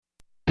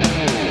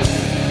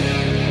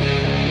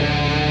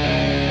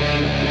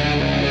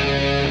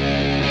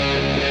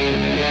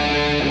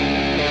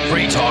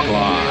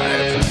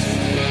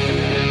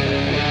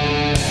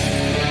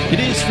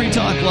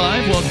Talk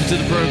Live. Welcome to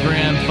the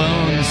program.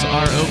 Phones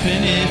are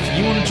open if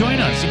you want to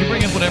join us. You can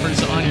bring up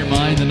whatever's on your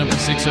mind. The number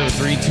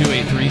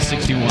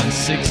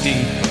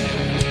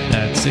 603-283-6160.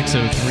 That's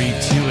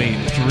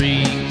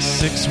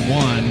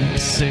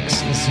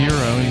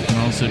 603-283-6160. You can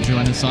also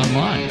join us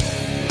online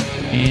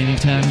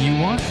anytime you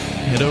want.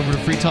 Head over to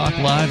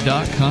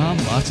freetalklive.com.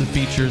 Lots of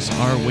features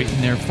are waiting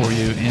there for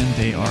you, and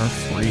they are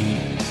free.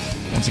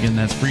 Once again,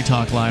 that's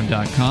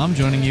freetalklive.com.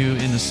 Joining you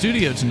in the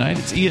studio tonight,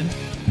 it's Ian.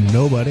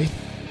 Nobody.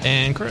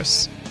 And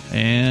Chris.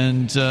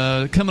 And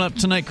coming up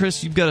tonight,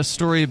 Chris, you've got a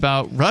story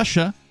about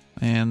Russia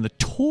and the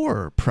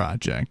Tor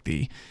project,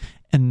 the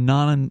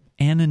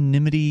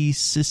anonymity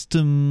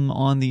system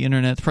on the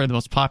internet. It's probably the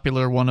most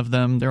popular one of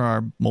them. There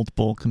are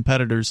multiple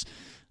competitors,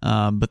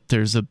 but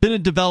there's a bit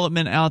of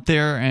development out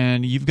there,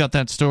 and you've got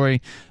that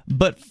story.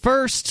 But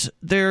first,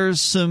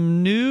 there's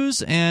some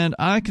news, and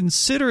I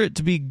consider it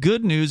to be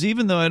good news,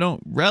 even though I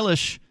don't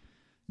relish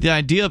the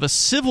idea of a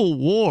civil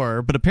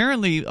war. But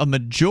apparently a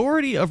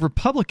majority of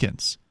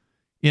Republicans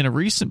in a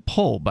recent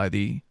poll by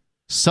the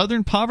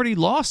Southern Poverty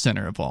Law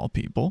Center, of all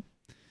people,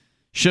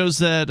 shows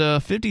that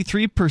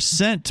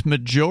 53%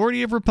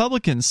 majority of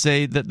Republicans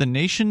say that the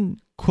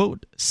nation,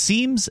 quote,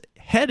 seems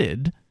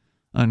headed,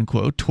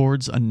 unquote,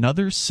 towards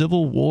another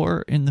civil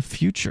war in the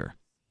future.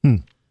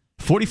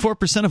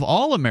 44% of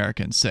all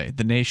Americans say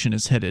the nation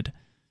is headed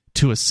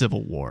to a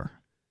civil war.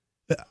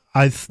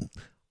 I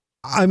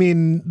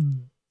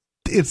mean,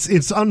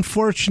 it's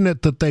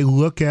unfortunate that they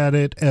look at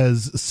it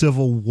as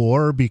civil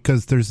war,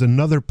 because there's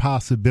another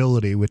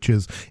possibility, which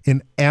is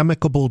an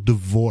amicable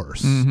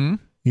divorce. Mm-hmm.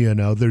 You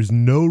know, there's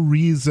no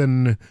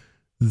reason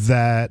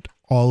that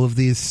all of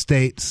these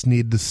states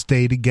need to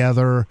stay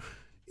together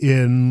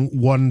in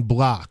one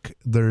block.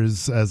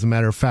 There's, as a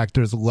matter of fact,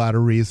 there's a lot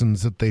of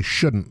reasons that they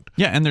shouldn't.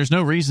 Yeah, and there's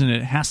no reason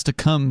it has to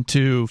come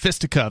to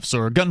fisticuffs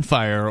or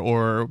gunfire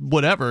or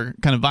whatever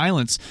kind of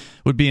violence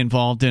would be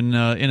involved in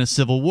a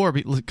civil war.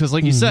 Because,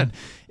 like you said,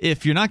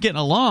 if you're not getting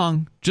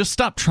along, just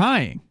stop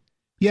trying.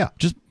 Yeah,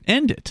 just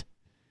end it.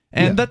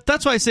 And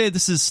that's why I say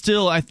this is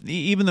still,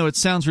 even though it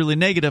sounds really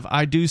negative,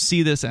 I do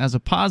see this as a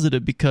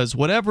positive, because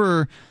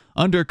whatever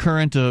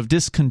undercurrent of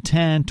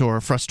discontent or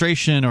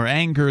frustration or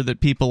anger that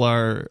people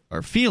are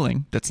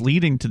feeling that's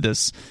leading to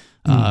this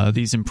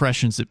these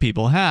impressions that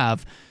people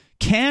have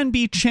can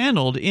be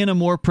channeled in a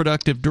more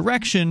productive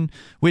direction,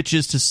 which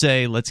is to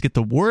say, let's get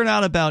the word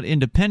out about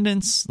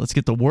independence, let's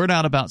get the word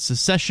out about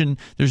secession.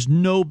 There's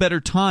no better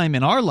time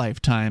in our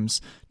lifetimes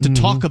to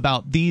talk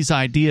about these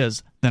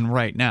ideas than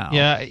right now.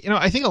 Yeah,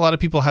 I think a lot of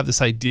people have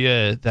this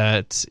idea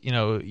that,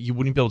 you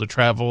wouldn't be able to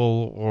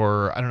travel,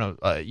 or, I don't know,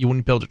 you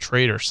wouldn't be able to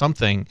trade or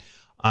something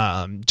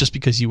just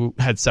because you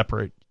had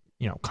separate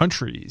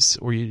countries,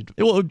 or it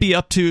would be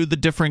up to the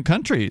different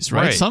countries,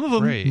 right? Some of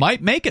them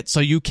might make it so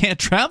you can't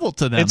travel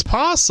to them. It's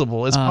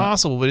possible,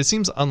 but it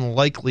seems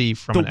unlikely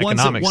from an economic standpoint. The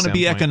ones that want to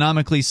be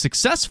economically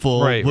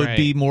successful would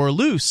be more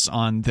loose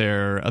on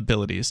their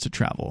abilities to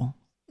travel.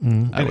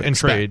 And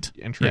trade.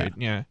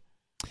 Yeah.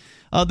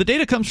 The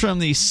data comes from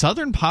the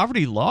Southern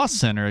Poverty Law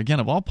Center, again,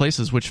 of all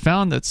places, which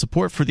found that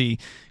support for the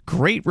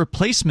Great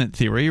Replacement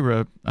theory,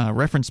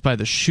 referenced by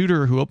the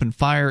shooter who opened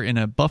fire in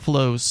a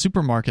Buffalo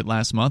supermarket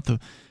last month, a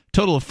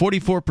total of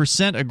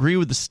 44% agree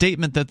with the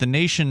statement that the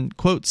nation,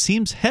 quote,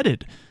 seems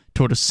headed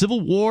toward a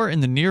civil war in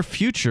the near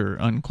future,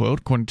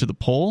 unquote, according to the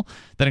poll.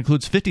 That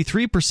includes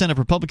 53% of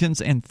Republicans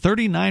and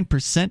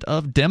 39%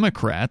 of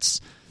Democrats.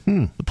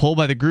 The poll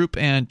by the group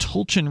and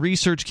Tulchin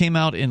Research came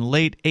out in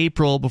late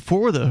April,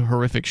 before the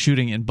horrific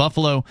shooting in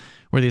Buffalo,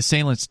 where the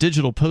assailants'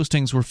 digital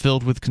postings were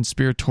filled with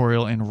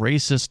conspiratorial and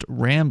racist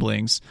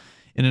ramblings.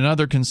 In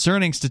another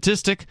concerning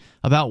statistic,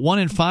 about 1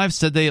 in 5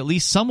 said they at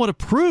least somewhat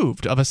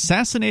approved of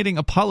assassinating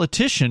a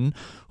politician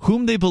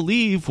whom they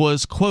believe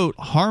was, quote,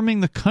 harming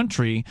the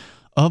country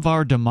of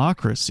our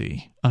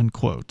democracy,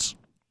 unquote.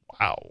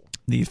 Wow.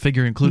 The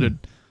figure included,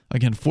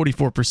 again,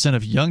 44%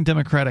 of young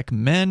Democratic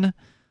men,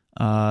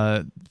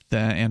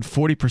 and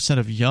 40%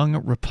 of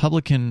young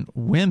Republican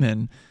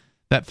women.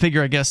 That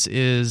figure, I guess,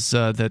 is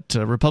that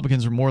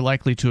Republicans are more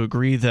likely to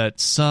agree that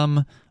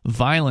some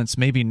violence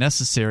may be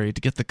necessary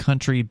to get the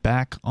country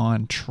back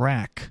on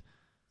track.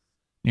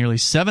 Nearly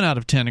 7 out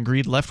of 10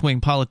 agreed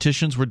left-wing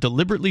politicians were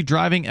deliberately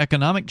driving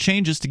economic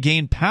changes to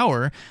gain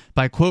power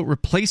by, quote,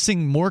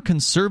 replacing more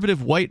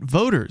conservative white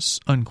voters,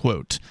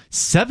 unquote.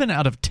 7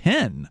 out of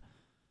 10.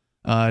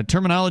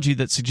 Terminology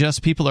that suggests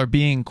people are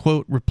being,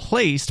 quote,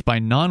 replaced by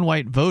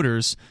non-white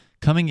voters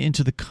coming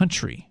into the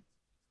country.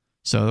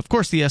 So, of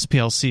course, the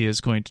SPLC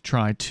is going to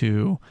try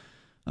to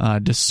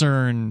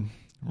discern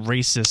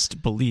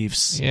racist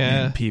beliefs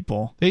in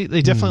people. They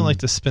definitely like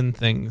to spin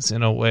things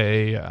in a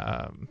way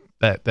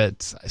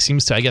that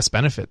seems to, I guess,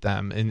 benefit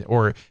them,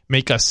 or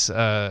make us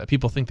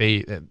people think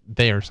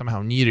they are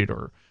somehow needed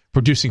or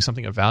producing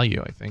something of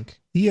value, I think.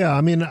 Yeah, I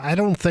mean, I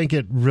don't think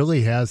it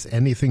really has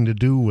anything to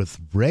do with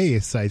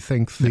race. I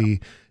think the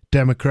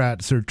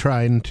Democrats are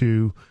trying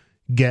to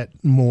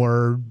get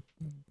more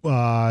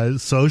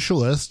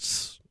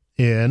socialists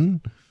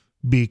in,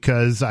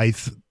 because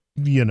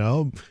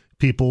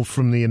people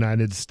from the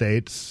United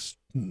States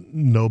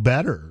no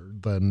better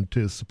than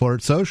to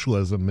support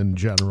socialism in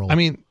general. I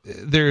mean,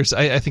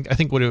 I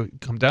think what it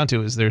would come down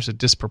to is there's a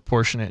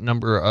disproportionate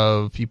number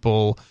of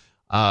people,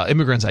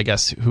 immigrants, I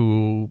guess,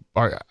 who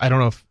are, I don't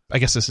know if, I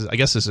guess this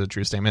is a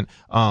true statement,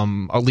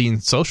 are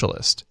lean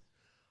socialist.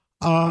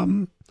 I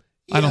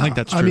don't think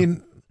that's true. I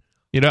mean,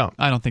 you don't.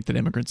 I don't think that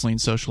immigrants lean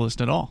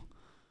socialist at all.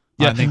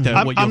 Yeah, I think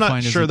that what you'll I'm not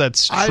find sure is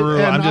that's true.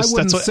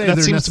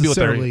 That seems to be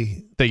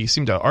what they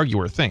seem to argue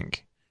or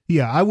think.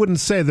 Yeah, I wouldn't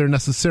say they're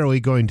necessarily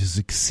going to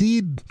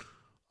succeed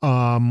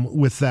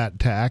with that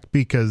tack,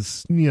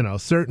 because, you know,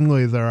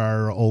 certainly there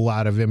are a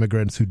lot of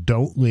immigrants who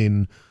don't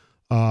lean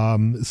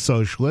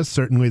socialist.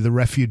 Certainly the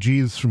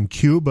refugees from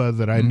Cuba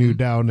that I knew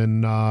down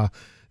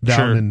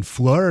in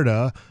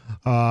Florida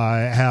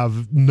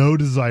have no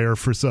desire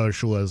for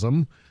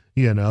socialism.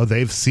 You know,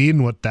 they've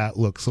seen what that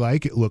looks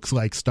like. It looks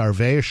like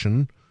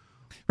starvation.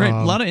 Right.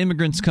 A lot of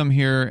immigrants come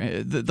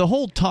here. The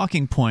whole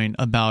talking point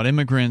about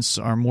immigrants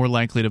are more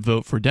likely to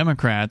vote for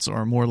Democrats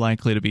or more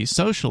likely to be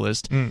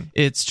socialist,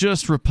 it's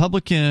just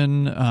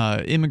Republican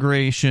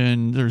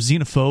immigration or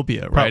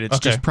xenophobia, right? It's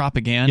just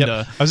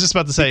propaganda. Yep. I was just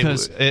about to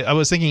say, I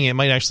was thinking it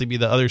might actually be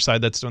the other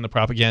side that's doing the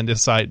propaganda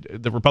side,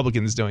 the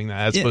Republicans doing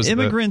that.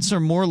 Immigrants are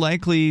more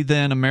likely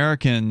than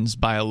Americans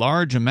by a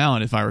large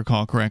amount, if I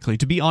recall correctly,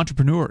 to be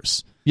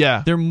entrepreneurs.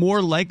 Yeah, they're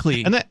more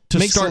likely to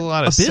start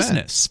a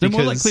business. They're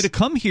more likely to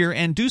come here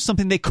and do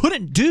something they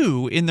couldn't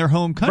do in their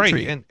home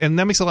country. Right, and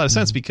that makes a lot of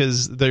sense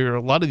because a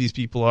lot of these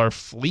people are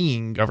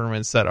fleeing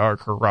governments that are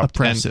corrupt,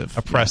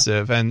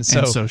 oppressive, and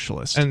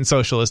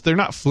socialist. They're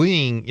not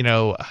fleeing, you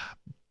know,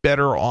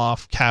 better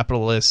off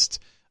capitalist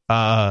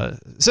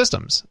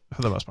systems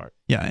for the most part.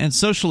 Yeah, and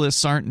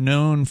socialists aren't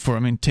known for. I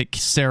mean, take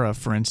Sarah,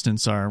 for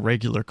instance, our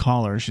regular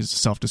caller. She's a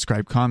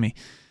self-described commie.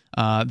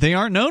 They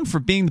aren't known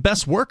for being the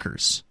best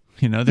workers.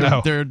 You know,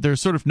 they're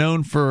sort of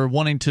known for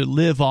wanting to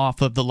live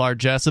off of the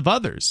largesse of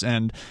others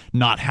and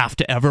not have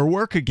to ever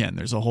work again.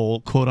 There's a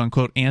whole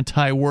quote-unquote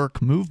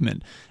anti-work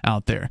movement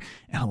out there.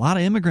 And a lot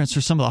of immigrants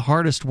are some of the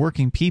hardest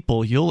working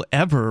people you'll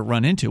ever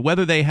run into,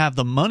 whether they have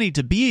the money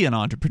to be an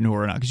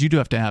entrepreneur or not, because you do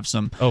have to have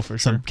some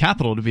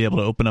capital to be able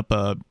to open up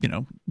a, you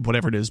know,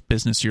 whatever it is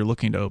business you're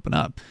looking to open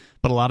up.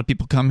 But a lot of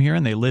people come here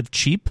and they live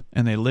cheap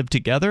and they live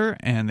together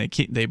and they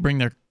keep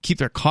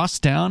their costs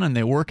down and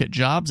they work at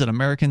jobs that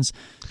Americans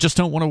just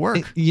don't want to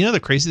work. You know, the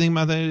crazy thing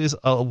about that is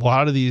a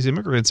lot of these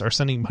immigrants are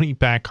sending money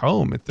back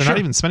home. They're not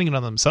even spending it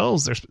on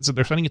themselves.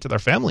 They're spending it to their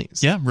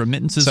families. Yeah,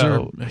 remittances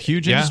are a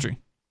huge industry.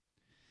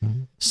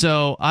 Mm-hmm.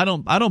 So I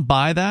don't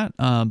buy that.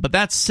 But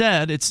that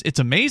said, it's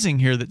amazing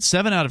here that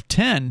 7 out of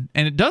 10,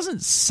 and it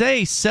doesn't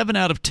say 7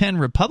 out of 10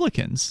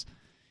 Republicans.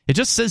 It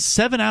just says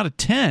 7 out of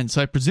 10,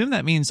 so I presume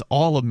that means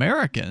all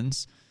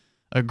Americans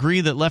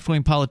agree that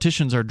left-wing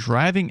politicians are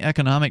driving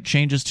economic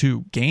changes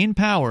to gain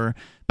power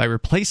by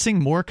replacing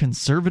more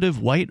conservative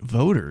white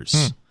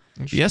voters.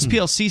 The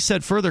SPLC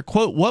said further,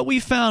 quote, "What we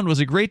found was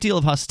a great deal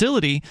of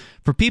hostility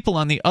for people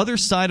on the other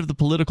side of the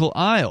political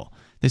aisle.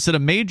 They said a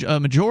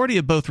majority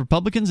of both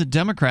Republicans and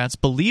Democrats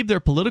believe their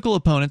political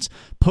opponents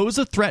pose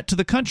a threat to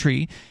the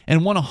country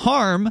and want to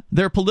harm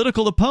their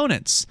political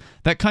opponents.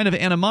 That kind of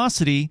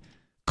animosity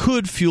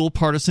could fuel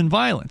partisan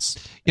violence."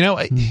 You know,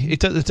 it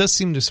does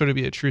seem to sort of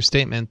be a true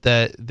statement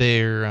that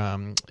they're,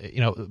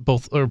 you know,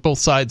 both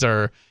sides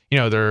are, you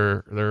know,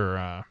 they're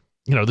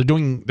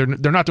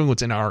not doing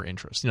what's in our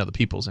interest, you know, the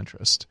people's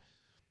interest.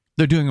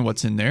 They're doing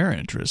what's in their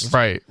interest,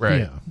 right,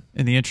 yeah.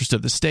 In the interest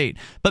of the state.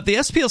 But the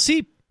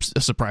SPLC,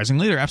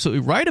 surprisingly, they're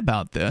absolutely right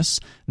about this.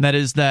 And that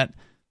is that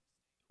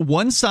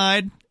one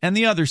side and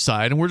the other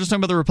side, and we're just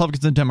talking about the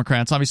Republicans and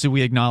Democrats. Obviously,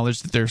 we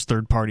acknowledge that there's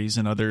third parties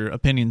and other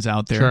opinions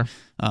out there. Sure.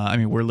 I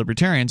mean, we're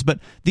libertarians, but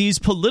these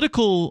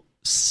political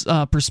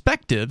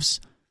perspectives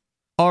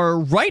are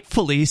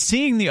rightfully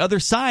seeing the other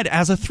side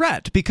as a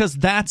threat, because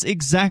that's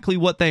exactly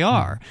what they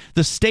are.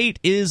 The state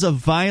is a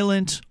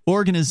violent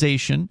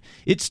organization.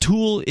 Its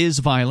tool is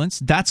violence.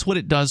 That's what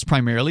it does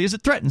primarily, is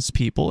it threatens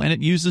people, and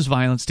it uses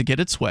violence to get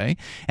its way.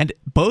 And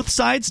both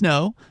sides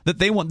know that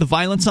they want the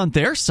violence on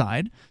their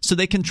side so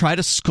they can try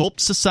to sculpt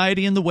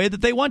society in the way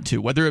that they want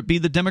to, whether it be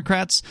the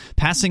Democrats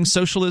passing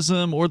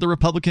socialism or the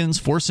Republicans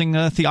forcing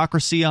a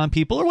theocracy on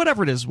people or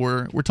whatever it is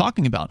we're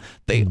talking about.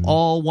 They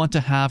all want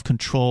to have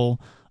control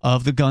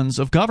of the guns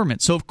of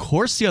government. So, of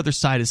course, the other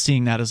side is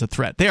seeing that as a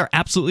threat. They are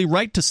absolutely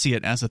right to see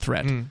it as a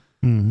threat.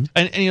 Mm-hmm.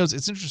 And you know,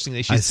 it's interesting.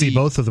 They should see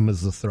both of them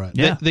as a threat.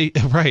 Yeah,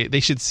 they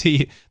should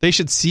see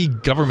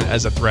government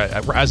as a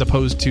threat as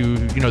opposed to,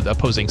 you know, the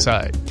opposing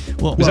side.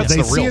 Well,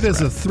 they see it as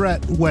a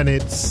threat when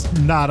it's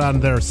not on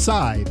their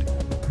side.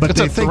 But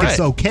they think it's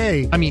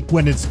okay. I mean,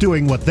 when it's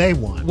doing what they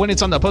want. When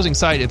it's on the opposing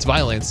side, it's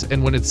violence,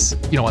 and when it's,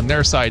 you know, on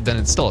their side, then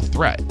it's still a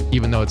threat,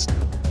 even though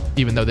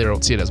they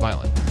don't see it as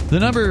violent. The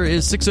number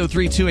is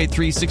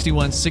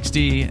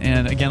 603-283-6160,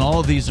 and again, all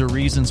of these are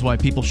reasons why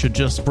people should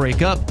just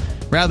break up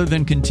rather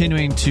than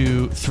continuing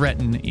to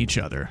threaten each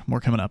other.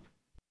 More coming up.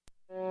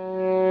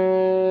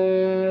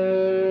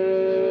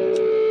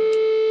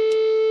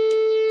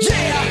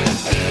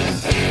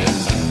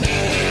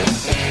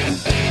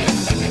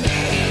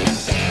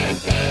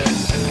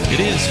 It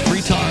is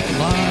Free Talk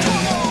Live.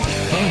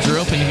 Phones are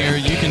open here.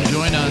 You can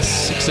join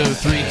us,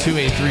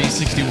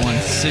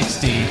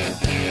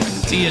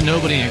 603-283-6160. See you,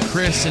 Nobody and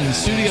Chris in the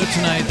studio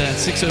tonight.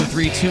 That's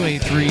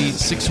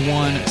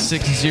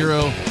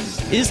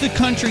 603-283-6160. Is the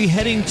country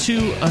heading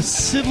to a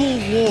civil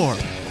war?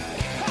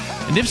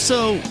 And if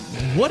so,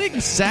 what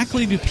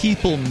exactly do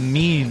people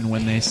mean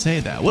when they say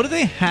that? What do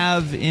they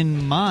have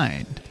in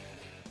mind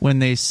when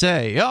they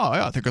say, oh,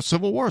 yeah, I think a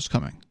civil war is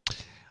coming?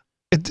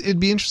 It'd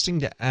be interesting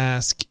to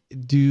ask,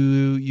 do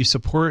you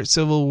support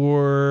civil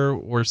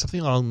war or something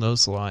along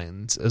those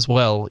lines as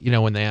well,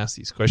 when they ask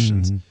these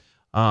questions?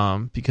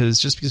 Because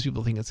just because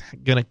people think it's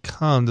going to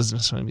come doesn't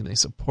necessarily mean they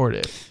support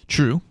it.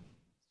 True.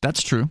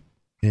 That's true.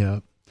 Yeah.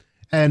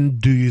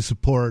 And do you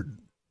support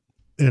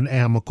an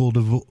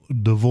amicable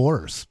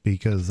divorce?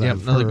 Because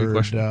I've good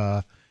question.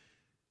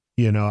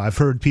 I've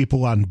heard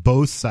people on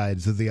both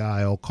sides of the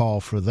aisle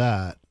call for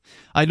that.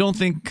 I don't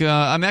think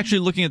I'm actually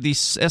looking at the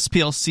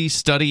SPLC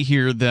study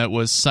here that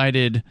was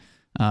cited.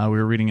 We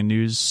were reading a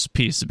news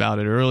piece about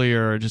it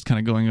earlier, just kind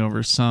of going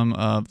over some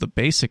of the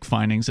basic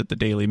findings at the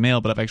Daily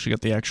Mail, but I've actually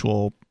got the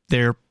actual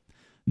their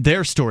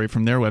story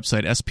from their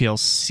website,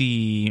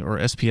 SPLC or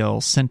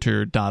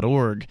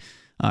splcenter.org.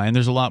 And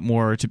there's a lot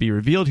more to be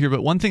revealed here,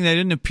 but one thing they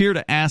didn't appear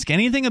to ask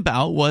anything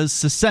about was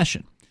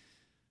secession.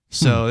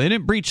 So they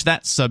didn't breach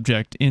that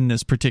subject in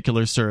this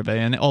particular survey.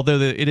 And although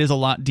it is a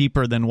lot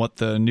deeper than what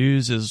the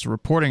news is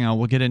reporting on,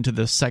 we'll get into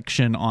the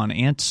section on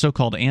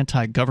so-called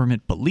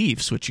anti-government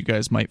beliefs, which you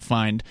guys might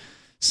find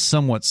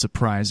somewhat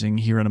surprising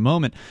here in a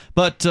moment.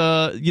 But,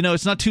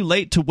 it's not too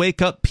late to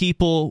wake up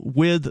people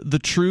with the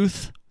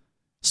truth,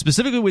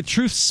 specifically with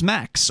Truth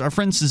Smacks. Our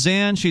friend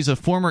Suzanne, she's a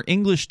former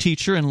English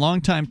teacher and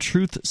longtime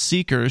truth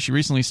seeker. She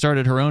recently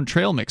started her own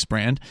trail mix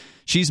brand.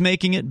 She's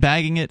making it,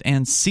 bagging it,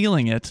 and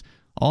sealing it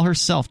all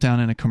herself down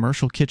in a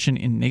commercial kitchen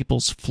in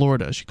Naples,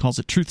 Florida. She calls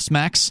it Truth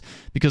Smacks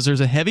because there's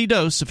a heavy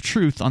dose of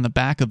truth on the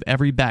back of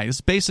every bag. It's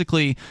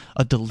basically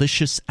a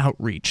delicious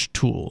outreach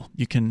tool.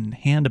 You can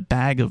hand a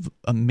bag of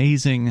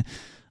amazing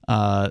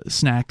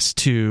snacks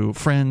to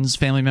friends,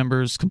 family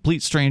members,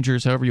 complete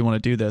strangers, however you want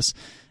to do this.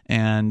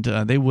 And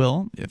they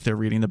will, if they're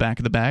reading the back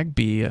of the bag,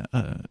 be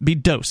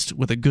dosed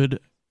with a good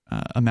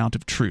amount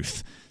of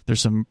truth.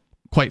 There's some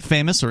quite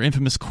famous or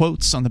infamous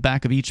quotes on the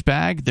back of each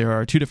bag. There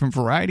are 2 different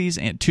varieties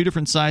and 2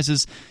 different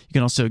sizes. You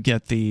can also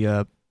get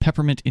the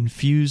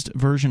peppermint-infused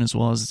version as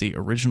well as the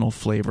original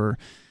flavor.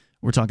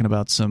 We're talking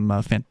about some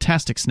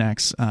fantastic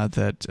snacks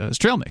that is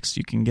trail mix.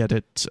 You can get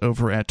it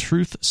over at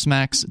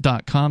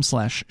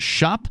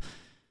truthsmacks.com/shop.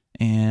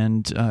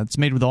 And it's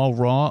made with all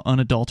raw,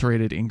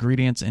 unadulterated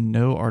ingredients and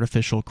no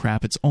artificial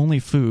crap. It's only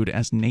food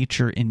as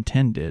nature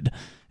intended.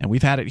 And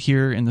we've had it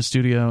here in the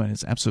studio, and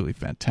it's absolutely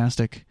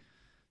fantastic.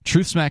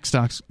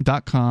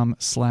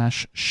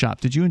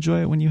 Truthsmacks.com/shop. Did you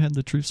enjoy it when you had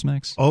the Truth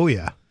Smacks? Oh,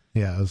 yeah.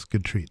 Yeah, it was a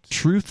good treat.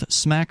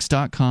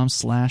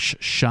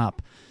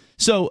 Truthsmacks.com/shop.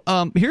 So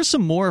here's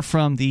some more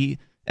from the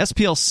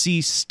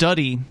SPLC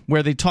study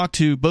where they talked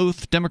to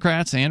both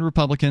Democrats and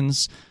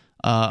Republicans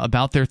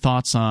about their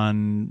thoughts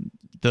on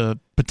the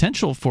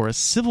potential for a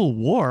civil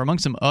war, among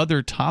some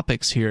other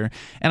topics here.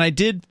 And I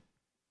did,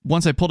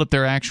 once I pulled up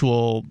their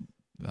actual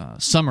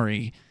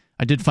summary,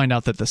 I did find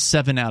out that the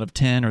 7 out of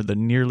 10, or the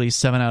nearly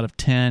 7 out of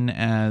 10,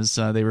 as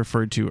they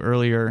referred to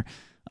earlier,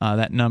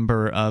 that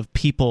number of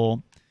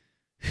people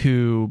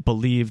who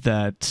believe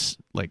that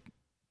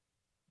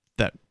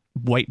that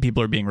white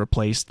people are being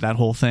replaced, that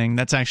whole thing,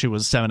 that's actually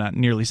was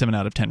nearly 7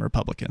 out of 10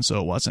 Republicans, so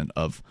it wasn't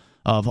of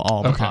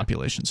all the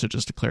population. So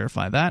just to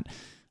clarify that.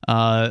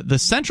 The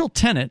central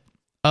tenet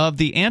of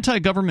the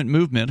anti-government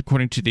movement,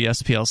 according to the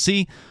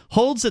SPLC,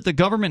 holds that the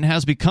government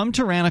has become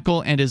tyrannical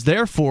and is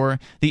therefore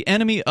the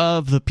enemy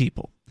of the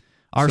people.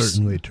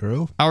 Certainly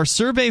true. Our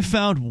survey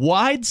found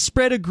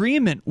widespread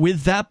agreement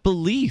with that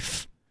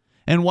belief.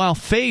 And while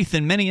faith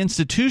in many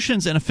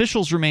institutions and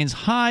officials remains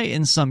high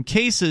in some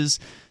cases,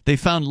 they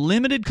found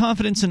limited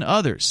confidence in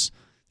others.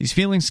 These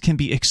feelings can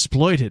be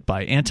exploited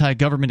by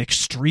anti-government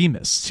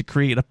extremists to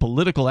create a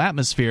political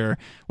atmosphere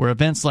where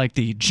events like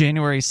the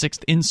January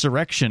 6th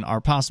insurrection are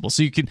possible.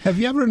 So you can Have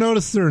you ever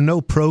noticed there are no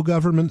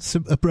pro-government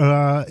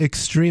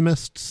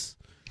extremists?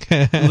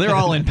 Well, they're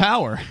all in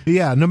power.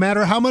 Yeah, no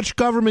matter how much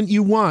government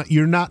you want,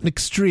 you're not an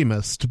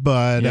extremist.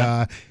 But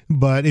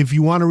if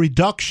you want a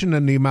reduction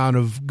in the amount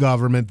of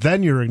government,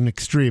 then you're an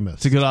extremist.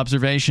 It's a good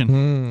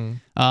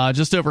observation.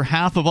 Just over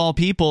half of all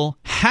people,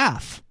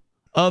 half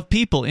of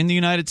people in the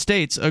United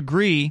States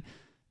agree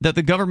that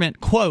the government,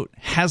 quote,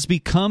 has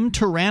become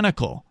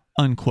tyrannical,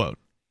 unquote,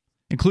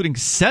 including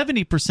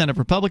 70% of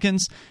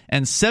Republicans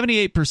and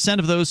 78%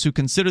 of those who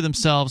consider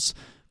themselves,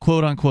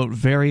 quote unquote,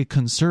 very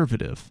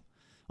conservative.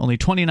 Only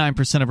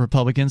 29% of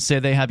Republicans say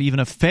they have even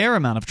a fair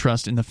amount of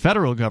trust in the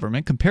federal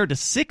government, compared to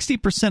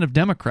 60% of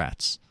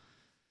Democrats.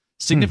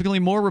 Significantly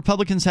more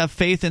Republicans have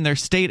faith in their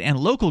state and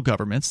local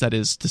governments, that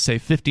is to say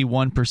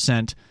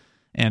 51%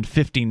 and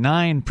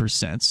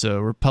 59%. So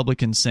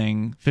Republicans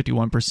saying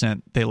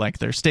 51% they like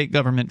their state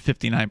government,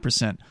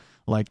 59%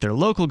 like their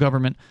local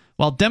government,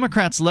 while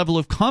Democrats' level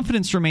of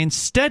confidence remains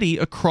steady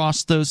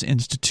across those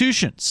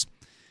institutions.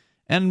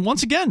 And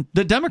once again,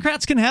 the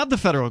Democrats can have the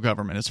federal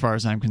government as far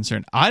as I'm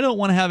concerned. I don't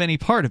want to have any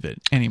part of it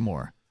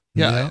anymore.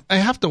 Yeah, I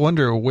have to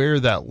wonder where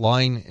that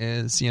line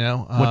is, Which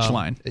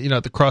line?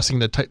 The crossing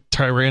the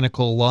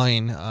tyrannical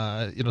line,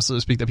 so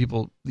to speak, that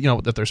people,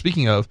 that they're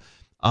speaking of.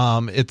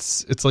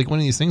 It's like one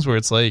of these things where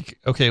it's like,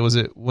 okay, was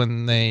it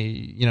when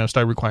they,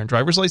 started requiring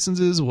driver's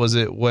licenses? Was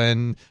it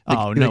when they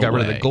got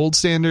rid of the gold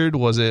standard?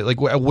 Was it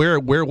like where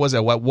was it?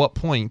 At what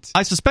point?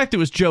 I suspect it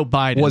was Joe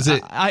Biden. Was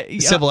it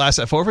civil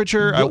asset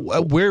forfeiture?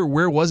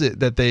 Where was it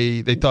that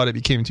they thought it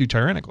became too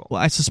tyrannical?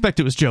 Well, I suspect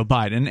it was Joe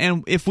Biden.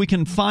 And if we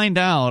can find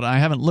out, I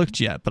haven't looked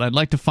yet, but I'd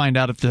like to find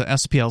out if the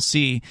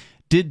SPLC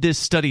did this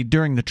study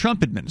during the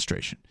Trump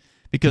administration.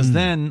 Because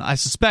then I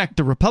suspect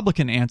the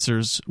Republican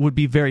answers would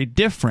be very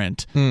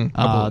different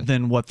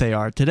than what they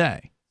are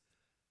today.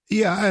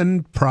 Yeah,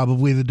 and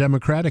probably the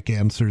Democratic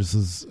answers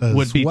as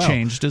would be well.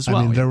 Changed as well.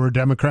 I mean, there were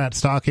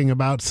Democrats talking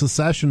about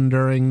secession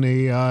during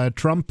the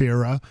Trump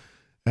era,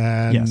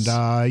 and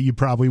you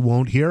probably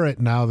won't hear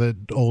it now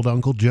that old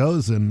Uncle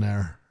Joe's in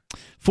there.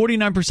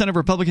 49% of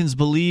Republicans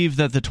believe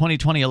that the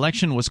 2020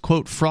 election was,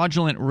 quote,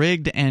 fraudulent,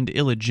 rigged, and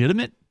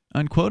illegitimate,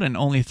 unquote, and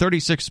only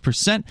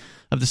 36%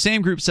 of the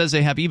same group says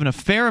they have even a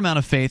fair amount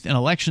of faith in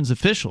elections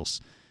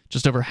officials.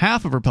 Just over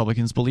half of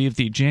Republicans believe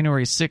the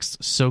January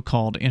 6th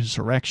so-called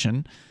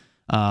insurrection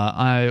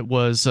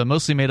was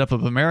mostly made up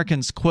of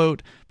Americans,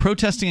 quote,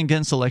 protesting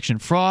against election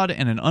fraud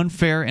and an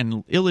unfair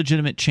and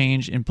illegitimate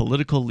change in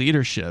political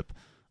leadership,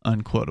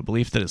 unquote, a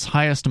belief that is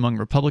highest among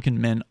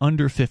Republican men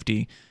under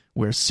 50,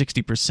 where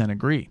 60%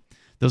 agree.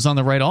 Those on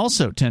the right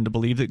also tend to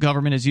believe that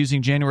government is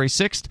using January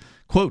 6th,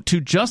 quote, to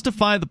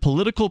justify the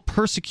political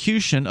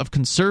persecution of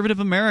conservative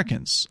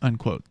Americans,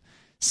 unquote.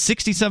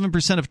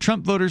 67% of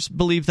Trump voters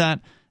believe that,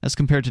 as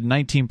compared to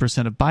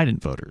 19% of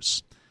Biden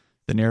voters.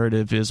 The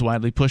narrative is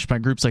widely pushed by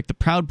groups like the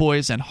Proud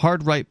Boys and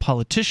hard-right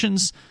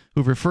politicians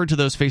who've referred to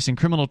those facing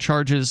criminal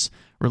charges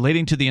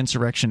relating to the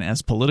insurrection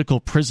as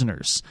political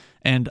prisoners.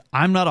 And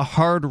I'm not a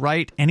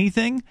hard-right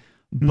anything,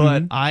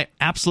 but I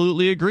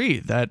absolutely agree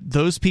that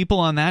those people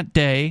on that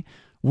day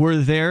were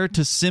there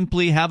to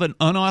simply have an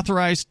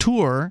unauthorized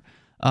tour,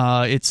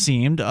 it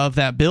seemed, of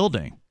that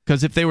building.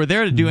 Because if they were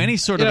there to do any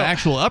sort of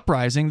actual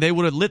uprising, they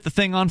would have lit the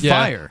thing on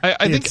fire.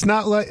 I think it's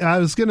not like I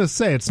was going to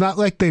say. It's not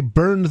like they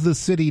burned the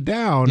city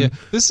down. Yeah,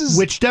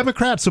 which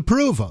Democrats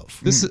approve of.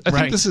 I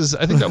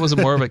think that was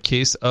more of a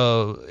case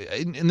of,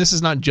 and this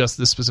is not just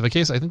this specific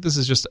case. I think this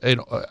is just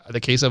the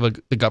case of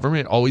the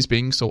government always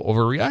being so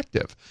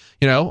overreactive.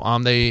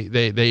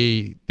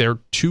 They're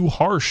too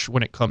harsh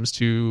when it comes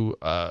to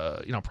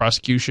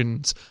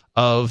prosecutions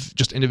of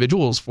just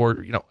individuals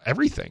for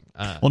everything.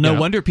 No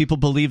wonder people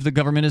believe the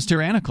government is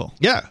tyrannical.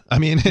 Yeah, I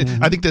mean,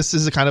 I think this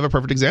is a kind of a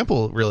perfect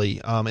example. Really,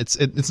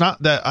 it's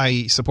not that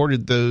I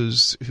supported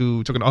those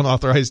who took an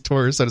unauthorized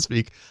tour, so to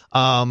speak,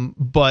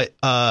 but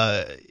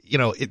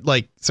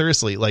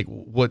seriously,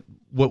 what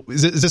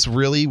is this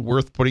really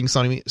worth putting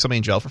somebody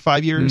in jail for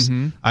 5 years?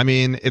 I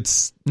mean,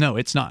 no,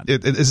 it's not.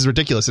 This is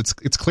ridiculous.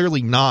 It's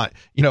clearly not.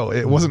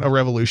 It wasn't a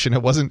revolution.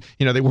 It wasn't.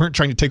 They weren't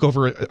trying to take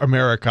over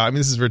America. I mean,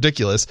 this is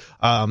ridiculous.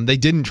 They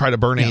didn't try to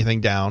burn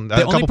anything down.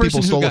 A couple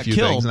people stole a few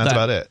things, and that's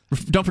about it.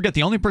 Don't forget,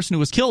 the only person who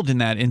was killed in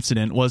that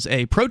incident was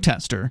a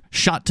protester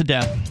shot to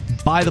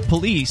death by the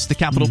police, the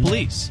Capitol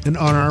Police, an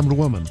unarmed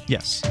woman.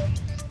 Yes.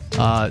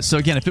 So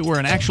again, if it were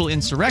an actual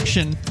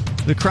insurrection,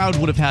 the crowd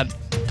would have had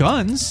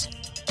guns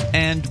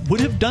and would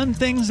have done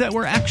things that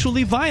were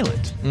actually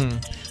violent.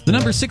 The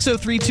number is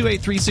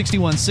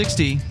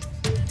 603-283-6160.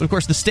 But of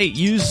course, the state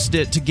used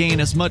it to gain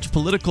as much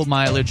political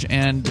mileage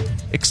and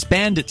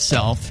expand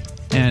itself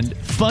and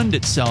fund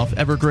itself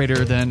ever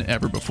greater than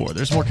ever before.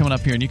 There's more coming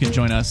up here, and you can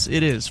join us.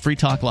 It is Free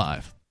Talk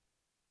Live.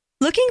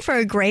 Looking for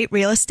a great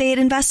real estate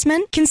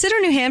investment? Consider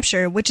New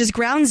Hampshire, which is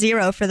ground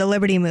zero for the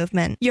Liberty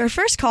Movement. Your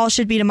first call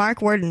should be to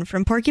Mark Worden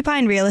from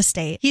Porcupine Real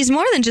Estate. He's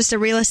more than just a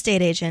real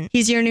estate agent.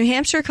 He's your New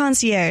Hampshire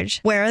concierge.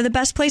 Where are the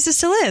best places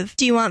to live?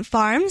 Do you want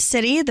farm,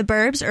 city, the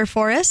burbs, or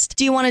forest?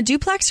 Do you want a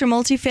duplex or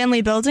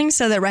multifamily building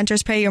so that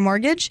renters pay your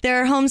mortgage?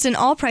 There are homes in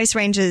all price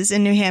ranges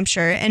in New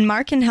Hampshire, and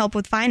Mark can help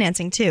with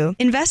financing too.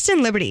 Invest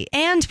in liberty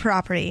and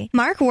property.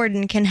 Mark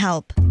Worden can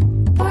help.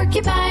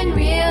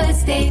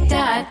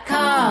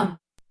 PorcupineRealEstate.com.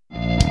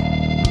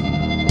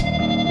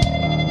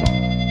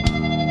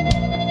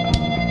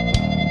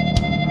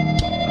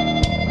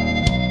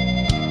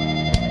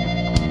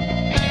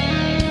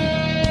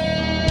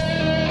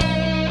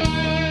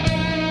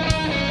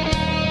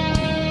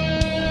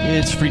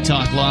 It's Free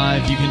Talk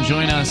Live. You can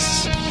join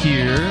us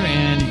here,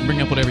 and you can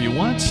bring up whatever you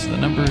want. The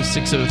number is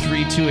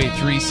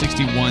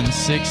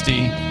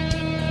 603-283-6160.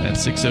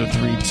 That's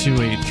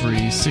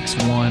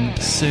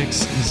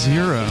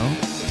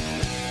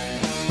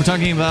 603-283-6160. We're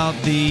talking about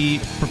the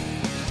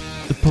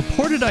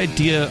purported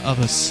idea of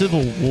a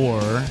civil war.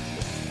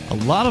 A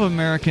lot of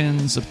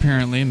Americans,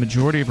 apparently, a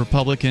majority of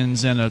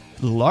Republicans, and a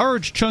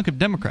large chunk of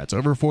Democrats,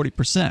 over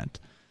 40%,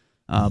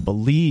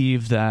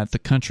 believe that the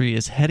country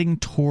is heading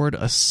toward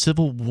a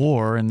civil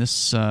war, and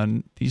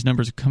these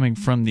numbers are coming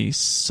from the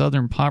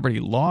Southern Poverty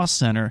Law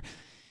Center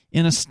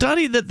in a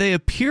study that they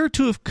appear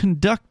to have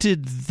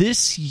conducted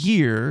this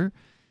year,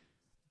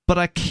 but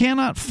I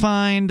cannot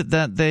find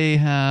that they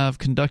have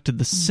conducted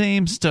the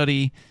same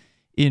study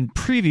in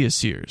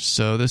previous years.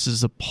 So this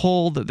is a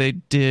poll that they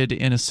did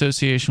in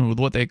association with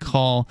what they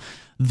call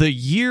the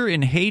Year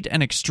in Hate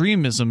and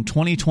Extremism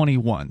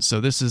 2021. So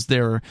this is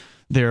their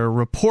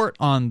report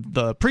on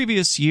the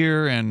previous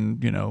year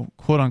and,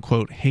 quote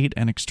unquote, hate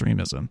and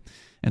extremism.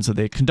 And so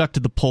they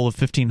conducted the poll of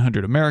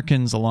 1,500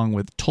 Americans along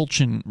with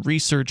Tulchin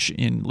Research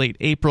in late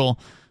April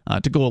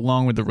to go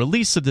along with the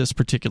release of this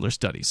particular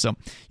study. So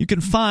you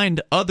can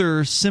find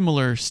other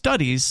similar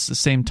studies, the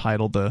same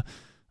title, the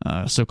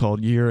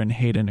so-called Year in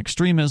Hate and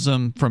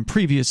Extremism from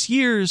previous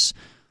years,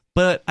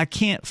 but I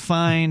can't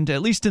find,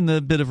 at least in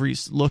the bit of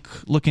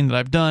looking that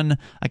I've done,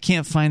 I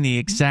can't find the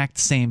exact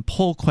same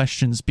poll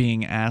questions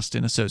being asked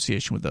in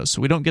association with those.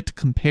 So we don't get to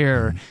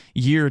compare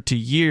year to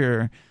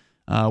year.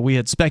 We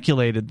had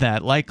speculated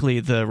that likely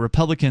the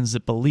Republicans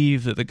that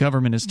believe that the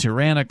government is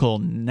tyrannical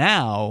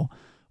now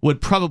would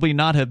probably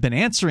not have been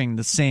answering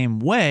the same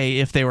way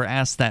if they were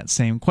asked that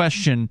same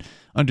question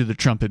under the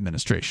Trump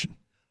administration.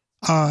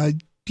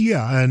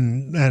 Yeah,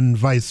 and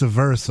vice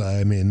versa.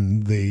 I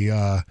mean,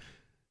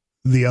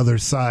 the other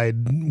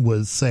side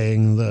was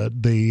saying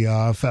that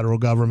the federal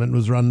government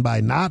was run by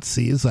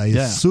Nazis. I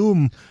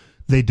assume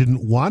they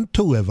didn't want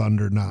to live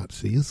under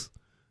Nazis.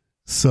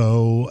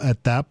 So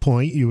at that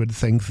point, you would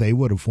think they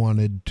would have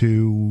wanted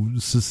to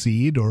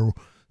secede or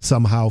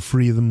somehow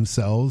free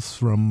themselves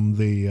from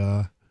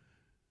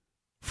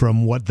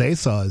from what they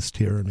saw as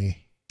tyranny.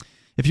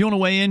 If you want to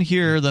weigh in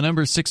here, the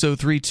number is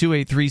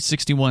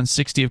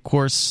 603-283-6160. Of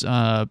course,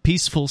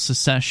 peaceful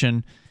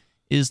secession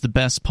is the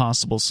best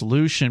possible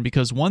solution,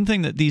 because one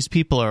thing that these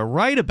people are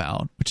right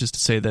about, which is to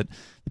say that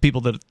the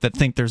people that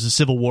think there's a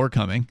civil war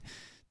coming,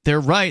 they're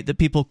right that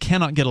people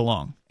cannot get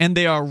along. And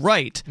they are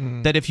right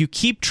that if you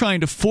keep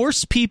trying to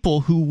force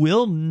people who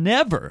will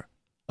never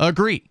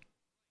agree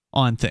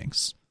on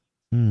things,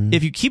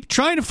 if you keep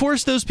trying to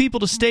force those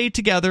people to stay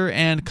together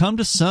and come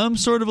to some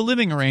sort of a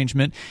living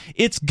arrangement,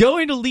 it's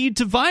going to lead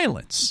to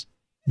violence.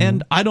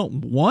 And I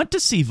don't want to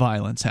see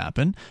violence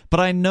happen, but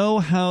I know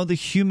how the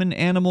human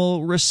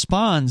animal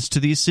responds to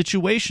these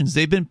situations.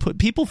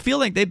 People feel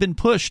like they've been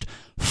pushed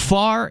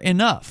far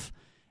enough,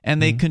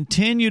 and they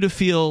continue to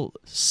feel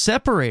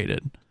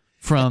separated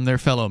from their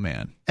fellow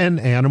man. And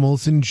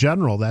animals in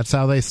general, that's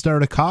how they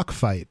start a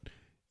cockfight,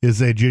 is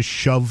they just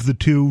shove the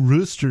two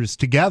roosters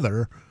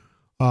together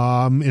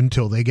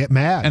until they get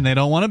mad. And they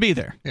don't want to be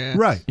there. Yeah.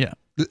 Right. Yeah.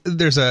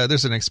 There's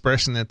an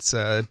expression that's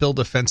build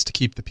a fence to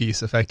keep the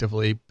peace,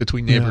 effectively,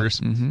 between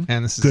neighbors. And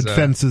this is good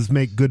fences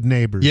make good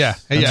neighbors. Yeah.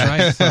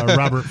 That's right.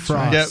 Robert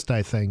Frost,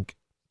 I think.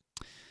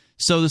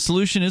 So the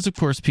solution is, of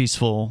course,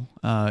 peaceful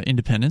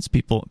independence,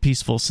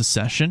 peaceful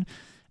secession.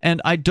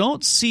 And I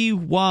don't see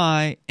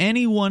why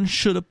anyone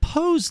should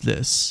oppose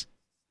this.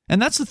 And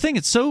that's the thing.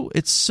 It's so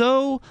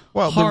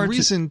well. hard. The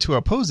reason to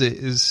oppose it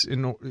is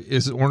in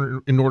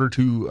order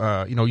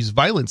to use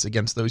violence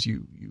against those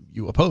you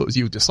oppose,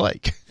 you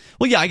dislike.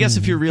 Well, yeah, I guess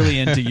if you're really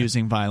into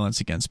using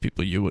violence against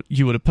people,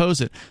 you would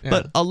oppose it. Yeah.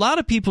 But a lot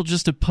of people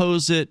just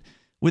oppose it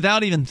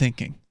without even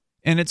thinking.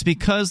 And it's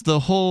because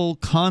the whole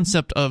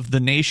concept of the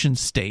nation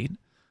state,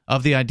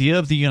 of the idea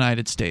of the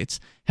United States,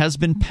 has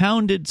been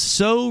pounded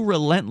so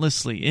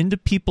relentlessly into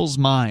people's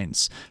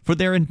minds for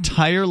their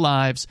entire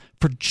lives,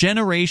 for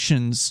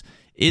generations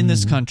in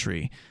this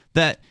country,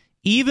 that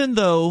even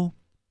though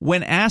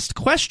when asked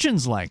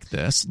questions like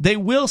this, they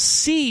will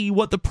see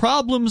what the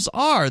problems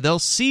are. They'll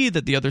see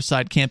that the other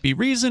side can't be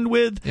reasoned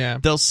with. Yeah.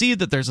 They'll see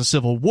that there's a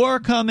civil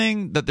war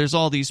coming, that there's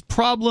all these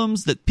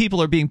problems, that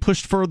people are being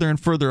pushed further and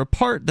further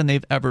apart than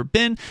they've ever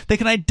been. They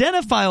can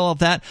identify all of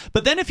that.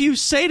 But then if you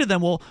say to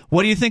them, well,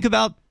 what do you think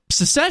about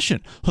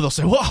secession? Well, they'll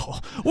say, whoa,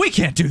 we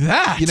can't do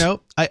that.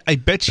 I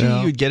bet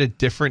you'd get a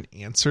different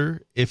answer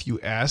if you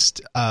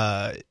asked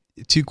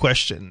two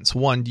questions.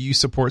 One, do you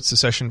support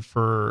secession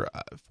for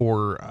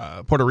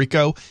Puerto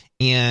Rico?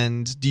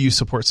 And do you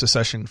support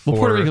secession for...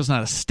 Well, Puerto Rico's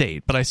not a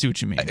state, but I see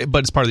what you mean. But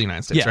it's part of the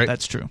United States, right? Yeah,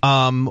 that's true.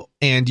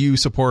 And do you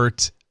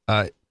support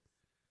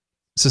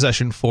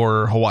secession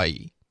for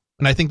Hawaii?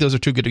 And I think those are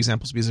two good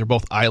examples because they're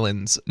both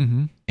islands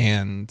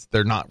and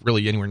they're not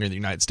really anywhere near the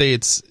United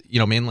States,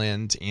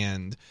 mainland.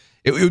 And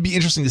it would be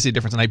interesting to see a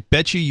difference. And I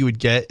bet you would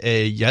get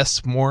a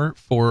yes more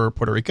for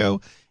Puerto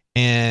Rico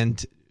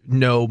and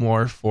no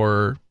more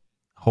for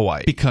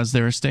Hawaii. Because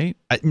they're a state?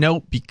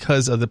 No,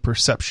 because of the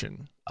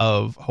perception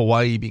of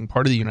Hawaii being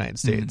part of the United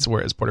States,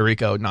 whereas Puerto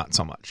Rico, not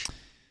so much,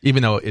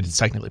 even though it is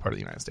technically part of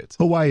the United States.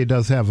 Hawaii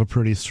does have a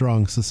pretty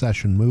strong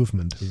secession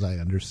movement, as I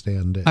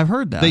understand it. I've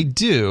heard that. They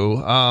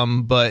do,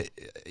 but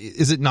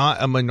is it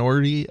not a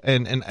minority?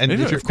 And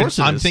of course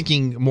it I'm is.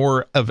 thinking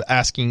more of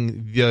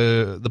asking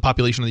the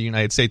population of the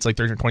United States, like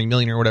 320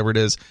 million or whatever it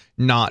is,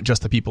 not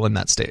just the people in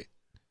that state.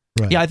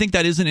 Right. Yeah, I think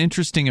that is an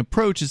interesting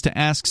approach, is to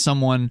ask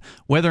someone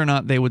whether or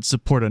not they would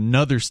support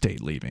another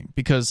state leaving,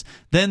 because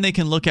then they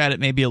can look at it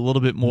maybe a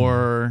little bit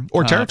more...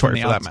 Or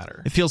territory, from for that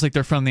matter. It feels like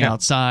they're from the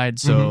outside,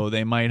 so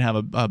they might have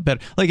a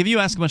better... Like, if you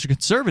ask a bunch of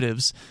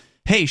conservatives,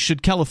 hey,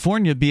 should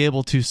California be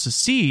able to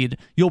secede,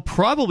 you'll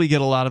probably get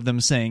a lot of them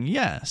saying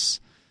yes,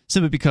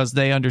 simply because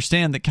they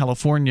understand that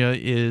California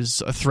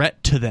is a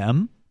threat to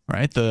them,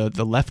 right? The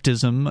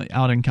leftism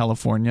out in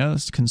California,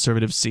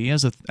 conservatives see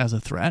as a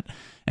threat,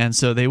 and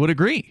so they would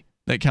agree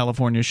that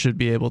California should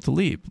be able to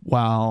leave.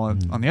 While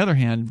on the other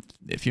hand,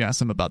 if you ask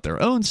them about their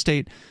own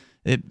state,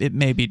 it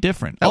may be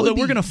different. Although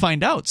we're going to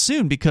find out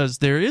soon, because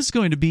there is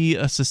going to be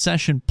a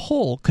secession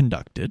poll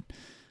conducted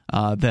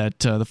that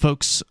the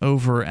folks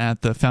over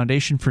at the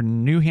Foundation for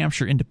New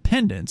Hampshire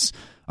Independence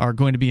are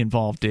going to be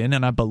involved in,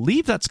 and I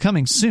believe that's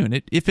coming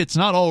soon. If it's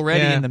not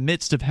already in the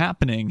midst of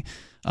happening,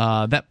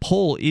 that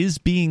poll is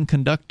being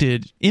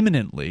conducted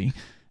imminently,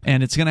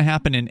 and it's going to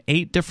happen in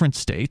 8 different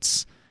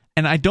states.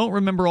 And I don't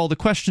remember all the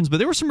questions, but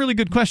there were some really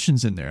good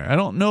questions in there. I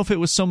don't know if it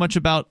was so much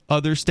about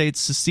other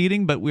states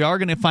seceding, but we are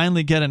going to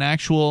finally get an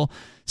actual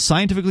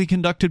scientifically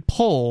conducted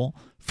poll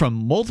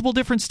from multiple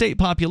different state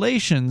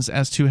populations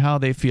as to how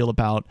they feel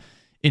about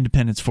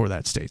independence for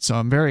that state. So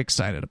I'm very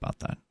excited about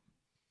that.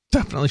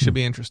 Definitely should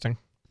be interesting.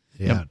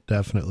 Yeah,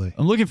 definitely.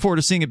 I'm looking forward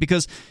to seeing it,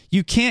 because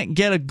you can't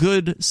get a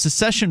good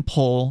secession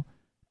poll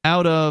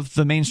out of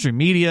the mainstream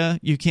media.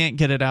 You can't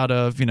get it out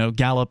of,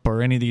 Gallup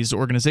or any of these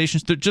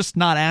organizations. They're just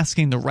not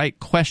asking the right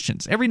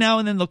questions. Every now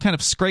and then they'll kind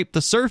of scrape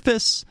the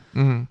surface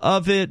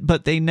of it,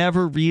 but they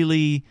never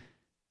really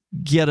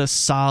get a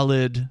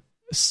solid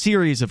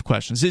series of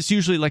questions. It's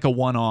usually like a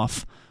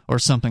one-off or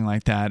something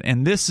like that.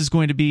 And this is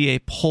going to be a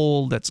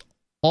poll that's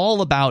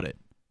all about it.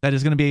 That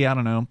is going to be,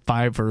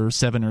 5 or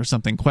 7 or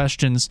something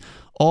questions,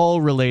 all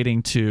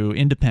relating to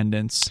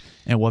independence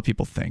and what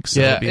people think.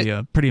 So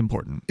it'll be pretty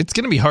important. It's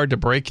going to be hard to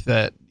break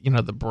that,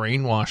 the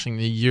brainwashing,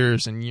 the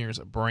years and years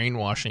of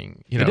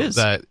brainwashing,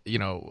 that,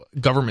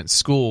 government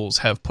schools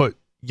have put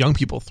young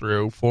people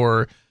through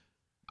for,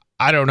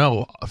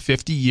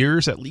 50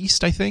 years at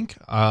least, I think.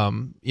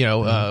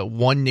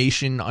 One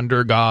nation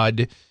under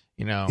God.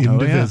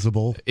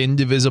 Indivisible.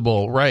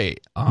 Indivisible, right.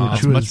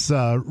 Which was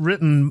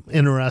written,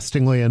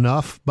 interestingly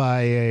enough,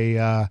 by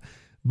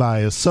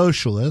a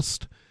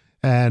socialist.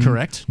 And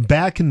correct.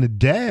 Back in the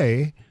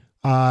day,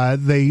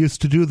 they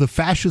used to do the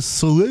fascist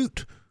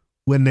salute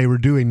when they were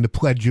doing the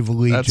Pledge of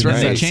Allegiance. That's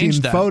right. They I've seen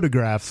changed that.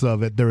 photographs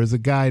of it. There was a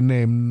guy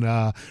named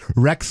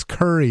Rex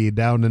Curry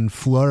down in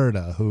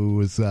Florida who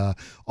was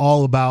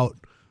all about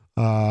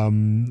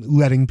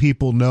letting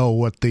people know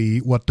what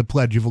the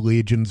Pledge of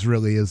Allegiance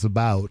really is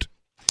about.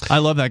 I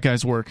love that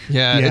guy's work.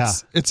 Yeah.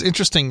 It's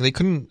interesting. They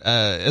couldn't,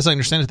 as I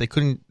understand it, they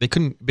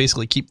couldn't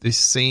basically keep the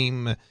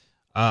same,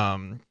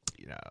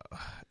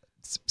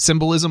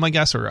 symbolism, I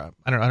guess, or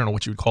I don't know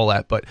what you would call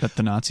that, but That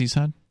the Nazis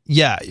had?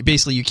 Yeah,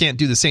 basically you can't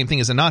do the same thing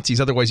as the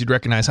Nazis, otherwise you'd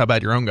recognize how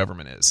bad your own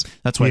government is.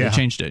 That's why they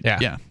changed it. Yeah.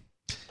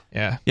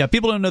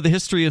 People don't know the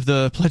history of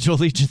the Pledge of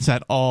Allegiance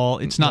at all.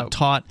 It's not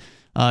taught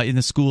in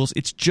the schools.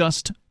 It's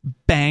just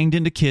banged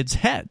into kids'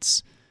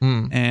 heads.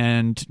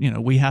 And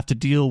we have to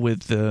deal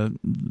with the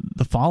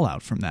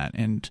fallout from that,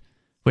 and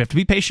we have to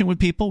be patient with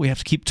people. We have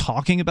to keep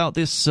talking about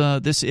this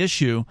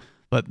issue.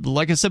 But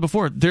like I said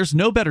before, there's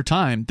no better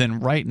time than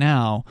right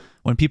now,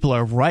 when people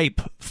are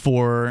ripe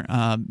for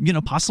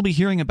possibly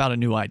hearing about a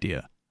new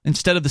idea,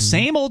 instead of the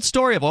same old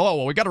story of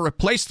we got to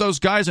replace those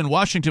guys in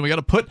Washington. We got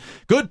to put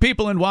good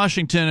people in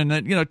Washington,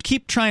 and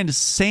keep trying the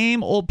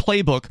same old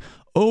playbook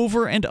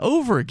over and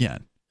over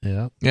again.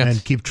 Yeah,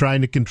 and keep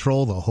trying to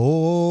control the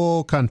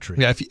whole country.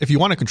 Yeah, if you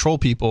want to control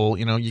people,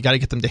 you got to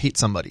get them to hate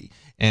somebody,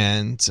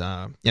 and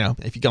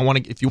if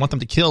you want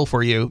them to kill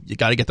for you, you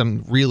got to get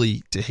them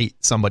really to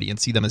hate somebody and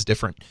see them as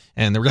different.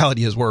 And the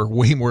reality is, we're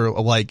way more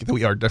alike than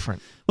we are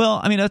different. Well,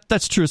 I mean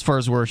that's true as far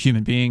as we're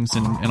human beings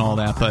and all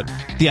that, but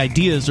the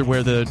ideas are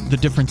where the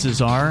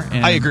differences are.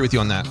 And, I agree with you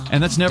on that,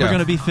 and that's never going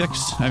to be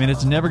fixed. I mean,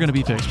 it's never going to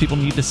be fixed. People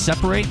need to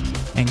separate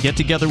and get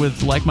together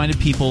with like-minded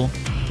people.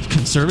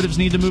 Conservatives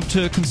need to move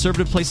to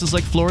conservative places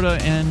like Florida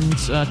and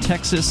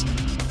Texas.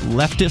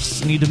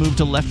 Leftists need to move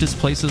to leftist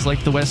places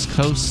like the West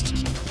Coast,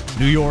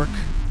 New York,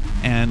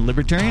 and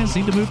libertarians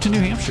need to move to New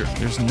Hampshire.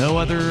 There's no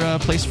other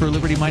place for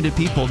liberty-minded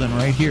people than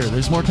right here.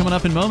 There's more coming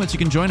up in moments. You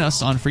can join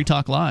us on Free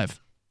Talk Live.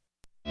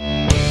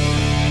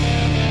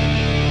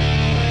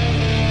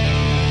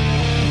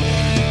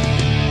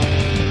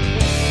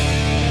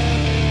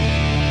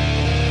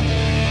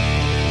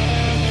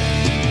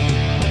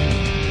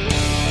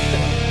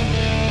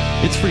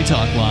 It's Free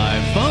Talk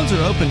Live. Phones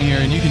are open here,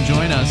 and you can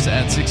join us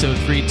at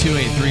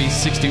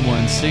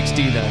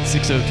 603-283-6160. That's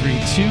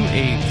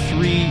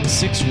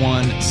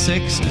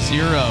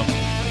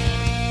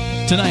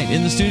 603-283-6160. Tonight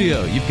in the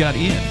studio, you've got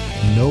Ian.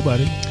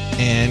 Nobody.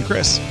 And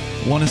Chris.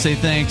 Want to say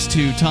thanks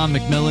to Tom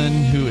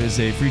McMillan, who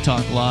is a Free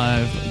Talk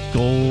Live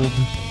Gold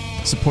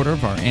supporter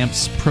of our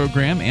AMPS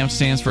program. AMPS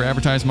stands for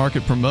Advertise,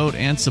 Market, Promote,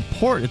 and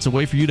Support. It's a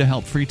way for you to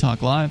help Free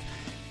Talk Live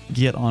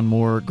get on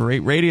more great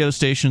radio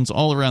stations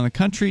all around the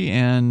country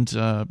and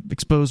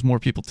expose more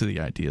people to the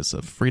ideas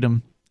of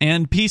freedom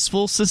and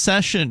peaceful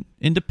secession,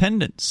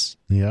 independence.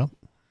 Yeah.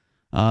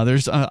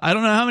 There's I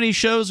don't know how many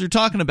shows are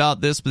talking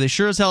about this, but they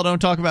sure as hell don't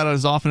talk about it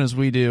as often as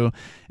we do,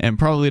 and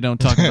probably don't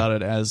talk about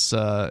it as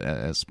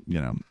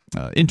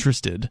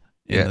interested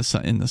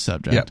in the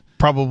subject. Yeah,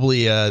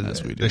 probably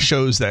as we do. The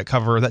shows that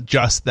cover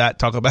that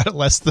talk about it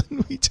less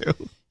than we do.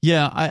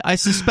 Yeah, I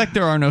suspect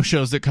there are no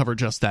shows that cover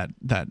just that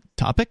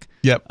topic.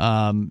 Yep.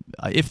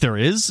 If there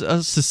is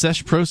a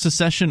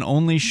pro-secession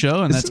only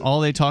show and that's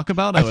all they talk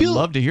about, I would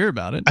love to hear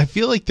about it. I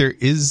feel like there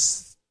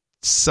is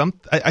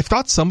I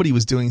thought somebody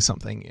was doing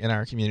something in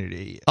our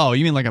community. Oh,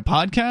 you mean like a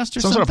podcast or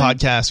some something? sort of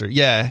podcast? Or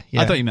yeah.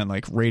 I thought you meant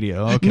like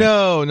radio. Okay.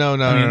 No.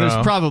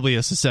 There's probably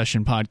a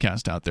secession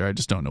podcast out there. I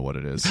just don't know what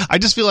it is. I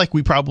just feel like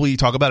we probably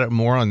talk about it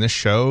more on this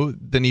show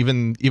than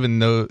even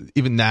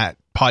that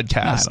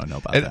podcast. I don't know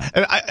about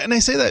that. And I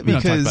say that we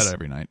because don't talk about it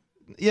every night.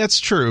 Yeah, it's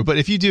true. But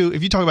if you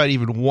talk about it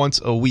even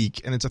once a week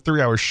and it's a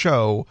 3-hour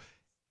show,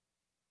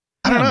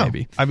 I don't know.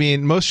 Maybe. I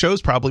mean, most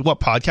shows probably.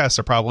 Podcasts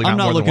are probably. I'm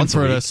not more looking than once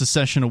for a a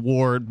secession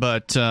award,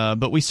 but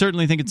we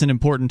certainly think it's an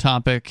important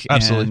topic.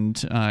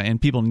 Absolutely. And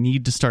people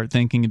need to start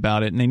thinking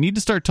about it, and they need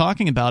to start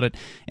talking about it.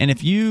 And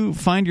if you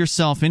find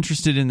yourself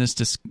interested in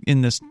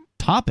this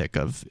topic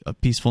of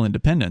peaceful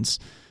independence,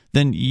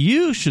 then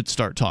you should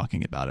start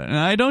talking about it. And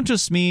I don't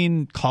just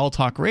mean call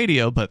talk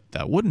radio, but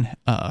that wouldn't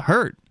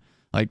hurt.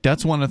 Like,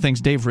 that's one of the things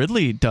Dave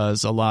Ridley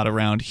does a lot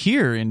around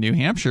here in New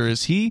Hampshire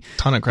is he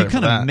kind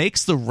of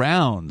makes the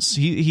rounds.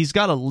 He's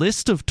got a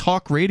list of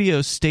talk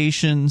radio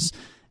stations,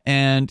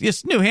 and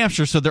it's New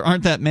Hampshire, so there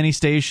aren't that many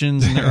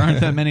stations and there aren't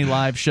that many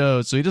live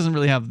shows, so he doesn't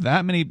really have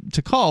that many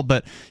to call,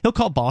 but he'll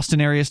call Boston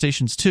area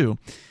stations too.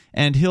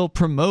 And he'll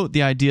promote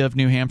the idea of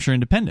New Hampshire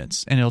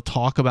independence, and he'll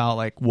talk about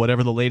like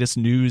whatever the latest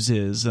news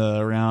is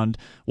around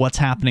what's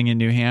happening in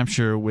New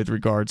Hampshire with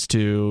regards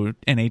to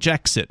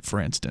NHExit, for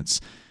instance.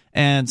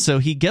 And so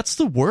he gets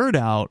the word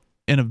out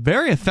in a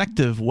very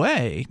effective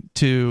way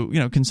to,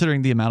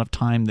 considering the amount of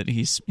time that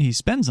he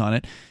spends on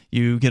it.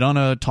 You get on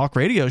a talk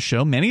radio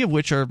show, many of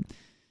which are,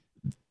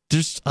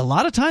 there's a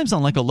lot of times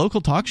on like a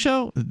local talk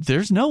show,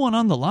 there's no one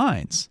on the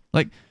lines.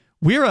 Like,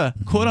 we're a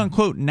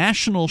quote-unquote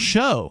national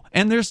show,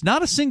 and there's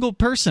not a single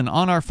person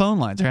on our phone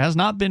lines. There has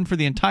not been for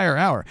the entire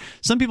hour.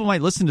 Some people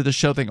might listen to the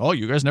show think, oh,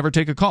 you guys never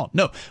take a call.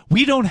 No,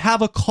 we don't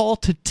have a call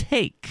to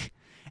take.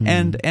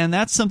 And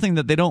that's something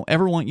that they don't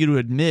ever want you to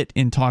admit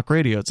in talk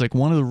radio. It's like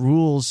one of the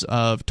rules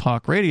of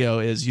talk radio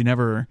is you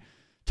never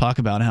talk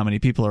about how many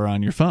people are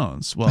on your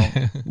phones. Well,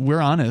 we're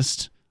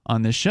honest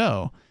on this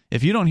show.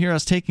 If you don't hear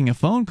us taking a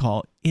phone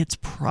call, it's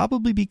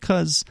probably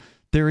because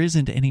there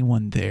isn't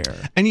anyone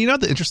there. And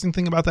the interesting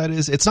thing about that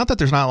is it's not that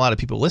there's not a lot of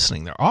people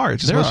listening. There are.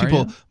 It's just most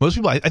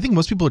people, I think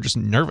most people are just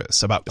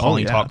nervous about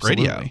calling talk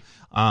radio.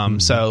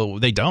 So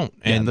they don't.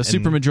 And the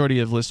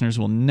supermajority of listeners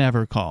will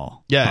never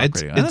call talk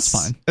radio. And that's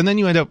fine. And then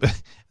you end up,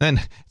 then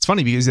it's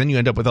funny because then you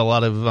end up with a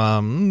lot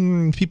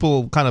of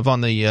people kind of on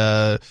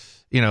the,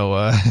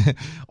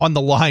 on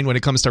the line when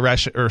it comes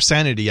to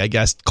sanity, I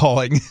guess,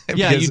 calling.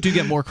 Yeah, you do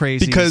get more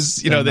crazy. Because,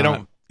 they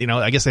don't,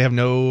 I guess they have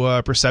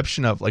no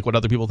perception of like what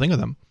other people think of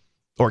them.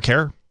 Or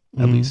care,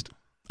 at least.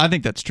 I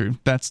think that's true.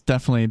 That's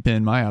definitely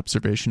been my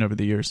observation over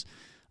the years.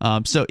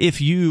 So if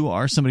you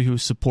are somebody who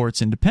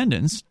supports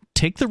independence,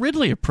 take the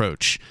Ridley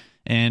approach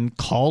and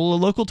call a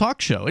local talk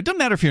show. It doesn't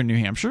matter if you're in New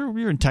Hampshire, or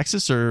you're in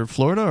Texas or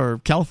Florida or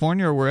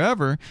California or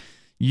wherever.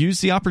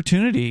 Use the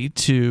opportunity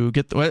to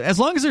get as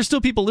long as there's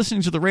still people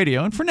listening to the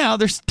radio, and for now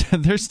there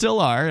still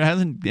are. It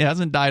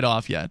hasn't died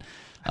off yet.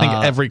 I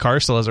think every car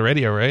still has a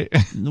radio, right?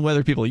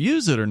 Whether people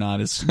use it or not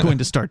is going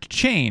to start to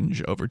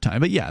change over time.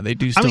 But yeah, they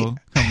do still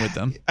come with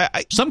them.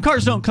 Some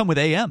cars don't come with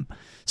AM.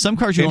 Some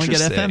cars you only get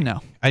FM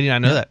now. I did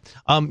not know that.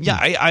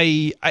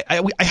 I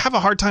have a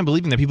hard time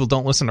believing that people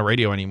don't listen to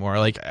radio anymore.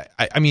 Like,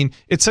 I mean,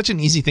 it's such an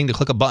easy thing to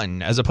click a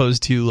button as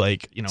opposed to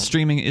like,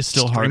 streaming is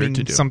still harder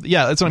to do.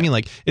 That's what I mean.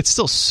 Like, it's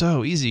still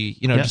so easy,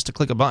 just to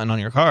click a button on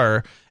your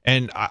car.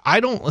 And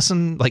I don't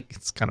listen, like,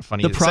 it's kind of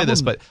funny to say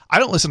this, but I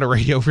don't listen to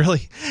radio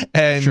really.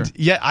 And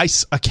yet I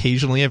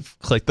occasionally have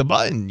clicked the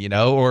button,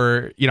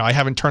 or, I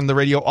haven't turned the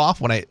radio off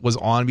when I was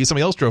on because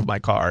somebody else drove my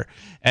car.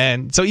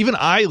 And so even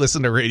I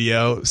listen to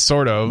radio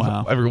sort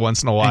of every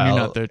once in a while. And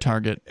you're not their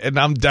target. And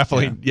I'm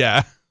definitely,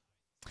 Yeah,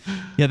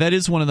 that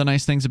is one of the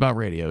nice things about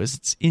radio is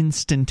it's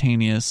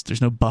instantaneous.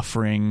 There's no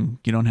buffering.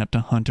 You don't have to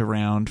hunt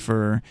around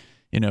for...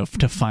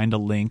 to find a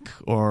link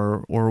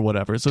or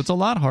whatever. So it's a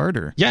lot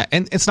harder. Yeah,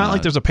 and it's not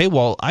like there's a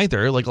paywall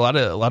either. Like a lot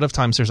of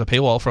times there's a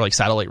paywall for like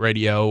satellite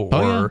radio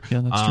or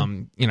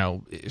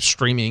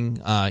streaming.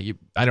 How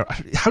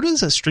does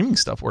that streaming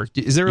stuff work?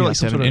 Is there like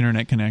some sort of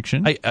internet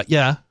connection? A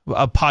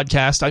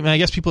podcast. I mean, I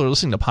guess people are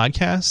listening to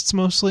podcasts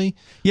mostly.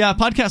 Yeah,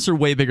 podcasts are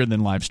way bigger than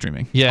live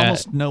streaming. Yeah,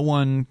 almost no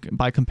one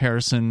by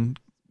comparison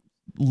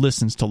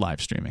listens to live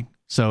streaming.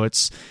 So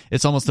it's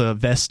almost a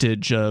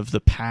vestige of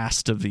the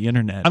past of the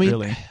internet. I mean,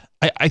 really.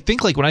 I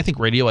think like when I think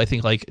radio, I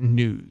think like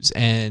news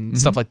and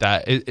stuff like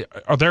that.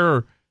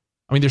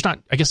 I mean,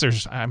 I guess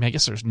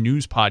there's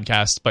news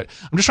podcasts, but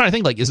I'm just trying to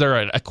think, like, is there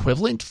an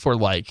equivalent for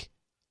like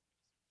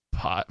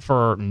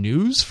for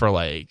news for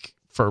like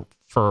for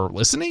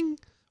listening?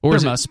 Or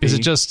is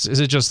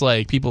it just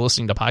like people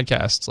listening to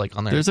podcasts like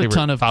on their There's a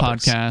ton of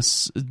topics?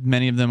 podcasts.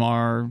 Many of them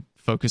are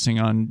focusing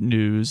on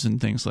news and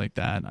things like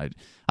that.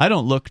 I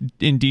don't look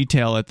in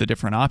detail at the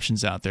different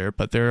options out there,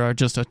 but there are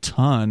just a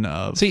ton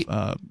of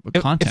content.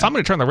 If I'm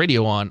going to turn the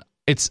radio on,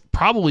 it's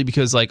probably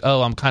because like,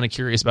 oh, I'm kind of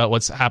curious about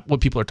what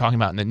people are talking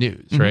about in the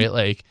news, right?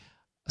 Like,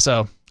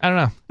 so I don't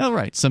know. Oh,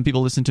 right. Some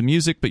people listen to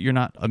music, but you're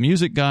not a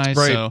music guy.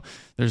 Right. So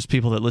there's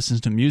people that listen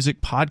to music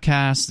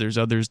podcasts. There's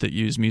others that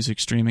use music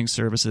streaming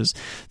services.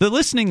 The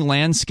listening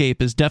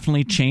landscape is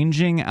definitely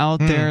changing out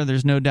there.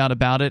 There's no doubt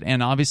about it.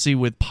 And obviously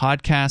with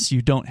podcasts,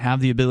 you don't have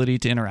the ability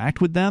to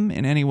interact with them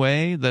in any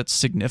way that's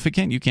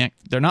significant.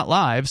 They're not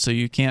live, so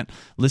you can't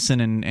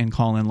listen and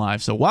call in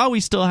live. So while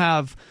we still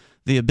have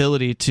the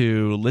ability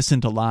to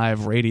listen to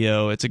live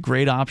radio, it's a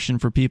great option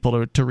for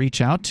people to reach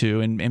out to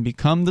and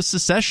become the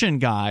secession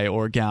guy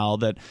or gal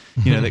that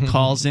that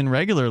calls in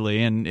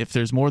regularly. And if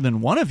there's more than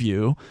one of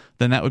you,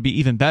 then that would be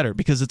even better,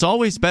 because it's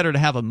always better to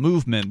have a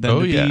movement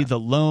than be the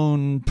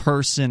lone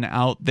person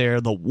out there,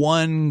 the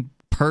one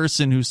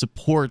person who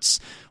supports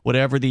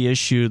whatever the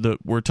issue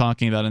that we're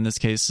talking about, in this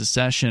case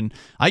secession.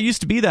 I used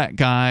to be that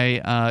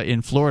guy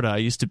in Florida. I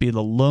used to be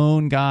the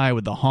lone guy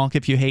with the honk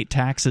if you hate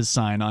taxes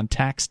sign on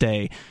tax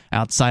day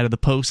outside of the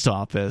post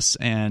office,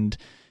 and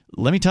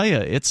let me tell you,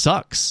 it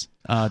sucks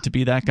to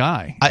be that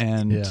guy.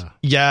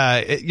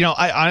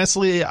 I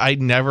honestly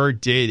never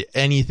did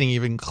anything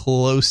even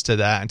close to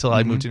that until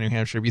I moved to New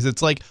Hampshire, because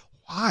it's like,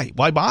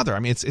 why bother? I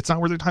mean, it's not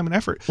worth their time and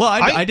effort. Well,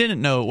 I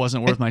didn't know it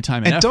wasn't worth my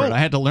time and effort. I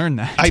had to learn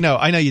that. I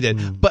know you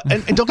did. But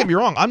and don't get me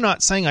wrong, I'm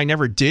not saying I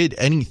never did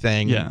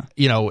anything.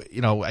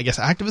 I guess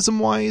activism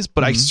wise,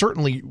 but I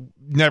certainly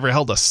never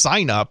held a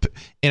sign up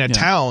in a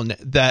town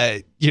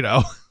that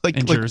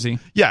in Jersey.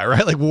 Yeah,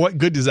 right. Like, what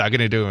good is that going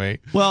to do me?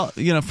 Well,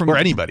 or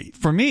anybody.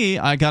 For me,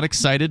 I got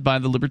excited by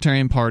the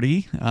Libertarian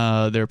Party,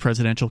 their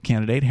presidential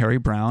candidate Harry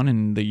Browne,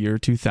 in the year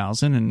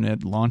 2000, and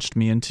it launched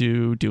me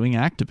into doing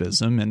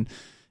activism.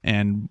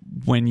 And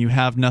when you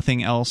have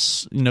nothing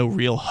else, no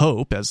real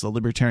hope, as the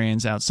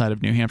libertarians outside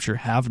of New Hampshire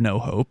have no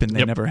hope, and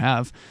they never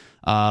have,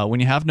 when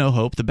you have no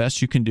hope, the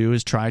best you can do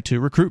is try to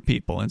recruit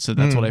people. And so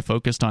that's what I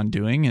focused on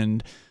doing,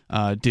 and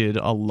did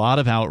a lot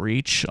of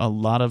outreach, a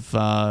lot of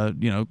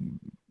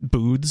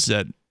booths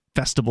at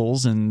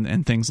festivals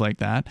and things like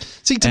that.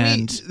 See, to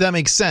me, that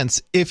makes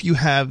sense if you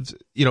have,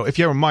 if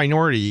you have a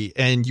minority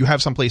and you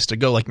have some place to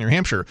go like New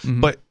Hampshire,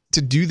 but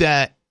to do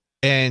that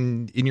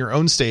and in your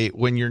own state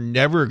when you're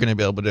never going to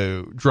be able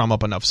to drum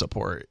up enough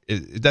support,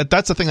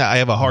 that's the thing that I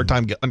have a hard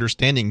time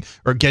understanding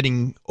or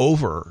getting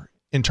over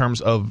in terms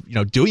of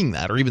doing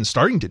that or even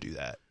starting to do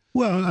that.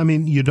 Well, I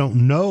mean, you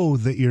don't know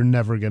that you're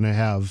never going to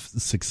have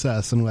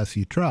success unless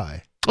you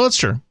try. Well, that's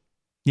true.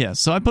 Yeah,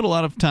 so I put a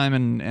lot of time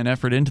and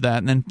effort into that,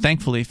 and then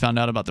thankfully found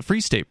out about the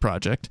Free State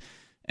Project,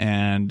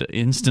 and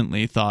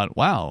instantly thought,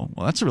 wow,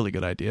 well, that's a really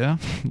good idea.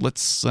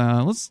 Let's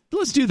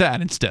do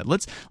that instead.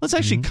 Let's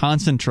actually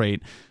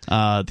concentrate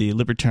the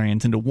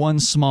libertarians into one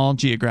small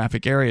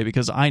geographic area,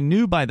 because I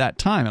knew by that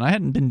time, and I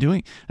hadn't been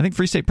doing, I think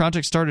Free State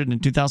Project started in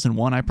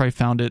 2001. I probably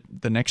found it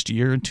the next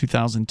year in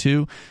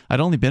 2002. I'd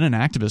only been an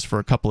activist for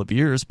a couple of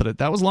years, but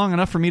that was long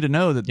enough for me to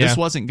know that this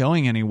wasn't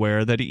going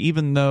anywhere, that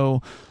even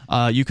though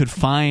you could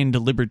find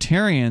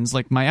libertarians,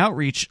 like my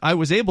outreach, I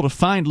was able to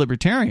find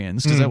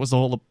libertarians, because that was the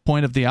whole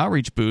point of the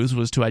outreach booths,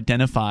 was to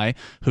identify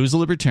who's a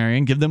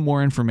libertarian, give them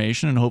more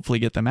information, and hopefully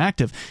get them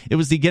active. It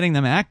was the getting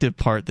them active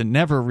part that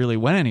never really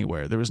went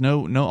anywhere. There was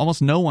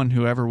almost no one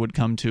who ever would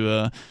come to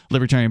a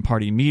Libertarian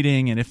Party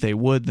meeting, and if they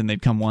would, then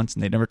they'd come once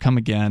and they'd never come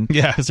again.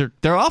 Yeah, because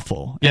they're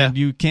awful. Yeah, and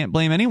you can't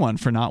blame anyone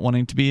for not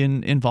wanting to be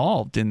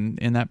involved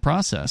in that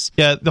process.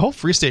 Yeah, the whole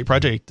Free State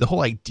Project, the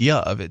whole idea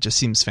of it just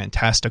seems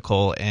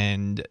fantastical,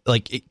 and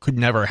like it could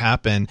never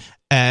happen.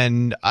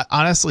 And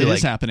honestly, it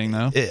is happening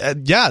though.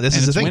 This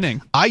is the thing.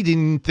 Winning. I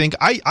didn't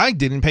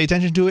pay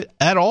attention to it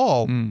at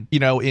all.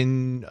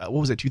 In what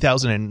was it,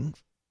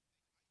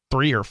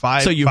 2003 or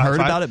 5? So you heard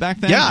about it back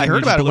then? Yeah, I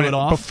heard about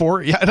it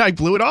before. Yeah, and I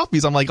blew it off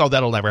because I'm like, oh,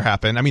 that'll never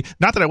happen. I mean,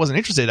 not that I wasn't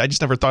interested. I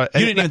just never thought.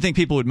 You didn't even think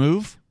people would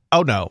move?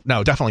 Oh, no,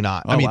 definitely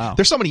not. Oh, wow.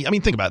 There's so many. I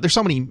mean, think about it. There's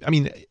so many. I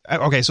mean,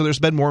 okay, so there's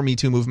been more Me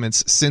Too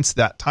movements since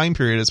that time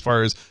period, as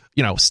far as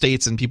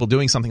states and people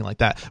doing something like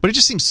that. But it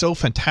just seems so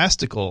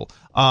fantastical.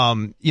 How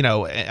do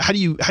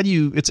you?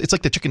 It's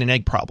like the chicken and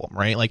egg problem,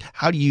 right? Like,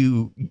 how do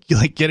you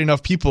get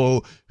enough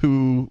people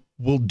who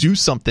will do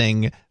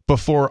something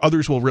before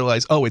others will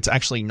realize, oh, it's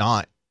actually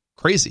not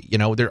crazy.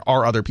 There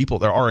are other people.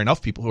 There are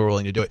enough people who are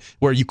willing to do it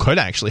where you could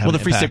actually have. Well,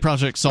 the Free State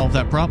Project solved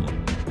that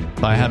problem.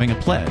 by having a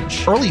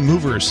pledge. Early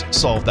movers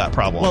solved that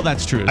problem. Well,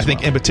 that's true as I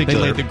think well. in particular.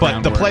 They laid the but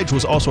the groundwork. pledge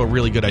was also a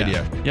really good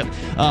idea. Yep.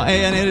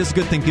 And it is a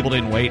good thing people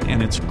didn't wait,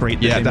 and it's great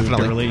that they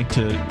definitely. moved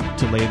early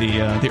to lay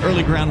the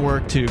early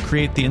groundwork to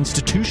create the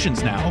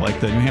institutions now,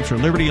 like the New Hampshire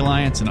Liberty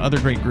Alliance and other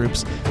great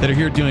groups that are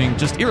here doing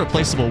just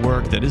irreplaceable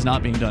work that is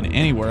not being done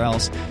anywhere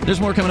else.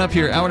 There's more coming up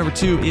here. Hour number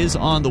 2 is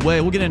on the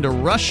way. We'll get into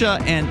Russia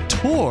and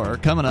Tor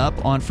coming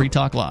up on Free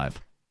Talk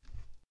Live.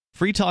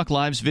 Free Talk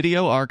Live's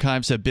video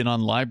archives have been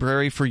on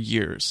LBRY for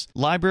years.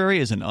 LBRY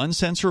is an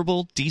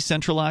uncensorable,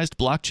 decentralized,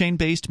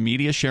 blockchain-based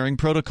media sharing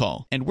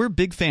protocol, and we're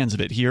big fans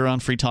of it here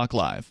on Free Talk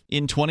Live.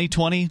 In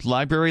 2020,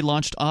 LBRY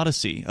launched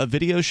Odysee, a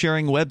video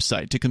sharing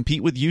website to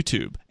compete with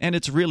YouTube, and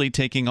it's really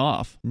taking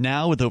off,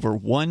 now with over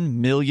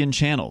 1 million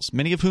channels,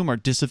 many of whom are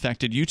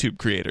disaffected YouTube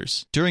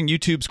creators. During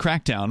YouTube's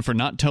crackdown for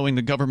not towing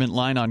the government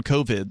line on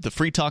COVID, the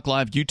Free Talk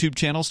Live YouTube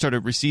channel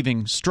started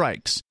receiving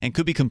strikes and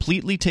could be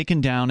completely taken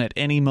down at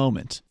any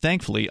moment.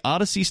 Thankfully,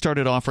 Odysee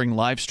started offering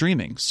live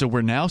streaming, so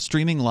we're now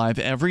streaming live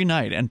every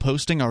night and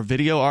posting our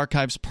video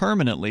archives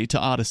permanently to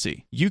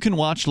Odysee. You can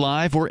watch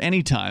live or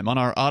anytime on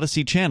our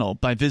Odysee channel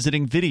by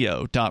visiting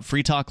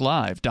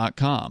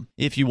video.freetalklive.com.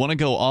 If you want to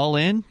go all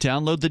in,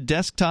 download the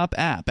desktop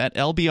app at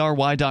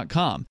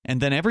lbry.com,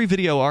 and then every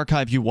video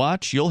archive you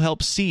watch, you'll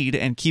help seed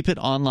and keep it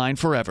online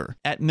forever.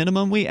 At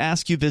minimum, we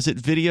ask you visit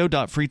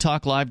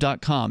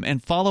video.freetalklive.com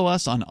and follow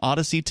us on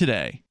Odysee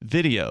today.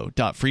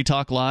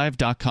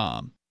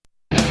 video.freetalklive.com.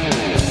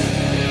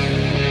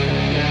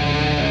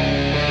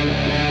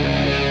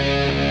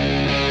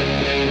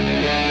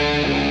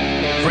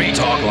 Free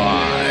Talk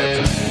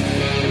Live.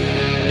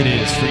 It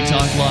is Free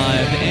Talk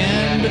Live,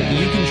 and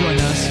you can join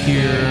us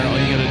here. All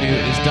you got to do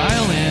is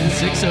dial in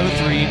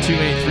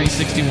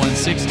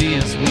 603-283-6160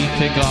 as we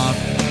kick off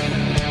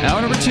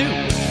hour number 2.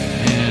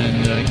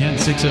 And again,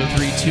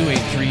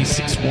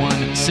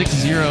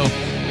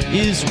 603-283-6160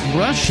 is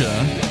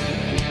Russia.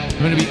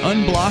 We're going to be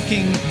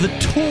unblocking the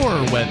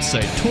Tor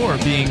website. Tor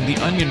being the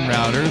onion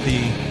router,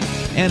 the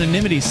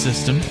anonymity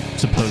system,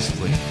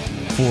 supposedly,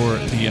 for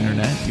the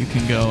internet. You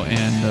can go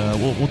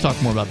and we'll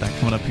talk more about that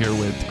coming up here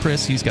with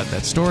Chris. He's got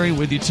that story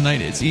with you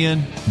tonight. It's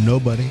Ian.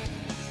 Nobody.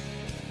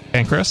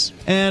 And Chris?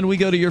 And we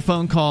go to your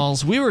phone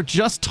calls. We were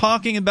just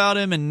talking about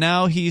him, and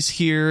now he's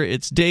here.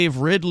 It's Dave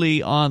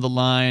Ridley on the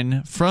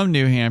line from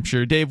New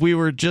Hampshire. Dave, we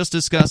were just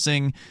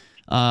discussing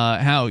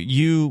how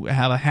you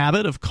have a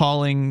habit of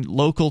calling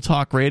local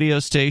talk radio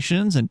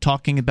stations and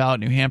talking about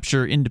New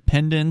Hampshire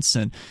independence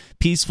and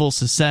peaceful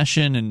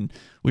secession, and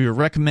we were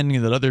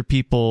recommending that other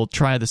people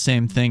try the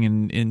same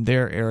thing in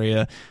their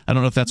area. I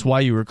don't know if that's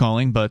why you were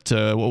calling, but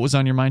what was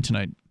on your mind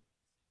tonight?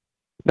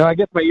 No, I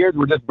guess my ears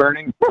were just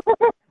burning,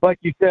 like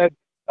you said.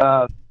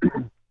 Yeah,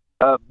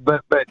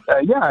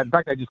 in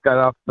fact, I just got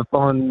off the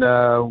phone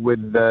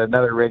with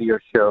another radio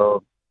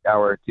show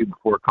hour or two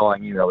before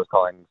calling you. I was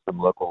calling some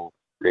local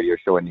radio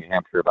show in New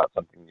Hampshire about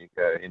something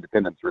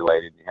independence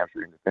related, New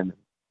Hampshire independence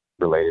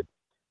related.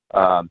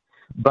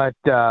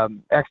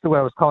 Actually what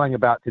I was calling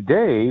about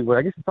today, well,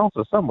 I guess it's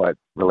also somewhat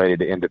related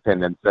to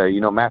independence.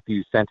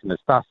 Matthew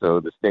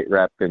Santanastasso, the state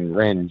rep in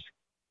Rindge,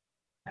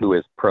 who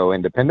is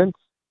pro-independence,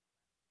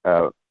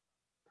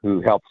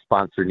 who helped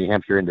sponsor New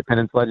Hampshire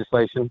independence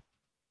legislation.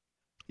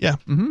 Yeah.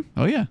 Mm-hmm.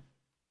 Oh, yeah.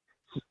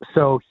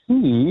 So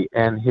he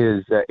and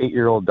his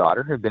 8-year-old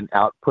daughter have been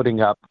out putting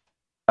up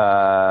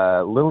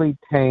Lily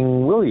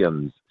Tang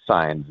Williams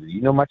signs. Do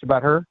you know much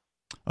about her?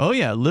 Oh,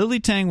 yeah. Lily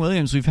Tang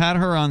Williams. We've had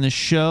her on the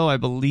show, I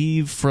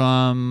believe,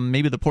 from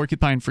maybe the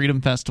Porcupine Freedom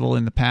Festival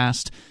in the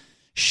past.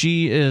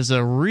 She is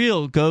a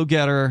real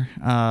go-getter.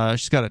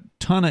 She's got a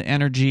ton of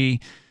energy.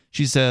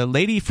 She's a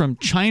lady from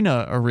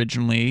China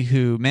originally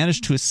who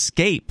managed to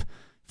escape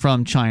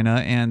from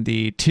China and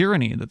the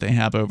tyranny that they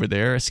have over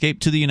there,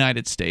 escaped to the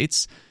United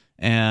States.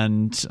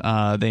 And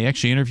they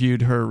actually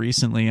interviewed her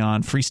recently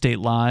on Free State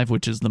Live,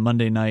 which is the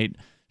Monday night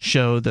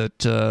show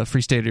that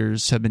Free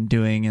Staters have been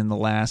doing in the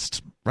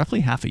last roughly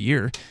half a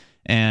year.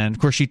 And, of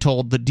course, she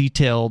told the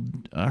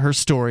detailed her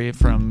story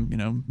from,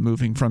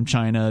 moving from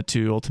China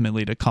to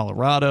ultimately to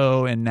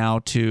Colorado and now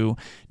to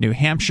New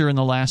Hampshire in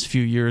the last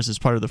few years as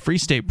part of the Free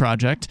State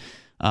Project.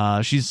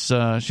 She's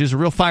a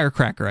real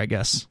firecracker, I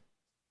guess.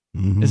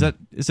 Mm-hmm.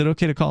 Is it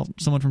okay to call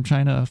someone from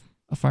China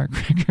a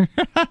firecracker?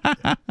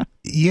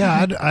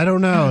 Yeah, I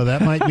don't know.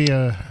 That might be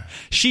a...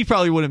 She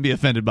probably wouldn't be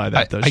offended by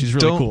that, though. She's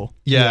really cool.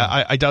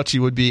 Yeah. I doubt she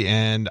would be,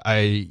 and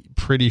I'm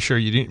pretty sure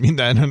you didn't mean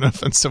that in an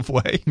offensive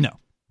way. No.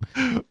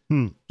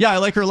 Yeah, I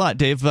like her a lot.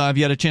 Dave, have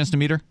you had a chance to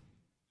meet her?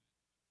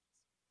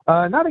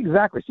 Not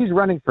exactly. She's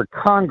running for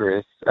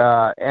Congress,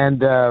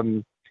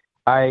 it's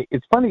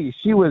funny,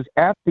 she was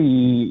at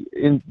the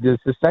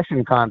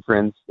secession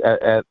conference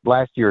at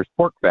last year's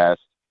Pork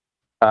Fest,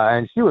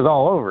 and she was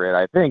all over it,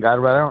 I think. I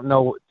don't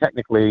know,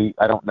 technically,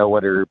 I don't know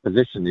what her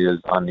position is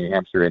on New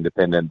Hampshire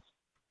independence,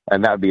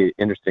 and that would be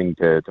interesting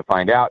to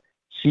find out.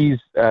 She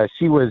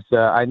was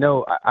I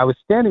know I was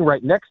standing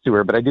right next to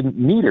her, but I didn't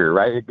meet her,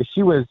 right?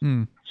 She was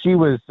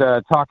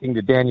talking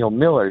to Daniel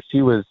Miller.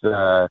 She was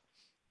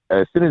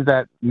as soon as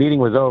that meeting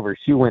was over,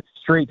 she went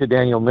straight to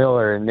Daniel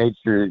Miller and made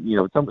sure,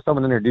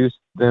 someone introduced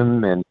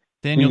them. And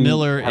Daniel he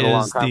Miller had a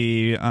long is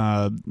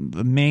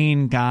the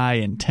main guy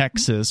in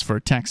Texas for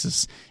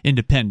Texas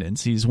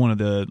independence. He's one of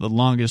the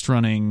longest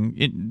running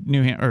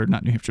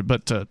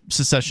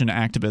secession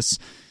activists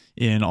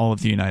in all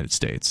of the United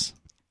States.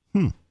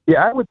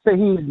 Yeah, I would say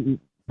he's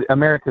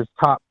America's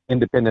top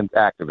independence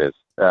activist.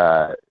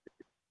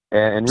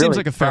 And seems really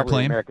like a fair probably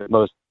claim. America's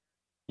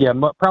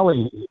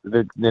probably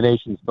the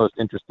nation's most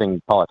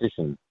interesting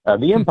politician,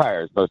 the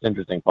empire's most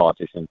interesting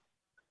politician.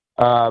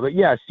 But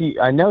yeah,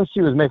 I know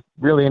she was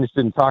really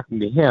interested in talking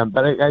to him,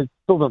 but I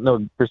still don't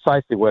know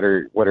precisely what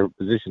her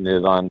position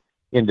is on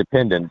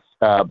independence.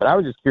 But I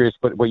was just curious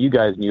what you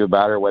guys knew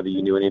about her, whether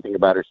you knew anything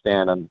about her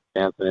stance on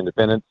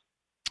independence.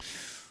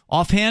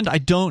 Offhand, I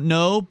don't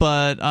know,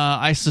 but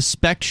I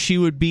suspect she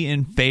would be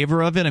in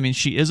favor of it. I mean,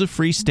 she is a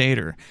free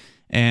stater.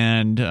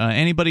 And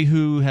anybody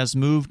who has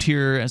moved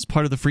here as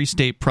part of the Free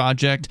State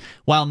Project,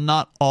 while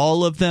not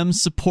all of them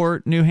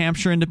support New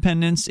Hampshire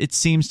independence, it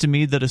seems to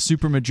me that a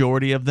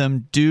supermajority of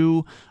them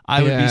do.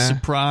 I would be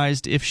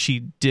surprised if she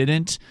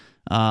didn't.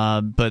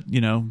 But,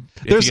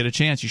 if you get a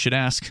chance, you should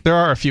ask. There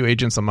are a few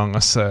agents among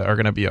us are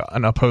going to be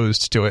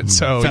unopposed to it.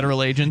 So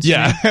Federal agents?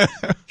 Yeah.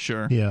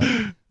 Sure.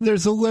 Yeah.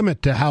 There's a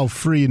limit to how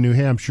free New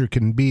Hampshire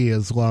can be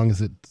as long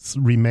as it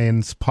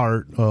remains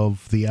part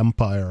of the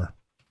empire.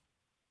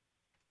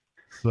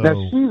 So, now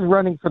she's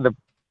running for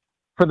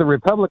the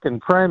Republican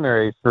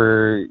primary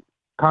for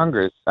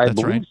Congress. I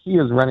That's believe right. she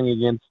is running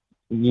against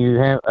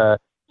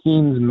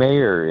Keene's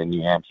mayor in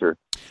New Hampshire.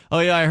 Oh,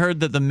 yeah, I heard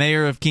that the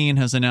mayor of Keene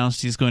has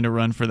announced he's going to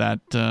run for that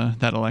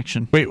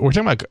election. Wait, we're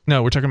talking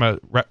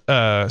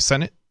about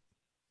Senate?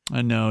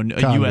 No, a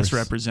Congress. U.S.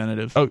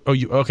 representative.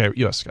 Okay,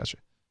 U.S. Gotcha.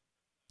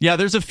 Yeah,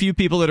 there's a few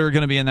people that are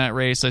going to be in that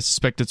race. I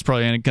suspect it's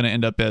probably going to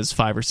end up as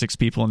 5 or 6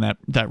 people in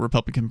that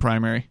Republican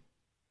primary.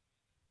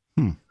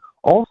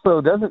 Also,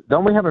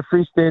 don't we have a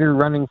free stater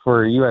running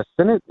for U.S.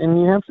 Senate in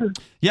New Hampshire?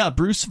 Yeah,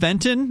 Bruce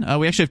Fenton.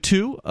 We actually have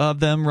 2 of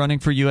them running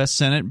for U.S.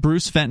 Senate.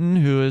 Bruce Fenton,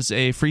 who is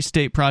a Free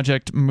State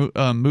Project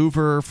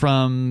mover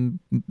from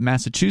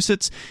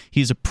Massachusetts.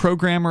 He's a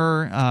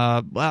programmer.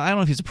 I don't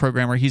know if he's a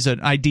programmer. He's an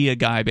idea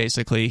guy,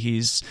 basically.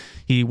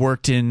 He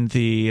worked in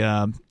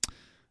the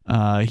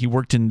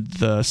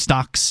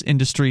stocks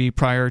industry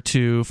prior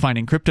to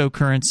finding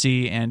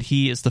cryptocurrency, and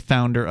he is the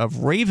founder of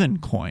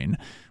Ravencoin,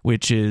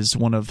 which is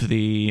one of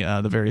the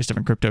various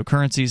different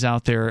cryptocurrencies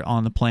out there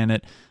on the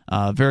planet.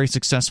 Very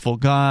successful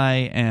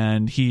guy,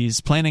 and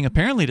he's planning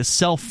apparently to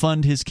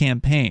self-fund his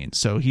campaign.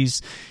 So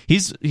he's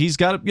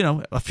got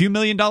a few $1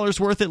 million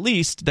worth at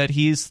least that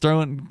he's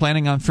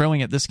planning on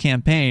throwing at this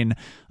campaign,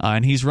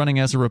 and he's running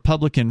as a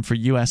Republican for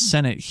U.S.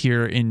 Senate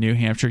here in New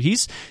Hampshire.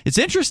 It's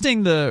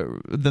interesting,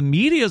 the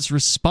media's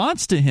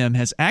response to him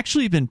has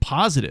actually been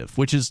positive,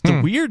 which is the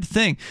weird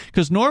thing,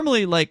 because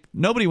normally, like,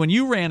 nobody, when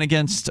you ran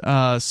against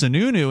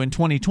Sununu in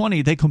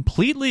 2020, they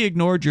completely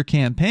ignored your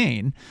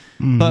campaign.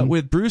 But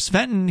with Bruce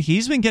Fenton,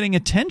 he's been getting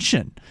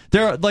attention.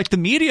 The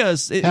media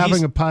is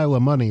having a pile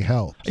of money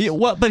helps. Yeah,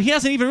 well, but he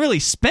hasn't even really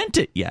spent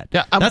it yet.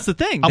 Yeah, that's the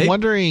thing. I'm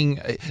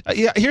wondering.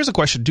 Here's a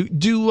question: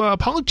 Do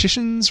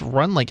politicians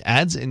run like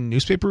ads in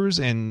newspapers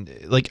and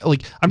like?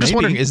 I'm just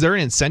wondering: is there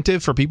an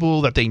incentive for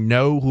people that they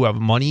know who have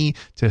money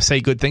to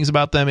say good things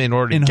about them in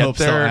order to get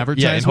there? They'll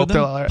advertise with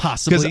them?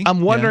 Possibly. Because I'm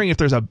wondering if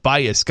there's a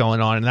bias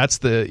going on, and that's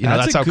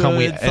that's how come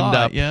we end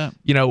up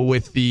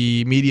with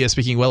the media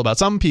speaking well about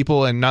some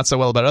people and not so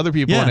well about other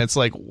people, and it's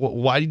like,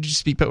 why did you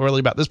speak poorly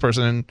about this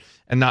person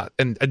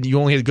and you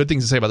only had good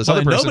things to say about this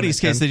other person? In nobody's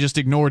case, they just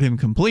ignored him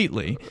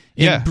completely.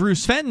 In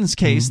Bruce Fenton's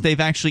case, they've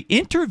actually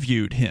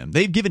interviewed him.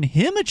 They've given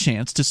him a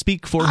chance to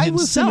speak for himself. I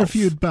was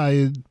interviewed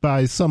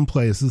by some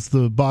places,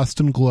 the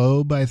Boston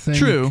Globe, I think.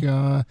 True.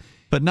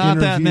 But not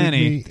that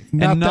many.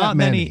 Not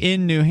many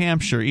in New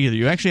Hampshire either.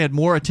 You actually had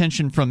more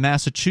attention from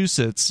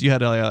Massachusetts. You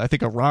had, I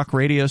think, a rock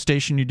radio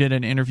station you did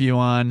an interview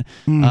on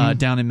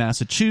down in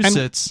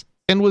Massachusetts.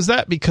 And was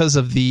that because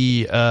of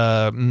the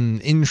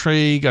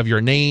intrigue of your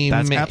name?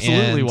 That's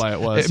absolutely why it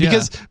was.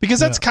 Because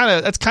that's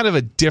kind of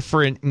a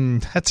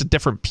different. That's a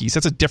different piece.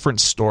 That's a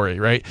different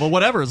story, right? Well,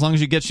 whatever, as long as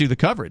you get you the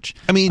coverage.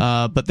 I mean,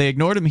 but they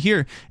ignored him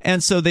here,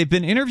 and so they've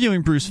been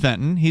interviewing Bruce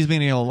Fenton. He's been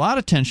getting a lot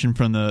of attention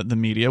from the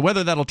media.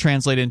 Whether that'll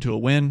translate into a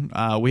win,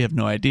 we have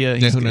no idea.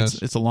 Who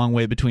knows? It's a long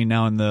way between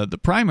now and the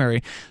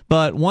primary.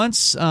 But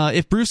once,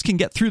 if Bruce can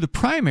get through the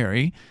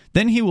primary,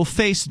 then he will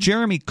face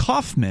Jeremy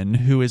Kauffman,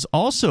 who is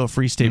also a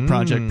Free State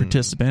Project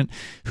participant,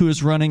 who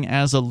is running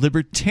as a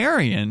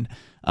libertarian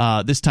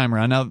this time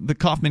around. Now, the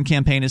Kauffman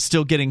campaign is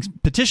still getting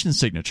petition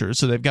signatures,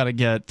 so they've got to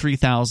get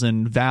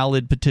 3,000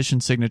 valid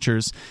petition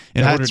signatures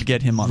in order to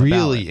get him on the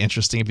ballot. Really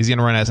interesting if he's going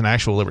to run as an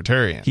actual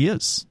libertarian. He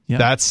is. Yeah.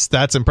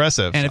 That's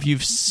impressive. And if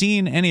you've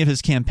seen any of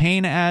his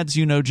campaign ads,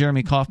 you know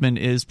Jeremy Kauffman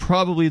is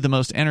probably the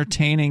most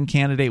entertaining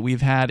candidate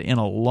we've had in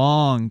a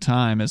long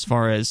time as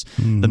far as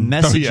the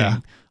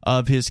messaging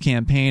of his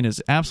campaign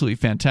is absolutely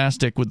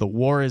fantastic, with the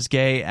War is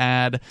Gay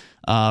ad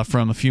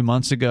from a few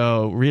months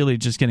ago, really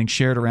just getting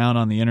shared around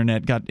on the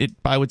internet.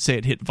 I would say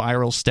it hit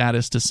viral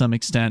status to some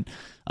extent.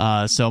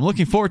 So I'm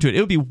looking forward to it. It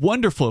would be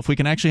wonderful if we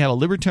can actually have a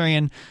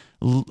libertarian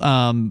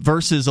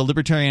versus a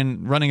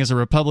libertarian running as a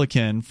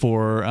Republican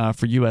for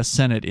U.S.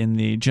 Senate in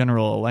the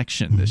general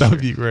election this year. That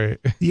would be great.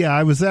 Yeah,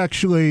 I was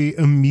actually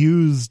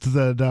amused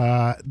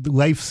that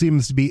life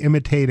seems to be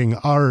imitating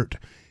art,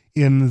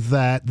 in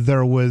that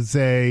there was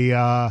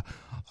the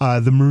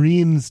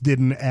Marines did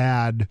an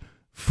ad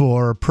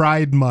for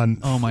Pride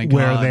Month. Oh my God.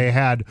 Where they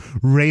had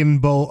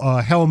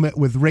a helmet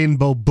with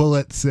rainbow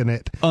bullets in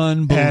it.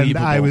 Unbelievable. And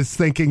I was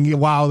thinking,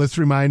 wow, this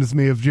reminds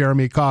me of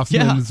Jeremy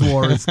Kaufman's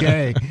War is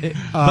Gay.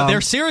 But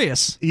they're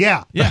serious.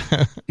 Yeah.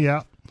 Yeah.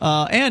 Yeah.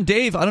 And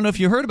Dave, I don't know if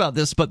you heard about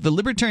this, but the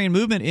libertarian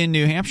movement in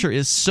New Hampshire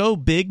is so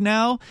big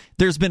now,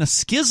 there's been a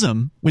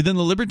schism within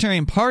the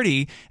Libertarian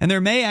Party, and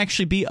there may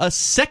actually be a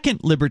second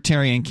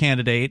libertarian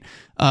candidate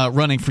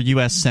running for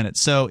U.S. Senate.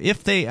 So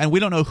and we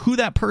don't know who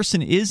that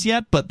person is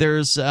yet, but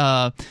there's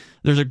a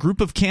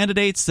group of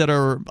candidates that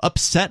are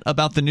upset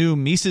about the new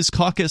Mises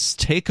Caucus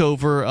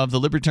takeover of the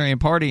Libertarian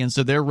Party, and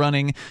so they're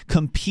running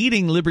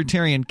competing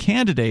libertarian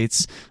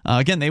candidates.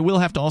 Again, they will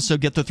have to also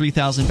get the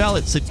 3,000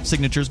 ballot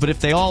signatures, but if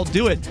they all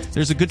do it,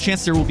 there's a good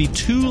chance there will be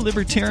 2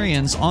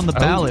 libertarians on the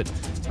ballot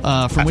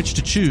from which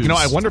to choose.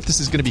 I wonder if this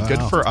is going to be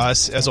good for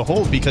us as a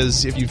whole,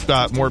 because if you've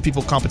got more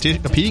people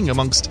competing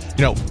amongst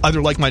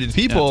other like-minded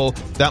people,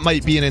 that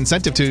might be an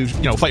incentive to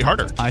fight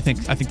harder. I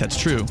think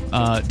that's true.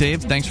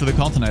 Dave, thanks for the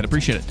call tonight.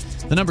 Appreciate it.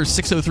 The number is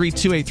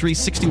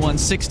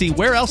 603-283-6160.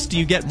 Where else do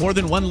you get more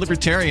than one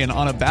libertarian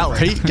on a ballot?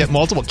 Right? Get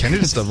multiple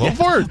candidates to vote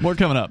for it. More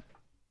coming up.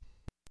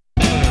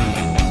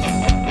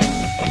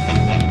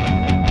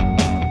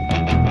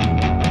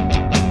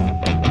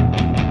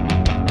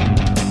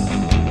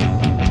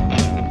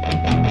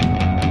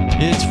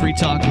 It's Free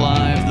Talk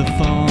Live. The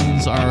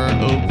phones are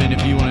open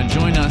if you want to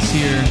join us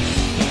here.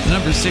 The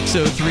number is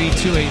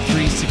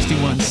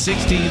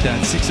 603-283-6160.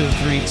 That's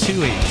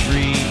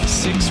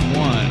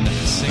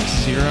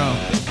 603-283-6160.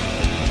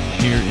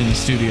 Here in the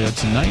studio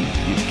tonight,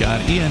 you've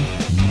got Ian.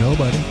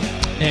 Nobody.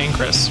 And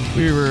Chris.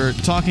 We were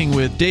talking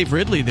with Dave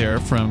Ridley there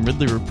from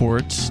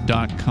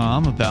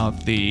RidleyReport.com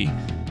about the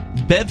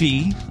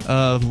bevy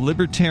of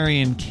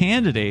libertarian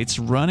candidates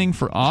running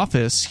for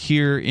office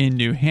here in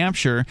New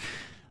Hampshire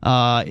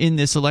in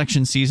this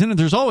election season. And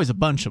there's always a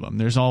bunch of them.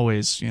 There's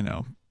always,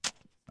 I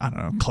don't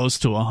know, close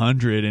to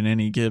 100 in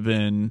any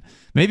given,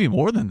 maybe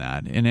more than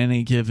that, in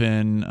any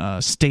given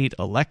state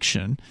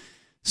election.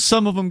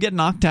 Some of them get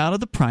knocked out of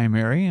the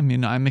primary. I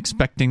mean, I'm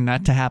expecting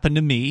that to happen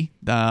to me.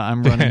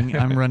 I'm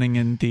running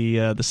in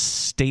the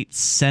state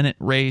Senate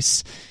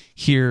race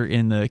here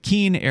in the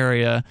Keene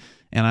area,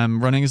 and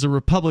I'm running as a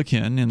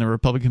Republican in the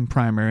Republican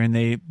primary. And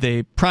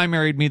they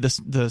primaried me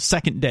the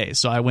second day,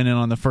 so I went in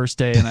on the first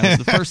day, and I was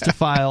the first to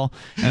file.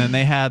 And then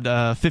they had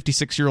a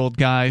 56-year-old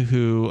guy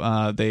who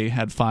they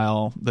had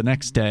file the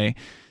next day.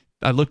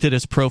 I looked at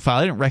his profile.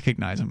 I didn't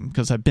recognize him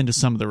because I've been to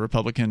some of the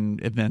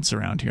Republican events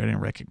around here. I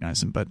didn't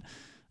recognize him, but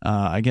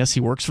I guess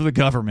he works for the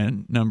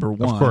government, number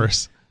one. Of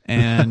course.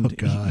 And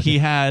he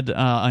had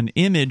an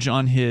image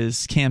on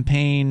his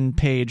campaign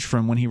page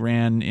from when he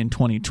ran in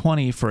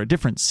 2020 for a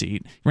different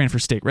seat. He ran for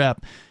state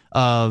rep,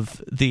 of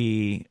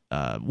the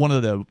one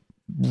of the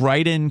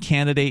write-in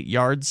candidate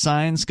yard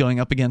signs going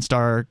up against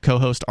our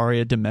co-host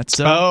Aria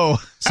DiMezzo.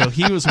 Oh. So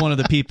he was one of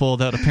the people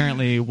that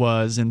apparently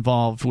was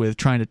involved with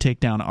trying to take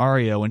down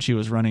Aria when she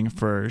was running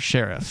for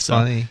sheriff.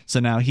 So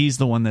now he's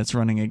the one that's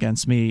running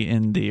against me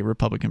in the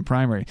Republican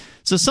primary.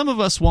 So some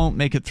of us won't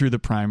make it through the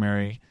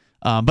primary,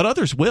 but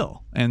others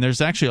will. And there's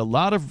actually a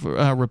lot of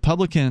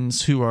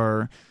Republicans who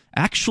are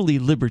actually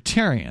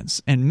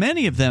libertarians, and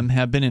many of them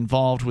have been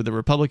involved with the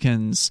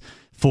Republicans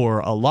for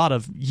a lot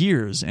of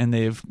years, and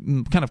they've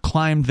kind of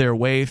climbed their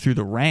way through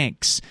the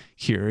ranks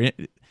here.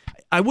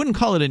 I wouldn't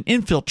call it an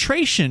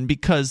infiltration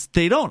because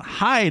they don't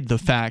hide the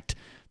fact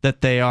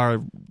that they are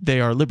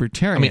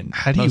libertarian. I mean,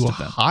 how do you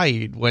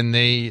hide when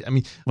they? I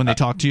mean, when they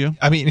talk to you.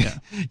 I mean,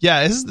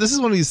 yeah. This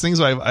is one of these things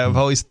where I've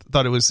always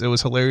thought it was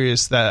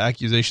hilarious, that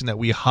accusation that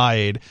we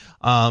hide.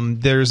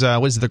 There's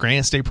what is it, the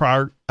Granite State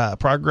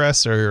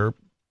Progress, or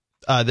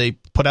they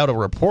put out a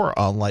report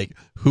on like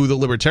who the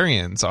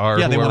libertarians are.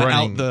 Yeah, they want to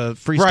running out the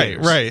free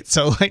staters. Right.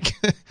 So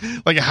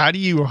like how do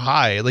you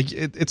hide? Like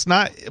it's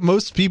not,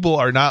 most people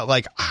are not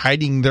like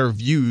hiding their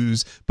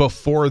views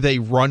before they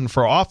run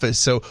for office.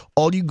 So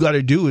all you got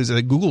to do is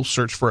a Google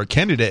search for a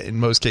candidate in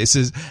most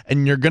cases,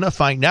 and you're gonna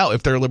find out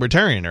if they're a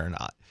libertarian or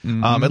not.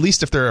 Mm-hmm. At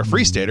least if they're a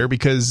free stater,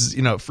 because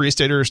free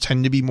staters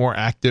tend to be more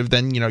active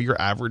than your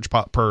average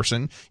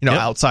person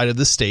outside of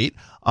the state.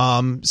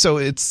 So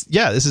this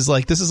is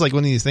like one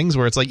of these things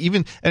where it's like,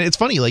 even, and it's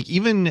funny, like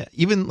even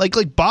like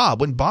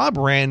Bob, when Bob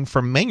ran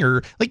for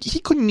mayor, like he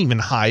couldn't even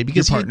hide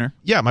because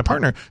my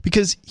partner,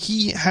 because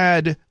he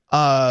had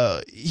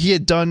he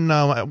had done.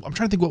 I'm trying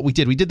to think what we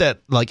did. We did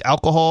that like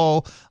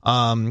alcohol,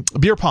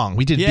 beer pong.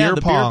 We did beer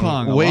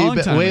pong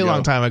way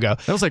long time ago.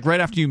 That was like right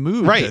after you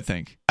moved, right? I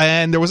think.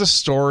 And there was a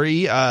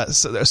story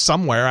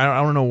somewhere.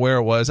 I don't know where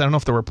it was. I don't know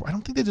if the report. I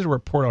don't think they did a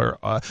report. Or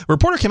a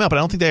reporter came out, but I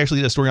don't think they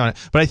actually did a story on it.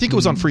 But I think it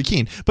was on Free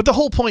Keene. But the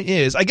whole point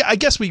is, I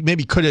guess we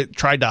maybe could have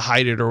tried to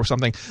hide it or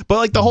something. But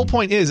like the whole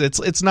point is,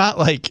 it's not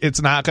like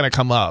it's not going to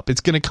come up.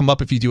 It's going to come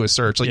up if you do a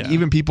search. Like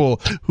even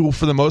people who,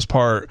 for the most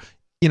part,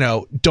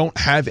 don't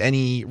have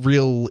any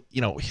real,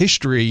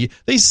 history,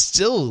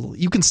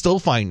 you can still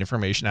find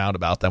information out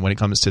about them when it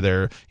comes to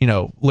their,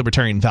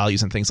 libertarian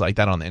values and things like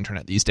that on the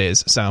internet these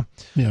days. So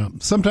yeah,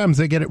 sometimes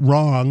they get it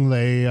wrong.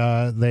 They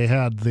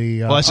had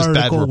the that's just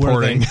bad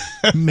reporting. Where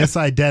they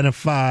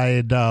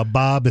misidentified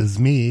Bob as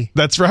me.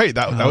 That's right.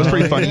 That was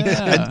pretty funny.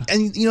 Yeah.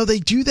 And they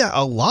do that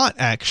a lot,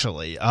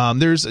 actually.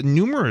 There's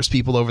numerous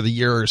people over the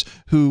years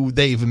who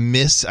they've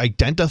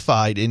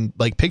misidentified in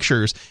like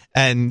pictures,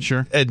 and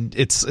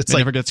it's It like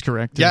never gets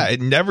corrected. Yeah, it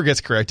never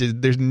gets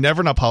corrected. There's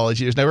never an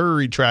apology. There's never a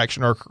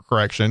retraction or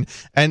correction,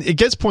 and it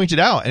gets pointed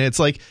out. And it's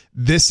like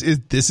this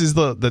is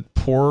the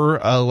poor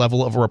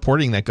level of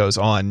reporting that goes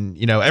on,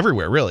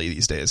 everywhere really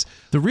these days.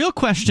 The real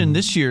question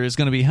this year is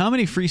going to be how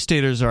many Free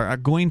Staters are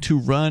going to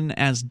run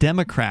as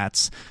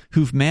Democrats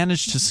who've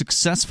managed to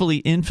successfully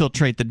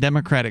infiltrate the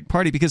Democratic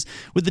Party. Because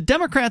with the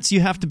Democrats, you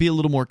have to be a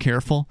little more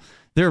careful.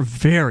 They're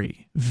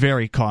very,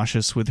 very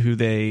cautious with who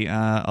they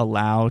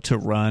allow to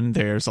run.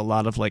 There's a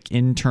lot of like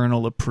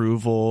internal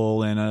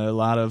approval and a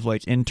lot of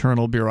like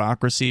internal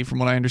bureaucracy, from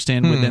what I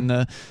understand, within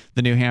the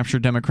New Hampshire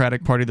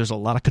Democratic Party. There's a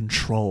lot of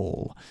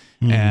control,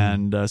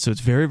 and so it's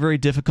very, very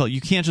difficult.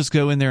 You can't just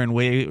go in there and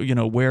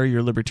wear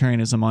your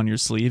libertarianism on your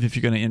sleeve if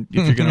you're going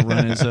to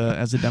run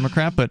as a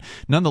Democrat. But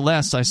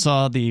nonetheless, I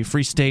saw the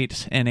Free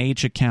State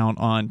NH account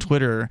on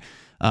Twitter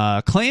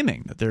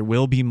claiming that there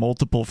will be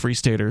multiple Free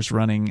Staters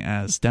running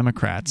as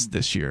Democrats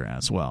this year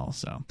as well.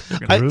 So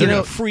they're going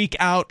to freak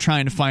out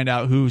trying to find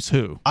out who's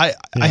who. I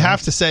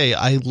have to say,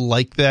 I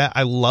like that.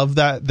 I love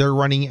that they're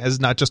running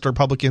as not just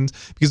Republicans,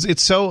 because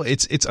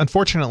it's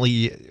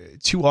unfortunately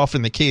too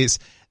often the case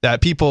that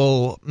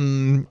people,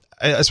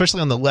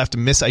 especially on the left,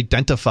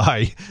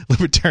 misidentify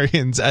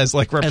libertarians as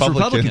like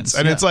Republicans.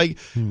 And it's like,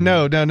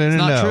 no.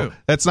 True.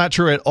 That's not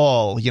true at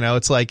all.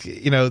 It's like,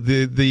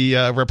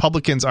 the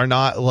Republicans are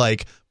not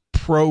like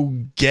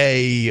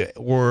pro-gay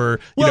or,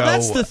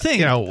 that's the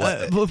thing.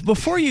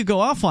 Before you go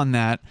off on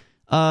that,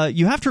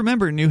 you have to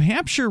remember, New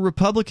Hampshire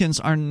Republicans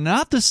are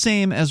not the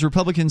same as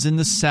Republicans in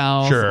the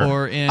South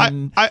or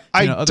in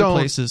other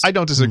places. I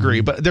don't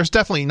disagree, but there's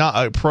definitely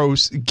not a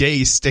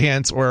pro-gay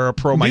stance or a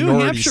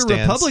pro-minority stance. New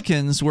Hampshire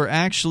Republicans were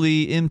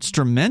actually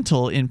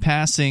instrumental in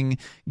passing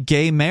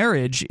gay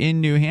marriage in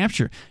New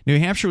Hampshire. New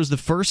Hampshire was the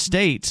first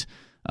state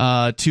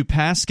to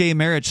pass gay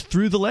marriage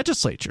through the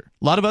legislature.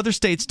 A lot of other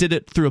states did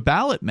it through a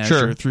ballot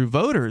measure, through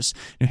voters.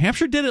 New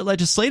Hampshire did it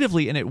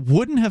legislatively, and it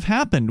wouldn't have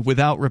happened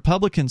without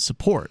Republican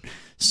support.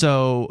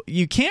 So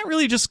you can't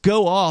really just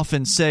go off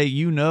and say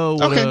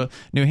what a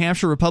New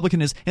Hampshire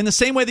Republican is, in the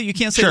same way that you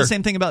can't say the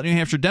same thing about New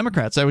Hampshire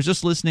Democrats. I was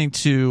just listening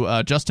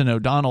to Justin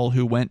O'Donnell,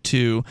 who went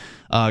to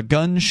a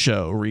gun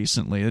show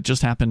recently. It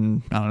just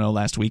happened, I don't know,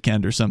 last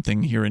weekend or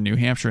something here in New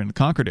Hampshire in the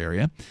Concord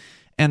area.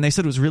 And they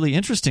said it was really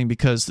interesting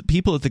because the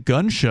people at the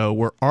gun show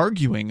were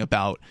arguing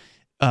about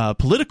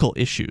political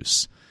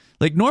issues.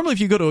 Like normally if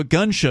you go to a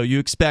gun show, you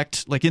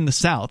expect, like in the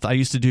South, I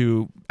used to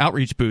do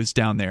outreach booths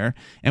down there,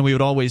 and we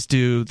would always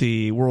do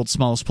the world's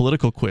smallest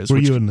political quiz. Were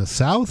you in the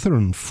South or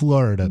in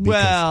Florida? Because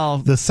well,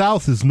 the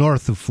South is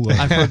north of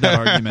Florida. I've heard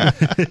that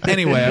argument.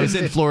 Anyway, I was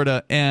in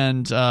Florida,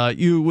 and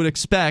you would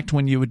expect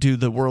when you would do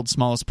the world's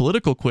smallest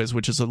political quiz,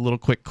 which is a little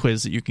quick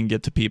quiz that you can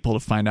get to people to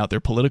find out their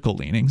political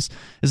leanings,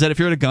 is that if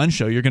you're at a gun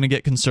show, you're going to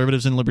get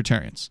conservatives and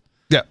libertarians.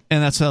 Yeah.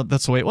 And that's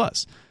the way it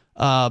was.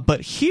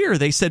 But here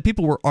they said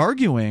people were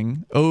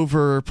arguing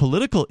over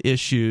political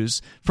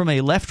issues from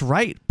a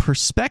left-right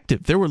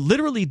perspective. There were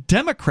literally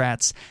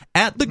Democrats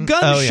at the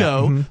gun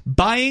show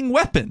buying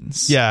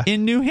weapons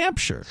in New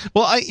Hampshire.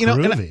 Well,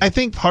 and I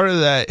think part of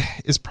that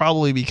is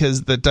probably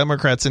because the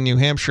Democrats in New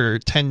Hampshire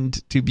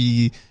tend to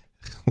be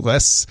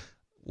less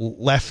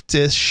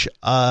leftish.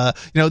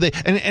 They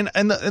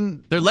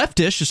and they're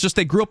leftish. It's just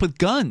they grew up with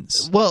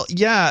guns. Well,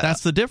 yeah,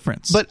 that's the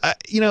difference. But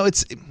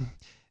it's.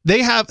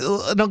 They have,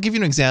 and I'll give you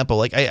an example.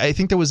 Like, I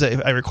think there was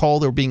I recall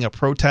there being a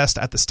protest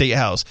at the State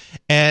House,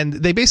 and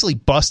they basically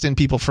bussed in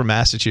people from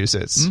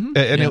Massachusetts. And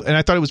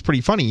I thought it was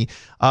pretty funny,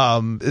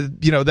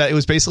 that it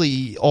was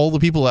basically all the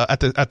people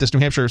at this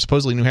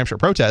supposedly New Hampshire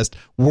protest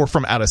were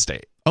from out of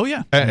state. Oh,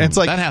 yeah. And it's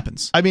like, that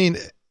happens. I mean,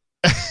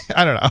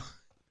 I don't know.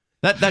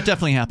 That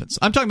definitely happens.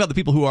 I'm talking about the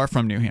people who are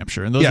from New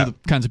Hampshire, and those are the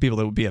kinds of people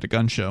that would be at a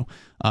gun show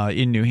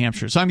in New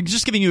Hampshire. So I'm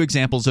just giving you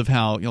examples of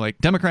how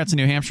Democrats in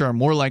New Hampshire are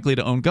more likely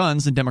to own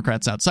guns than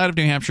Democrats outside of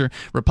New Hampshire.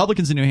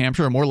 Republicans in New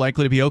Hampshire are more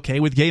likely to be okay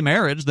with gay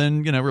marriage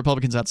than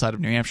Republicans outside of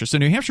New Hampshire. So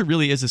New Hampshire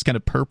really is this kind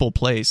of purple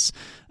place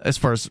as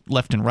far as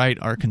left and right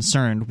are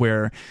concerned,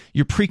 where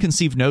your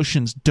preconceived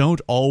notions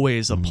don't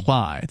always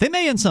apply. They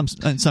may in some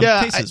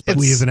cases, but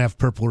we even have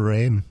purple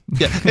rain.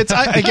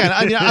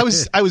 Yeah,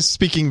 I was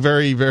speaking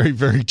very, very,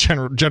 very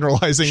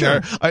generalizing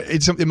there.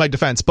 It's in my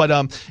defense, but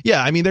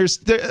yeah, I mean,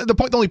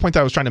 the only point that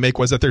I was trying to make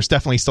was that there's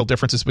definitely still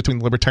differences between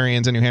the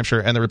Libertarians in New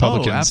Hampshire and the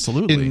Republicans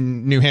absolutely.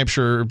 in New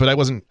Hampshire. But I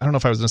don't know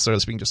if I was necessarily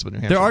speaking just about New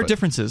Hampshire. There are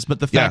differences, but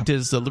the fact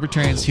is the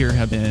Libertarians here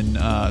have been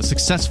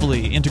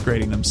successfully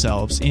integrating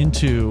themselves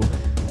into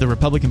the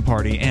Republican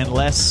Party and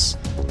less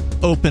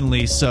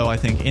openly so, I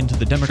think, into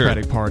the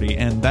Democratic Party,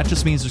 and that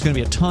just means there's going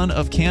to be a ton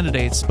of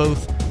candidates,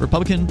 both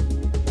Republican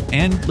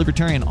and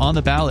Libertarian, on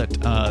the ballot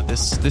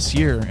this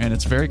year, and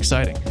it's very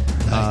exciting.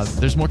 Nice.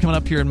 There's more coming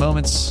up here in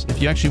moments.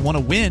 If you actually want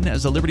to win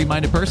as a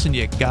liberty-minded person,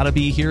 you got to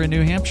be here in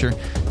New Hampshire.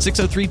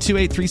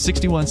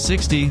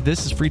 603-283-6160.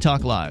 This is Free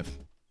Talk Live.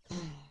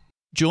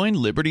 Join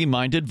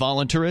liberty-minded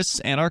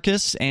voluntarists,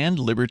 anarchists, and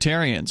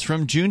libertarians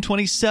from June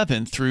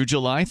 27th through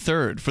July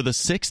 3rd for the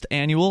 6th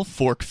annual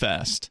Fork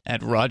Fest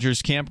at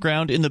Rogers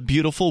Campground in the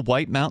beautiful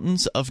White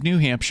Mountains of New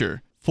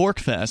Hampshire. Fork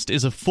Fest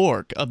is a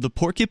fork of the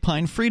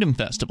Porcupine Freedom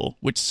Festival,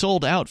 which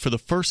sold out for the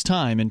first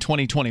time in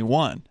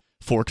 2021.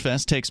 Fork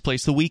Fest takes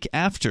place the week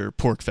after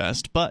Pork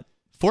Fest, but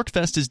Fork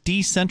Fest is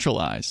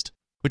decentralized,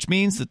 which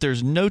means that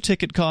there's no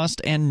ticket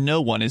cost and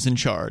no one is in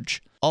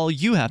charge. All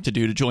you have to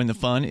do to join the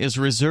fun is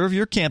reserve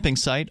your camping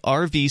site,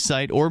 RV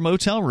site, or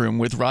motel room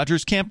with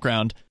Rogers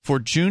Campground for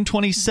June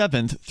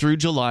 27th through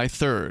July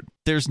 3rd.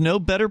 There's no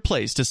better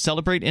place to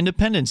celebrate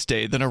Independence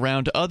Day than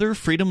around other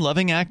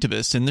freedom-loving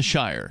activists in the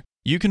Shire.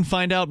 You can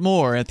find out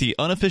more at the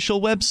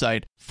unofficial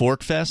website,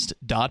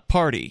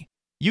 forkfest.party.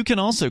 You can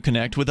also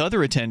connect with other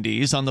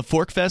attendees on the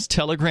Forkfest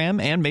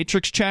Telegram and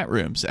Matrix chat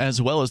rooms,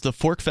 as well as the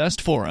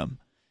Forkfest Forum.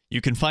 You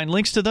can find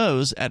links to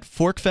those at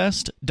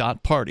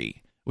forkfest.party.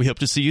 We hope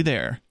to see you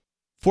there.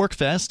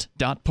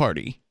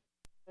 Forkfest.party.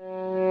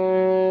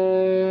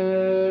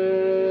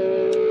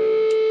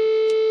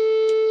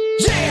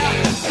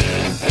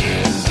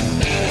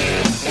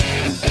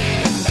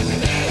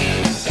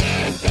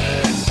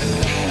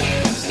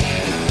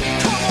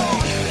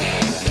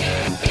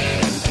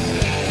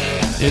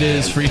 It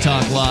is Free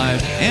Talk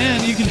Live,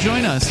 and you can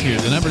join us here.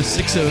 The number is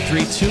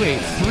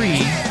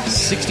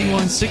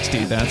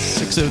 603-283-6160.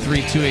 That's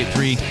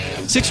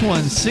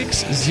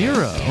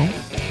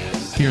 603-283-6160.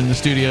 Here in the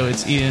studio,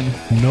 it's Ian,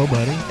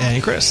 nobody,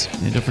 and Chris.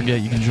 And don't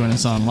forget, you can join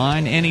us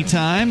online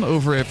anytime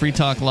over at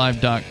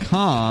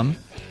freetalklive.com.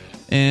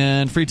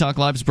 And Free Talk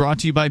Live is brought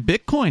to you by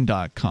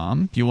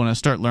Bitcoin.com. If you want to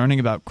start learning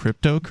about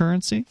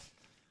cryptocurrency,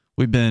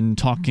 we've been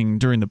talking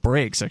during the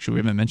breaks. Actually,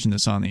 we haven't mentioned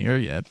this on the air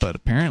yet, but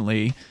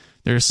apparently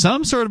there's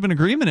some sort of an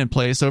agreement in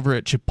place over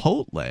at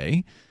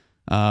Chipotle.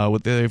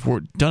 They've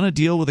done a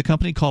deal with a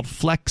company called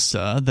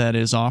Flexa that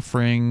is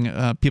offering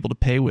people to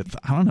pay with,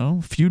 I don't know,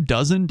 a few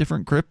dozen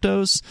different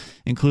cryptos,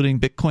 including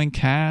Bitcoin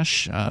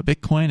Cash,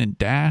 Bitcoin and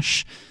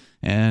Dash,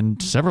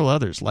 and several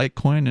others,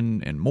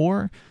 Litecoin and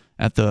more,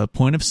 at the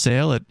point of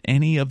sale at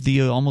any of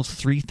the almost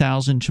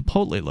 3,000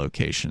 Chipotle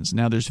locations.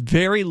 Now, there's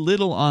very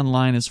little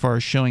online as far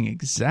as showing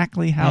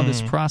exactly how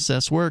this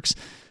process works.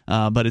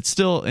 But it's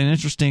still an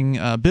interesting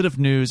bit of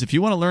news. If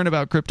you want to learn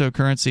about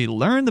cryptocurrency,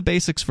 learn the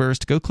basics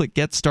first. Go click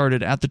Get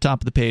Started at the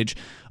top of the page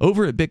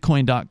over at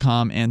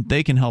Bitcoin.com, and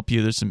they can help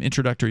you. There's some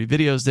introductory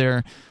videos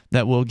there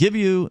that will give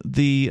you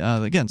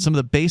again, some of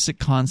the basic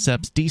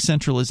concepts,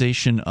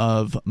 decentralization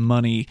of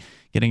money,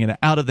 getting it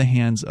out of the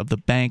hands of the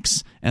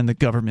banks and the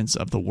governments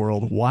of the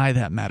world, why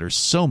that matters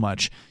so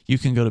much. You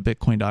can go to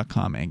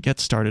Bitcoin.com and get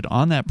started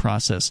on that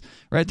process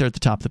right there at the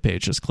top of the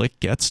page. Just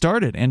click Get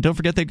Started. And don't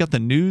forget, they've got the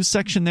news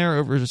section there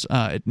over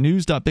at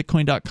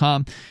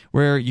news.bitcoin.com,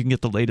 where you can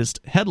get the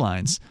latest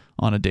headlines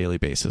on a daily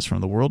basis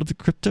from the world of the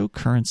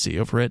cryptocurrency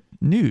over at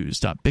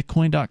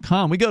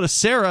news.bitcoin.com. We go to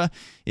Sarah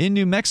in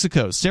New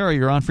Mexico. Sarah,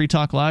 you're on Free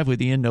Talk Live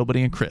with Ian,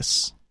 Nobody, and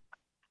Chris.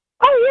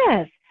 Oh,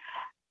 yes.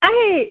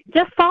 I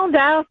just found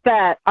out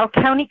that our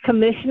county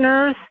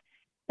commissioners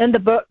in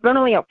the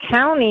Bernalillo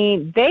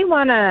County, they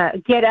want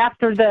to get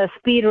after the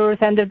speeders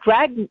and the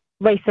drag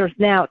racers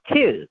now,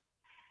 too.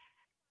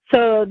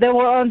 So they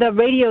were on the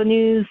radio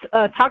news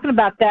talking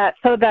about that.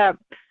 So the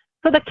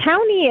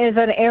county is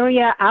an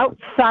area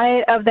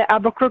outside of the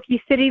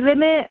Albuquerque city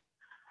limit.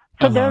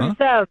 So there's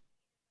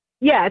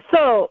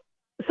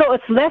so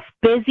it's less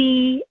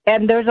busy,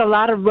 and there's a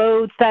lot of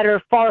roads that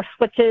are far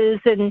switches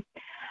and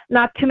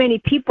not too many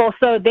people.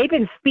 So they've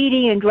been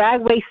speeding and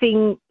drag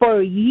racing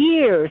for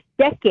years,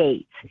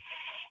 decades.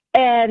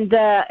 And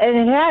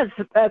it has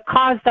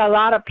caused a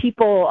lot of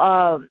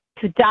people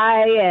to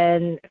die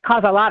and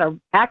cause a lot of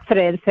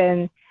accidents.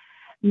 And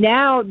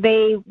now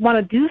they want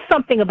to do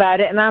something about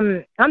it. And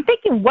I'm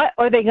thinking, what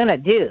are they going to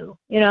do?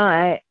 You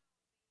know,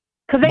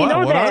 because they know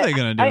what that. What are they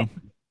going to do?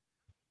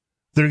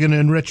 They're going to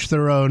enrich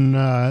their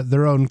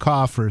own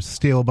coffers,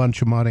 steal a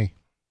bunch of money.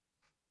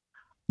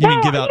 You mean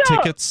give out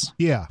tickets?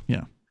 Yeah.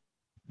 Yeah.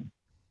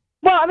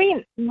 Well, I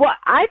mean,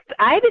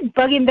 I've been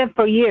bugging them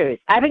for years.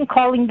 I've been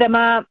calling them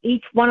up,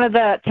 each one of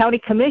the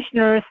county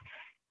commissioners,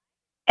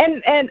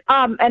 and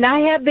I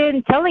have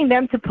been telling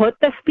them to put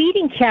the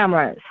speeding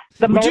cameras.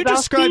 Would you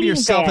describe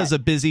yourself as a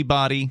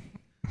busybody?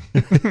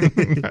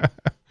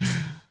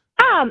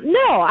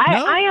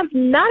 I am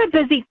not a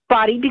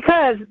busybody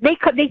because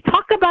they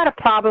talk about a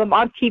problem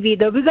on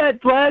TV. We got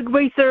drag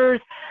racers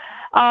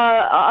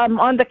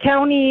on the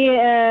county,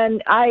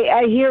 and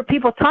I hear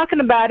people talking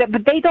about it,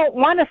 but they don't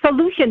want a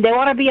solution. They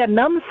want to be a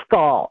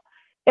numbskull.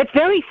 It's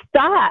very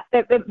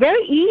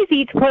very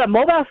easy to put a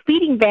mobile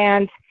speeding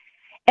ban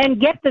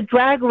and get the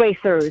drag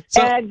racers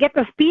and get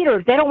the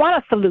speeders. They don't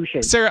want a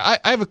solution. Sarah,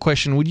 I have a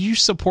question. Would you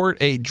support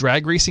a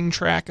drag racing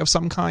track of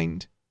some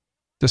kind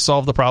to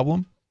solve the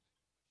problem?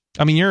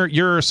 I mean,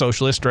 you're a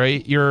socialist,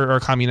 right? You're a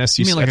communist.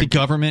 You mean like a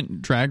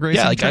government drag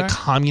racing? Yeah, like track? a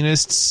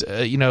communist. But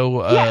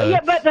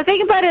the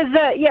thing about it is,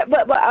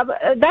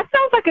 that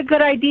sounds like a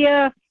good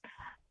idea.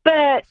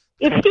 But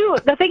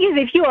the thing is,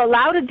 if you're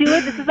allowed to do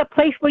it, this is a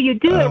place where you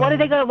do it.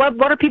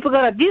 What are people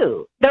going to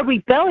do? They're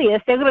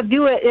rebellious. They're going to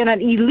do it in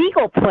an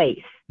illegal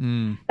place.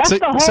 That's the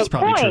whole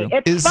point.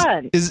 It's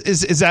fun.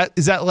 Is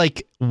that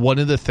like one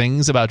of the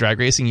things about drag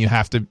racing? You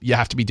have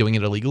to be doing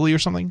it illegally or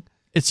something?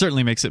 It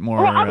certainly makes it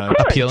more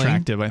appealing,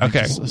 attractive. I think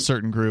a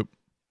certain group.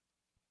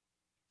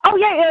 Oh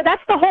yeah,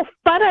 that's the whole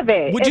fun of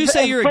it. Would you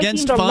say you're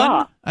against fun?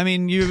 Law. I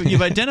mean,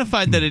 you've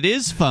identified that it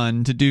is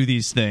fun to do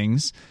these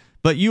things,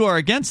 but you are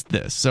against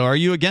this. So, are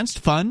you against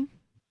fun?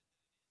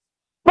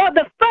 Well,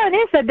 the fun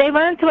is that they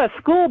run into a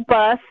school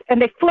bus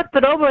and they flip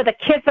it over. The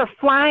kids are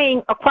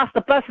flying across the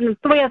bus, and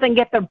 3 of them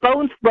get their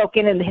bones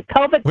broken and the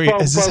pelvic bone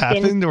broken. Has this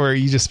happened, or are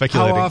you just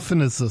speculating? How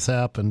often has this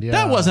happened? Yeah,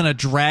 that wasn't a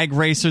drag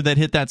racer that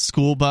hit that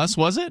school bus,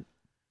 was it?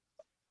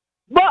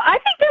 Well, I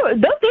think they were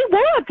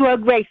a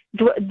drag race.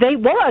 They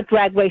were a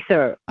drag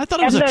racer. I thought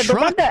it was a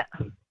truck.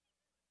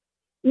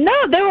 No,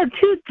 there were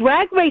 2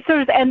 drag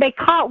racers, and they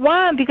caught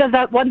one because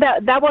that was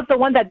the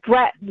one that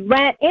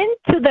ran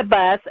into the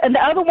bus, and the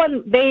other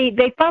one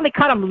they finally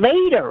caught him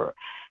later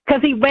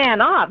because he ran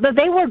off. But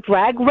they were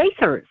drag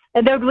racers,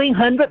 and they're doing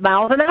 100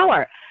 miles an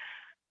hour.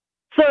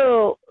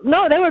 So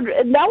no, that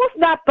was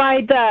not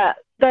by the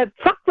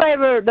truck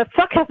driver. The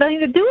truck has nothing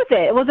to do with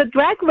it. It was the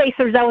drag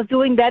racers that was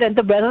doing that in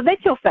the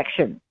residential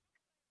section.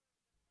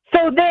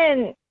 So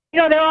then,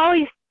 they're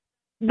always.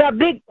 The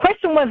big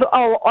question was,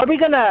 are we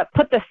going to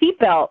put the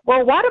seatbelt?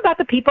 Well, what about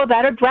the people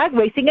that are drag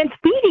racing and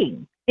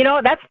speeding?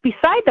 That's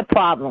beside the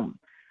problem.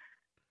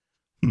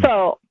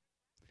 So,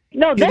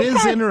 no, it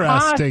is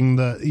interesting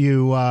that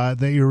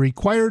you're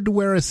required to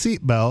wear a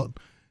seatbelt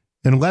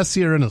unless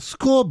you're in a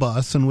school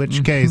bus, in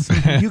which case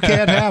you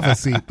can't have a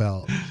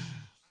seatbelt.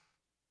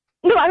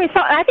 No, I mean, so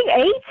I think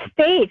 8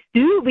 states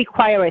do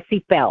require a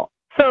seatbelt.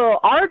 So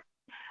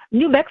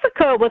New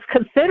Mexico was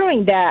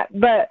considering that,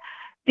 but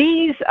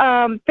these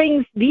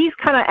these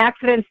kind of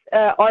accidents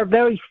are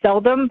very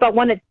seldom. But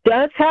when it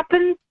does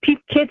happen,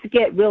 kids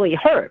get really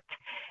hurt.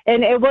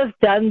 And it was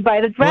done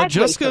by the drag racer.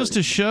 Well, it just goes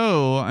to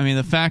show, I mean,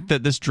 the fact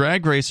that this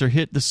drag racer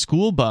hit the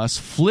school bus,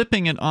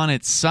 flipping it on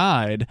its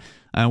side.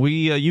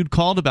 You'd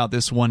called about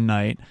this one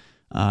night,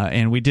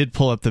 and we did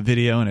pull up the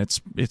video, and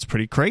it's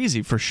pretty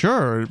crazy for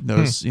sure.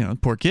 Those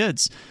poor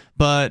kids.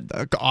 But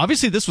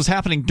obviously, this was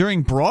happening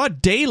during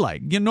broad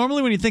daylight.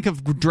 Normally, when you think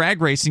of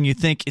drag racing, you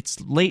think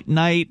it's late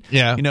night.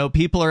 Yeah.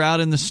 People are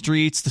out in the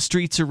streets. The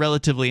streets are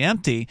relatively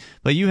empty.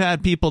 But you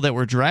had people that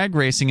were drag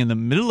racing in the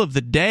middle of the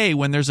day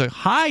when there's a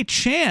high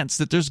chance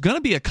that there's going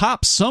to be a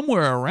cop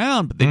somewhere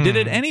around. But they did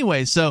it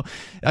anyway. So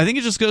I think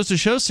it just goes to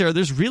show, Sarah,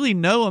 there's really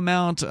no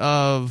amount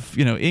of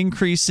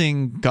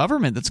increasing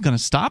government that's going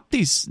to stop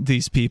these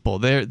people.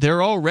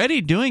 They're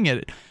already doing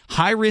it.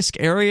 High risk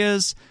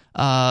areas.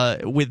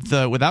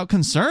 Without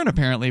concern,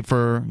 apparently,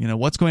 for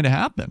what's going to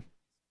happen.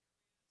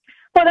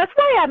 Well, that's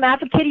why I'm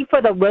advocating for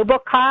the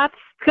RoboCops,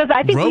 because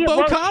I think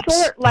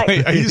RoboCops?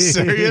 Wait, are you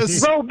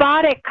serious?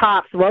 Robotic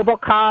cops,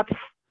 RoboCops.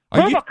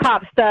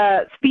 RoboCops,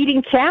 the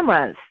speeding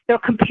cameras. They're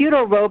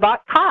computer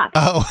robot cops.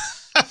 Oh.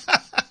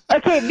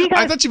 Okay, because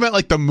I thought you meant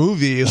like the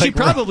movie. She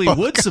probably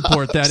would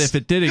support that if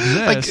it did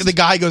exist. Like the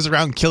guy goes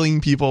around killing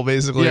people,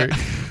 basically. Yeah.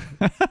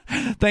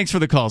 Thanks for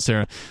the call,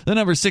 Sarah. The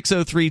number is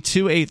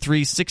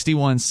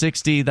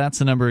 603-283-6160. That's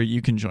the number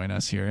you can join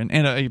us here.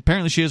 And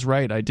apparently she is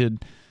right. We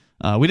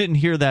didn't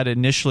hear that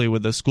initially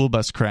with the school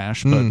bus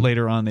crash, but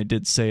later on they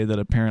did say that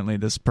apparently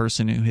this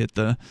person who hit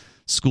the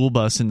school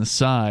bus in the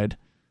side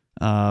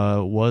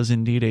was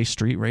indeed a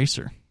street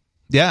racer.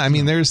 Yeah, I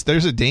mean, there's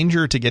a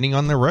danger to getting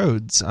on the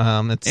roads.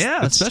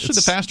 Especially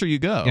the faster you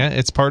go. Yeah,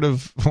 it's part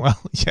of,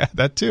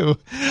 that too.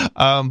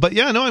 But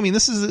yeah, no, I mean,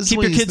 this is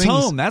keep your kids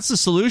home. That's the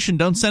solution.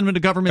 Don't send them to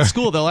government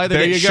school. They'll either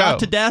get shot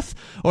to death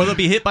or they'll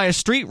be hit by a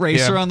street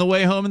racer on the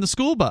way home in the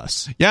school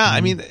bus. Yeah,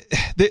 I mean,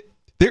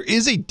 there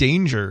is a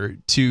danger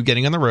to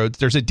getting on the roads.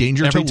 There's a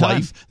danger to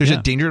life. There's a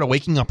danger to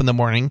waking up in the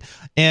morning.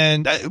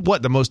 And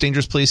the most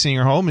dangerous place in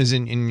your home is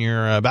in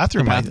your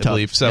bathroom, I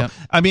believe. So,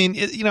 I mean,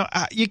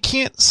 you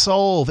can't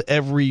solve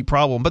every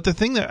problem. But the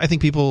thing that I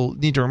think people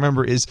need to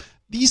remember is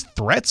these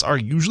threats are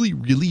usually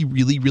really,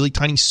 really, really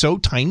tiny, so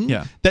tiny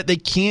that they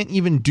can't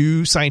even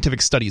do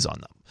scientific studies on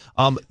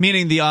them.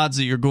 Meaning the odds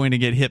that you're going to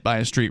get hit by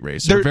a street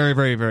racer are very,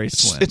 very, very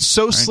slim. It's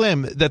so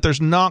slim that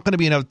there's not going to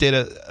be enough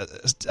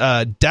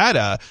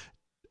data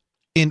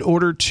in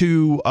order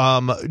to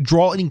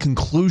draw any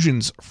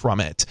conclusions from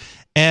it.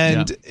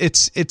 And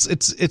it's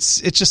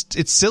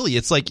silly.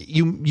 It's like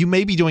you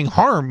may be doing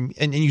harm,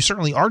 and you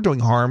certainly are doing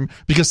harm,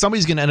 because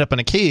somebody's going to end up in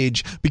a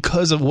cage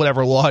because of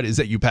whatever law it is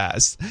that you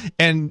pass,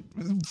 and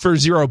for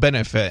zero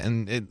benefit,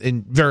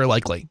 and very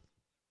likely.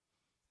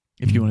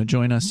 If you want to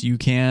join us, you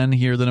can.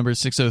 Here, the number is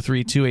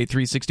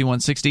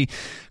 603-283-6160.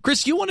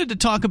 Chris, you wanted to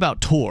talk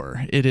about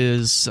Tor. It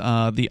is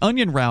the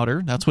Onion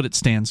Router. That's what it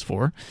stands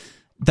for.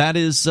 That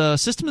is a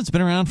system that's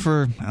been around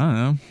for, I don't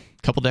know,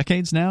 a couple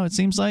decades now, it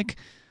seems like,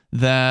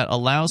 that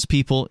allows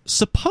people,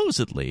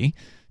 supposedly,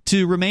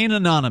 to remain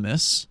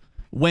anonymous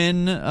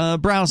when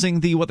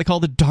browsing what they call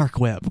the dark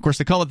web. Of course,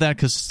 they call it that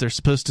because it's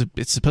supposed to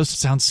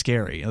sound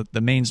scary.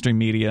 The mainstream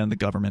media and the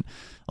government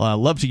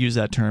love to use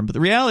that term. But the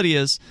reality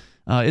is,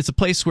 it's a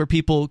place where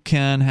people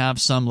can have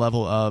some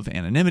level of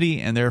anonymity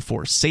and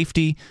therefore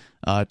safety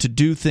to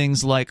do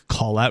things like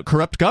call out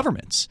corrupt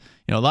governments.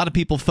 A lot of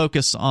people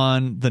focus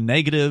on the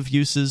negative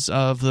uses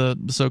of the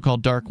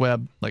so-called dark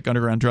web, like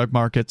underground drug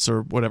markets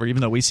or whatever,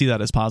 even though we see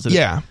that as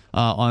positive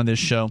on this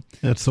show.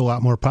 It's a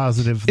lot more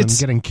positive than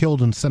getting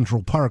killed in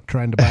Central Park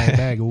trying to buy a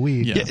bag of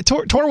weed.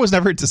 Tor was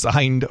never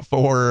designed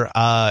for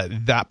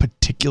that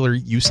particular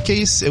use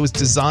case. It was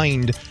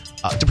designed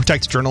to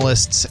protect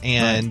journalists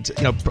and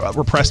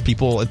repress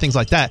people and things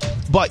like that.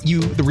 But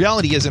the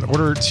reality is, in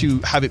order to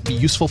have it be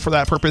useful for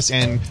that purpose,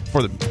 and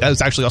that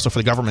is actually also for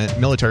the government,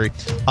 military,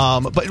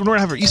 but in order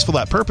to have it useful for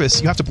that purpose,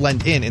 you have to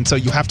blend in, and so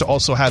you have to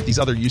also have these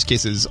other use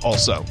cases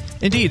also.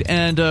 Indeed,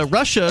 and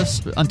Russia,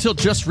 until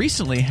just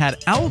recently,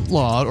 had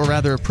outlawed, or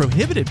rather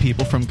prohibited,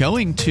 people from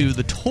going to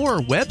the Tor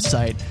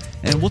website,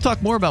 and we'll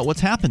talk more about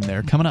what's happened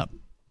there coming up.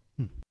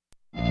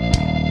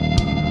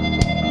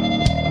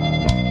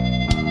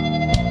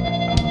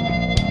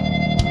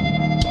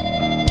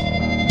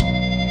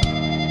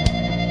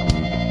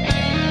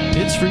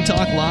 It's Free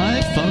Talk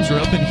Live. Phones are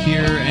open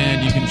here,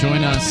 and you can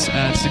join us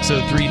at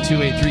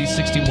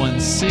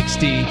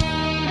 603-283-6160.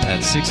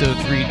 That's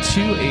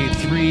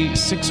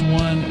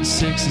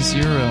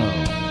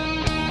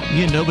 603-283-6160.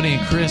 Ian, Nobody,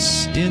 and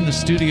Chris in the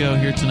studio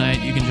here tonight.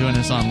 You can join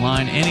us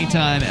online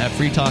anytime at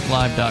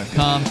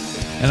freetalklive.com.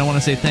 And I want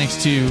to say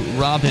thanks to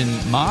Robin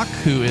Mock,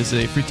 who is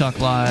a Free Talk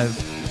Live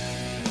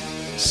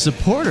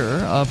supporter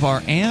of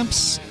our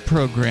AMPS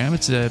program.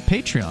 It's a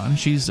Patreon.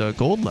 She's a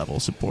gold level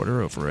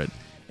supporter over at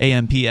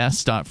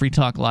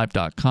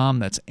amps.freetalklive.com.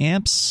 That's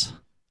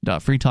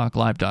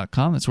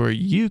amps.freetalklive.com. That's where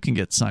you can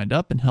get signed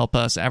up and help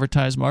us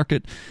advertise,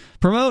 market,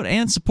 promote,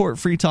 and support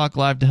Free Talk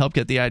Live to help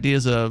get the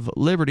ideas of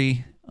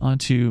liberty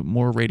onto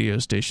more radio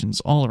stations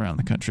all around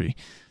the country.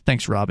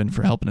 Thanks, Robin,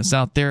 for helping us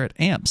out there at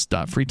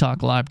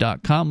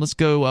amps.freetalklive.com. Let's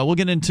go. We'll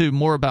get into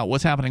more about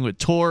what's happening with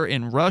Tor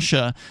in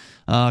Russia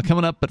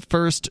coming up. But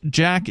first,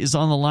 Jack is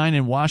on the line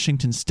in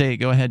Washington State.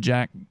 Go ahead,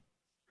 Jack.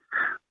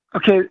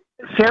 Okay.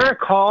 Sarah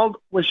called.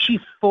 Was she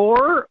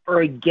for or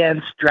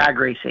against drag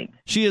racing?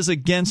 She is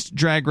against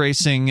drag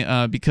racing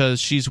because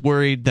she's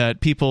worried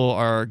that people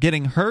are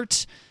getting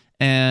hurt,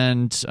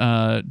 and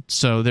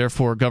so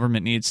therefore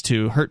government needs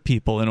to hurt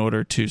people in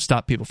order to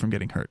stop people from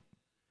getting hurt.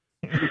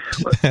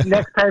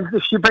 Next time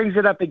if she brings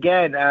it up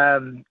again,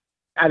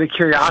 out of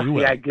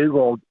curiosity, I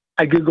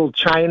googled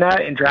China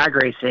and drag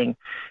racing,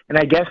 and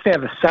I guess they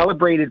have a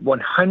celebrated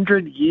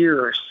 100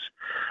 years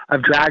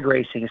of drag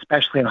racing,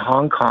 especially in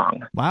Hong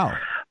Kong. Wow.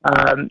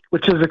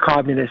 Which is a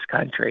communist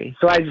country.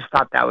 So I just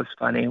thought that was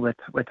funny with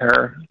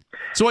her.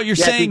 So what you're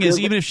saying is,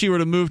 even if she were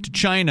to move to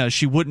China,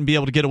 she wouldn't be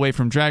able to get away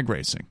from drag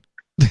racing.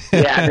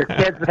 Yeah, their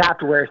kids would have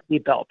to wear a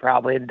seatbelt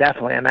probably, and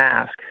definitely a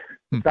mask.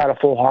 It's not a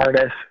full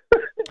harness.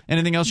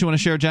 Anything else you want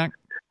to share, Jack?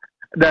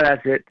 No,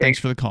 that's it. Thanks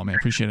for the call, man.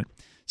 Appreciate it.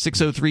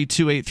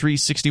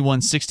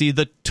 603-283-6160.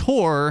 The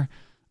Tor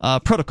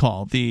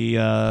protocol, the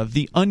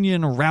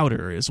Onion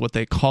Router is what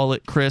they call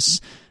it,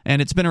 Chris, and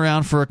it's been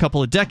around for a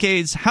couple of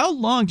decades. How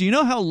long? Do you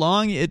know how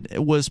long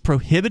it was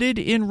prohibited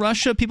in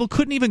Russia? People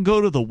couldn't even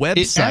go to the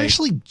website. It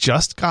actually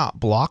just got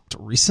blocked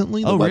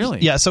recently. Oh, really?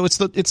 Yeah. So it's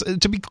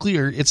to be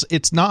clear,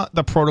 it's not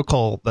the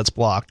protocol that's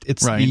blocked.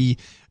 It's the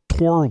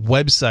Tor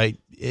website.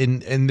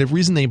 And the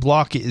reason they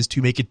block it is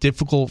to make it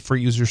difficult for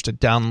users to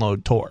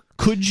download Tor.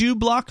 Could you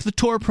block the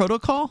Tor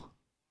protocol?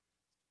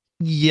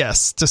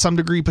 Yes, to some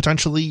degree,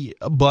 potentially,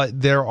 but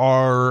there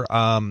are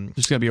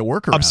there's got to be a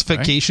workaround,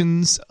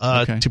 obfuscations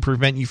to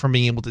prevent you from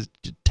being able to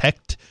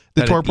detect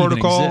the Tor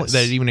protocol,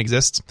 that it even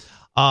exists.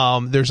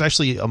 There's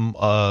actually a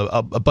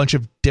bunch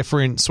of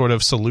different sort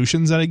of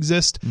solutions that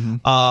exist,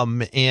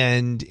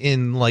 and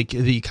in like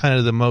the kind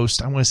of the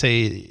most, I want to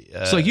say,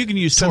 so like you can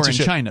use Tor in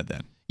China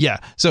then. Yeah.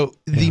 So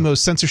the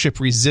most censorship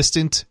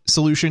resistant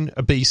solution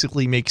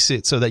basically makes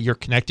it so that you're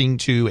connecting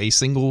to a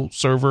single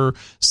server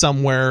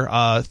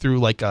somewhere through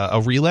like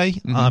a relay,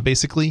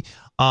 basically,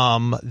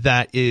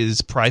 that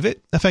is private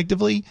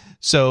effectively.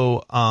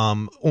 So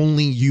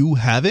only you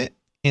have it.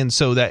 And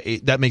so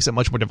that makes it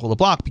much more difficult to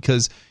block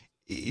because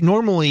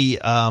normally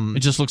it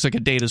just looks like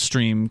a data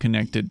stream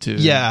connected to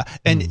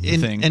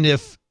and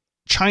if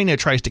China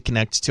tries to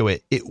connect to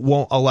it, it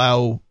won't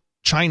allow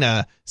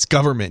China's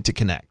government to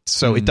connect,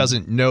 so it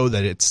doesn't know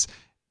that it's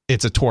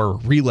it's a Tor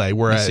relay,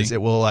 whereas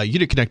it will allow you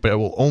to connect, but it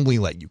will only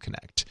let you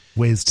connect.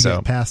 Ways to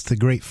get past the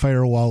Great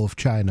Firewall of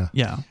China.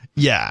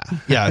 Yeah,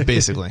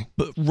 basically.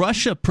 But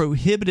Russia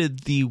prohibited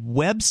the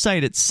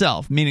website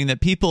itself, meaning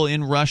that people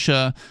in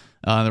Russia,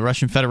 the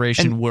Russian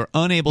Federation, were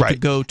unable to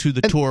go to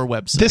the Tor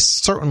website. This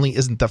certainly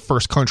isn't the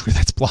first country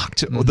that's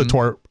blocked the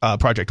Tor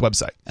project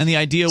website. And the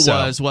idea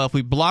was, well, if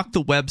we block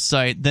the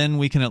website, then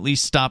we can at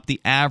least stop the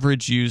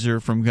average user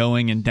from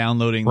going and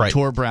downloading the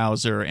Tor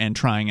browser and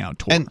trying out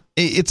Tor. And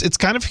it's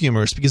kind of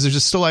humorous because there's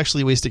just still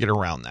actually ways to get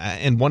around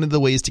that. And one of the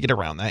ways to get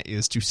around that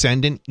is to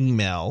send an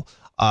email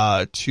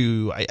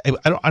to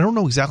I don't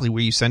know exactly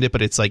where you send it,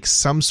 but it's like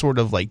some sort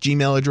of like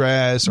Gmail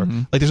address or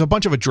like there's a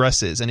bunch of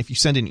addresses, and if you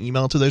send an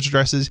email to those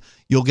addresses,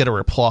 you'll get a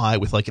reply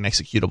with like an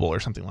executable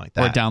or something like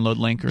that, or a download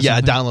link, or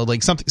something. A download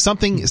link,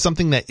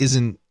 something that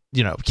isn't,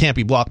 can't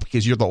be blocked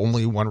because you're the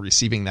only one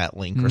receiving that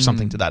link or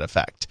something to that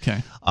effect.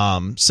 Okay.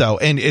 So,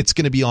 and it's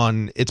going to be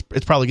on, it's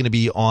probably going to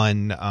be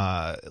on,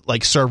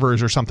 like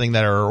servers or something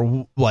that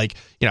are like,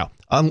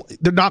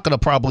 they're not going to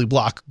probably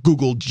block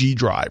Google G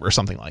Drive or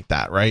something like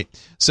that. Right.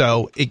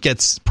 So it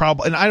gets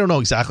probably, and I don't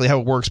know exactly how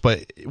it works,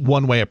 but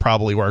one way it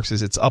probably works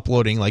is it's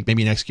uploading like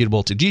maybe an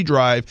executable to G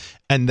Drive,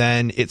 and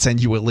then it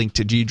sends you a link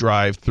to G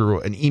Drive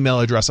through an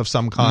email address of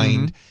some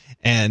kind.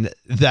 And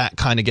that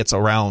kind of gets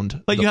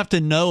around. But you have to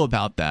know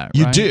about that, right?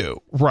 You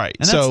do, right.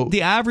 And so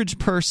the average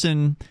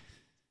person,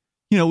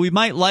 we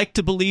might like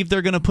to believe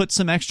they're going to put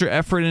some extra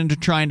effort into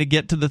trying to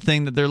get to the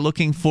thing that they're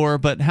looking for,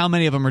 but how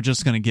many of them are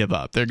just going to give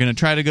up? They're going to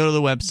try to go to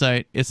the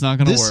website, it's not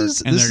going to work,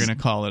 and they're going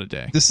to call it a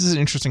day. This is an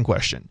interesting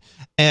question.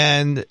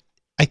 And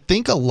I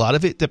think a lot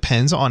of it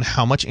depends on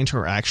how much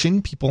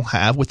interaction people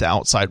have with the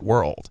outside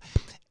world.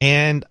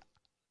 And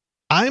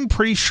I'm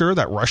pretty sure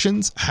that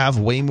Russians have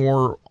way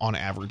more, on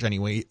average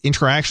anyway,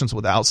 interactions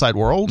with the outside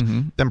world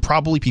than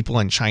probably people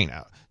in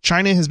China.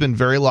 China has been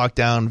very locked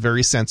down,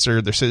 very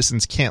censored. Their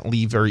citizens can't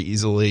leave very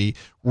easily.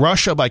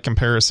 Russia, by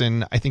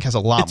comparison, I think has a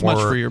lot more.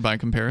 It's much freer by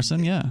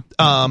comparison, yeah.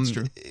 That's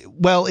true.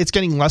 Well, it's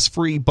getting less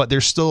free, but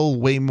there's still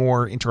way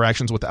more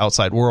interactions with the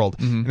outside world.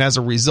 And as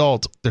a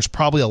result, there's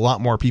probably a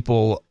lot more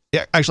people.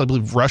 Actually, I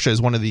believe Russia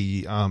is one of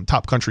the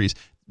top countries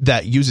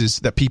that uses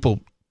that people.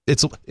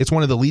 It's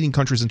one of the leading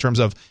countries in terms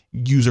of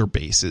user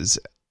bases.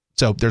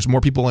 So there's more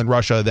people in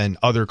Russia than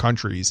other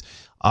countries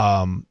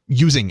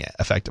using it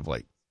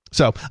effectively.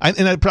 So, and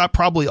that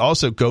probably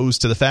also goes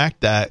to the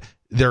fact that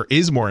there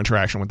is more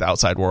interaction with the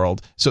outside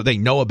world, so they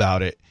know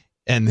about it,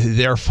 and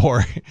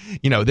therefore,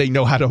 they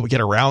know how to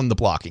get around the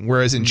blocking.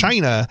 Whereas in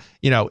China,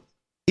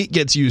 it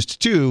gets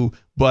used too,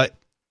 but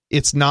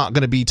it's not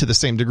going to be to the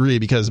same degree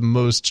because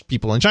most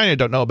people in China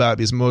don't know about it,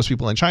 because most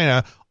people in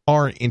China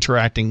aren't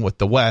interacting with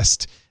the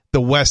West.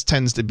 The West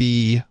tends to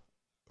be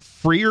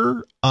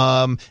freer.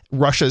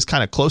 Russia is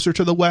kind of closer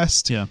to the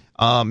West. Yeah.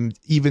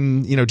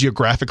 Even,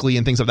 geographically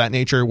and things of that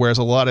nature, whereas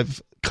a lot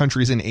of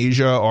countries in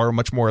Asia are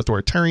much more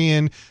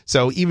authoritarian.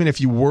 So even if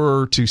you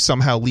were to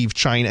somehow leave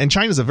China, and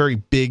China is a very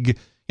big,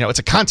 it's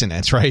a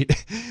continent, right?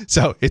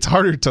 So it's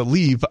harder to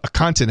leave a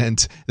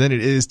continent than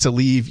it is to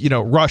leave,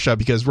 Russia,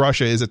 because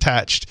Russia is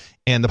attached,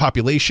 and the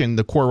population,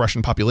 the core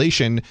Russian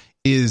population,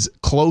 is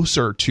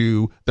closer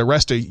to the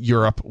rest of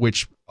Europe,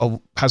 which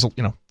has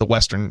the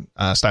Western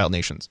style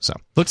nations. So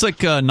looks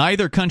like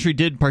neither country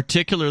did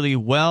particularly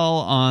well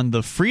on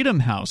the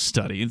Freedom House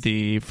study.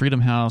 The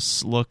Freedom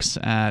House looks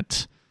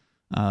at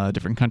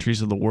different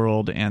countries of the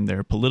world and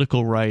their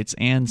political rights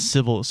and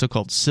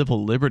so-called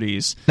civil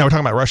liberties. Now we're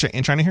talking about Russia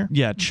and China here?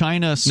 Yeah,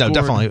 China scored...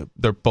 No, definitely.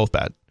 They're both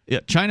bad. Yeah,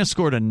 China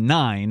scored a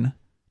 9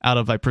 out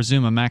of, I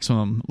presume, a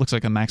maximum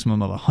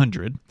of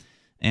 100.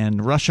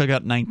 And Russia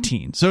got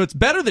 19. So it's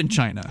better than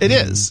China. It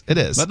is.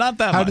 But not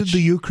that much. How did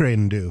the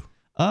Ukraine do?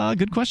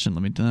 Good question.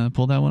 Let me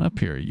pull that one up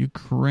here.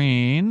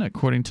 Ukraine,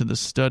 according to the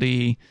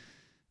study,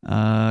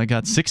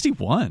 got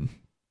 61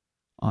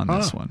 on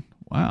this one.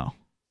 Wow.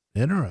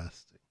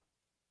 Interesting.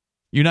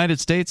 United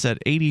States at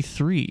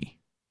 83.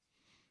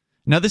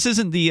 Now, this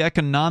isn't the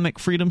economic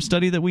freedom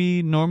study that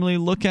we normally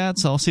look at,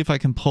 so I'll see if I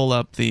can pull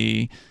up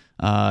the...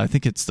 I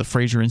think it's the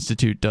Fraser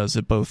Institute does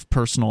it, both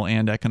personal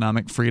and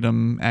economic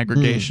freedom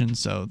aggregation,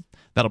 so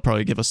that'll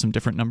probably give us some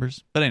different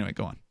numbers. But anyway,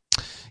 go on.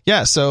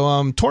 Yeah,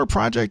 so Tor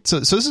Project, so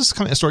this is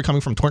a story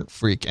coming from Torrent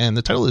Freak, and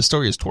the title of the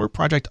story is Tor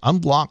Project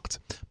Unblocked,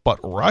 but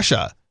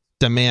Russia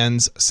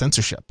demands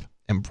censorship,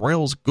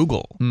 embroils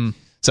Google.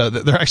 So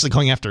they're actually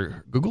going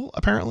after Google,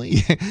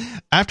 apparently,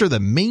 after the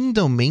main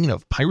domain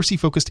of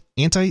privacy-focused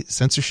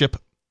anti-censorship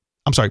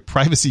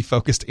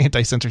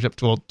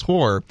tool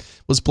Tor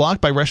was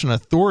blocked by Russian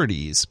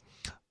authorities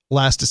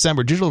last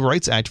December. Digital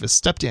rights activists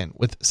stepped in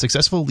with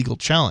successful legal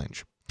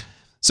challenge.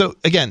 So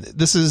again,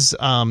 this is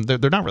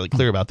they're not really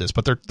clear about this,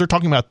 but they're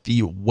talking about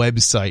the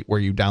website where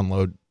you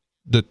download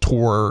the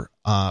Tor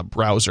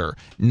browser,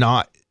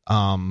 not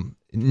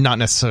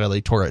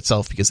necessarily Tor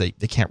itself, because they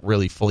can't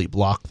really fully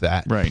block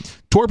that. Right.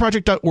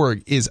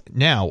 TorProject.org is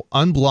now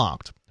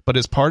unblocked, but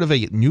as part of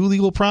a new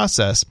legal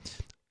process,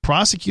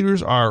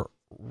 prosecutors are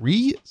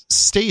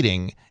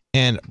restating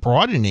and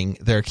broadening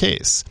their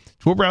case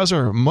Tor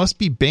browser must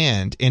be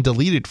banned and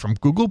deleted from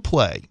Google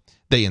Play,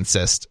 they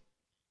insist.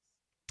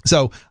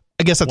 So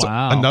I guess that's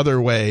another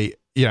way.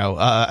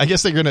 I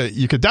guess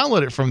you could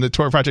download it from the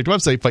Tor Project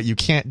website, but you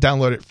can't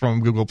download it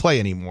from Google Play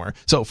anymore.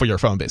 So for your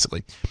phone,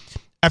 basically.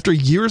 After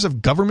years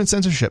of government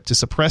censorship to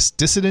suppress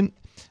dissident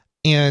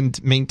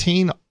and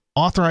maintain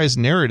authorized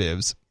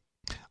narratives,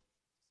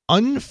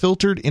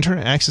 unfiltered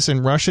internet access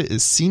in Russia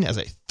is seen as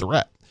a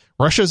threat.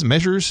 Russia's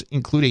measures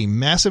include a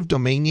massive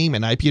domain name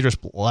and IP address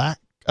block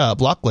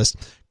list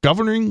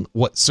governing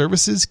what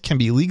services can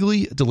be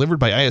legally delivered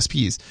by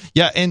ISPs.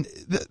 Yeah, and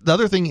the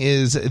other thing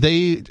is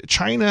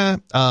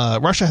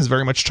Russia has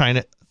very much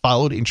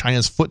followed in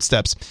China's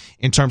footsteps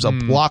in terms of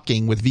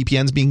blocking, with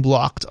VPNs being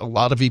blocked. A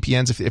lot of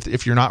VPNs,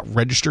 if you're not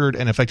registered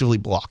and effectively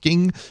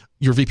blocking,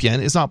 your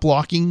VPN is not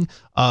blocking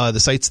the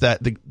sites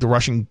that the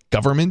Russian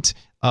government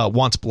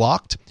wants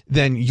blocked,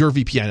 then your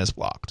VPN is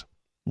blocked.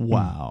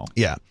 Wow.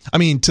 Yeah. I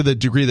mean, to the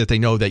degree that they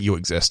know that you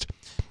exist.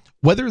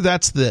 Whether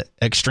that's the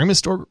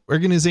extremist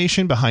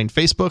organization behind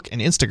Facebook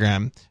and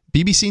Instagram,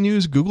 BBC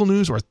News, Google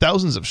News, or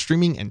thousands of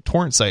streaming and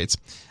torrent sites,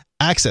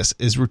 access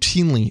is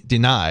routinely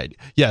denied.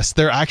 Yes,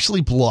 they're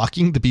actually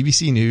blocking the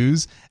BBC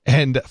News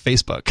and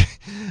Facebook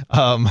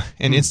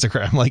and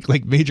Instagram, like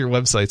major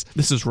websites.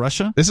 This is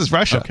Russia? This is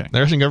Russia. Okay. The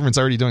Russian government's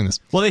already doing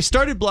this. Well, they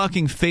started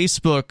blocking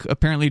Facebook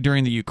apparently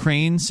during the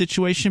Ukraine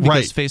situation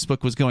because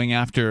Facebook was going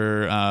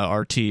after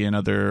RT and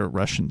other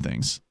Russian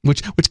things.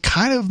 Which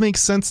kind of makes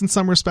sense in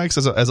some respects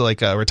as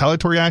a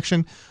retaliatory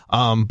action,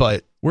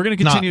 but we're going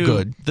to continue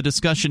the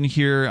discussion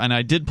here, and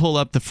I did pull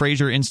up the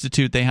Fraser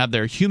Institute. They have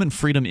their Human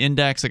Freedom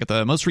Index. I got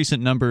the most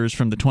recent numbers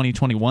from the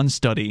 2021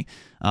 study,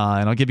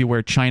 and I'll give you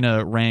where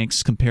China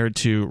ranks compared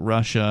to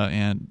Russia,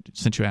 and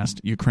since you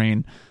asked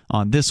Ukraine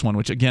on this one,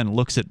 which again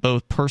looks at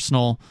both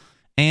personal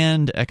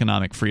and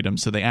economic freedom.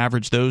 So they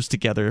average those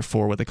together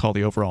for what they call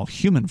the overall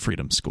human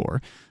freedom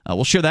score.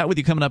 We'll share that with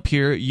you coming up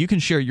here. You can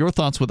share your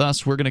thoughts with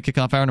us. We're going to kick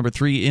off hour number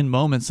 3 in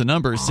moments. The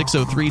number is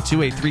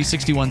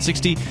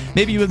 603-283-6160.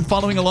 Maybe you've been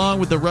following along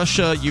with the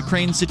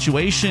Russia-Ukraine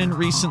situation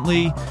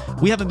recently.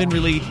 We haven't been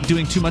really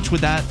doing too much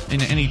with that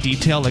in any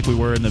detail like we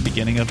were in the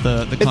beginning of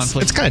the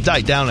conflict. It's kind of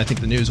died down, I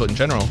think, the news in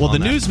general. Well, the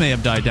news may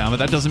have died down, but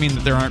that doesn't mean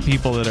that there aren't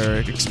people that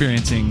are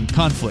experiencing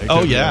conflict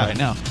right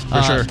now.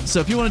 For sure.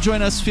 So if you want to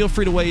join us, feel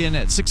free to weigh in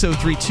at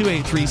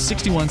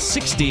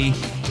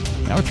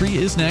 603-283-6160. Hour 3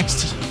 is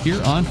next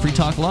here on Free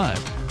Talk Live.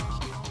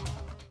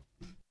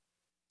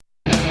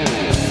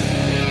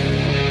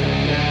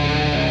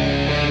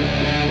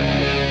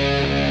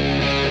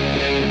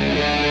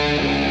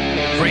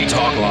 Free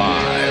Talk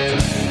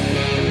Live.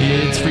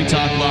 It's Free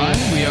Talk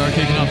Live. We are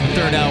kicking off the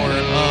third hour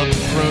of the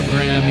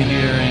program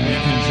here, and you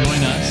can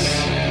join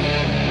us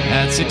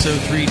at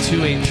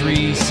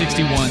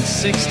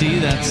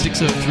 603-283-6160. That's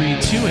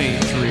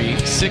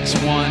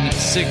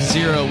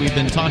 603-283-6160. We've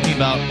been talking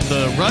about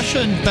the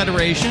Russian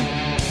Federation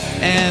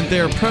and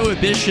their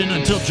prohibition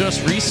until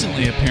just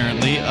recently,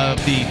 apparently,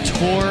 of the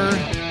Tor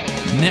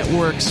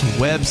Network's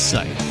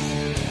website,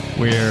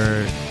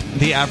 where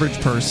the average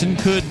person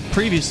could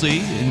previously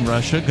in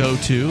Russia go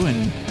to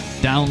and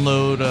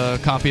download a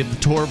copy of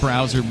the Tor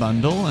browser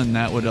bundle, and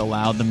that would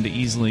allow them to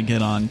easily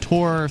get on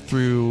Tor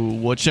through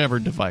whichever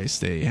device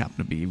they happen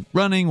to be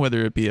running,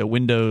 whether it be a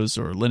Windows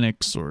or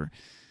Linux or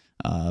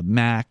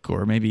Mac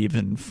or maybe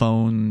even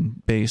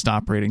phone-based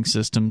operating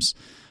systems.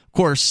 Of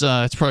course,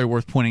 it's probably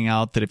worth pointing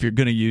out that if you're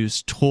going to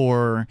use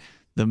Tor,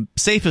 the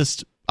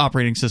safest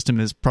operating system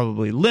is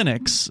probably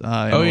Linux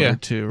in order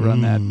to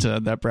run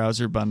that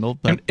browser bundle.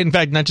 But, in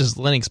fact, not just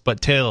Linux, but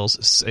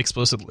Tails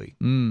explicitly.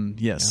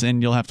 Yes,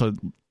 and you'll have to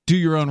do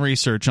your own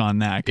research on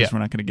that because we're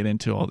not going to get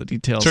into all the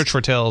details. Search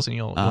for Tails and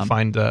you'll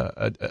find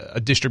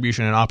a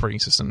distribution and operating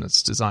system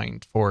that's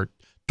designed for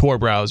Tor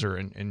browser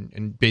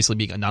and basically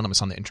being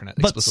anonymous on the internet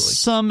explicitly. But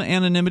some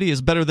anonymity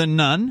is better than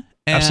none.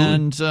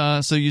 And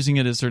so using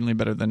it is certainly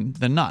better than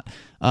not.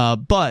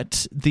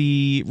 But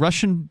the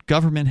Russian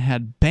government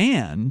had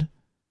banned,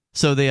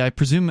 so they, I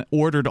presume,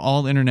 ordered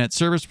all internet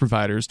service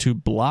providers to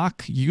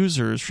block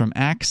users from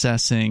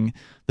accessing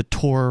the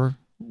Tor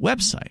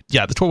website.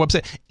 Yeah, the Tor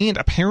website. And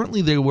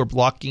apparently they were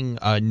blocking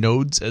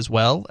nodes as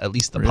well, at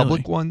least the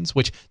public ones,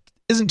 which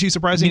isn't too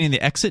surprising. Meaning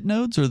the exit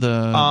nodes or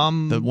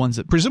the ones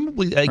that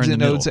presumably exit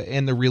nodes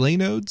and the relay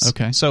nodes.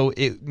 Okay. So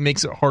it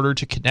makes it harder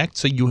to connect.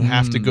 So you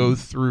have to go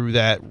through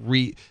that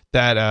I'm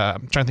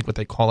trying to think what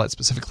they call that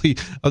specifically.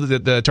 Other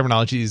the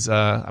terminology is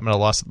I'm at a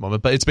loss at the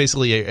moment, but it's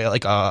basically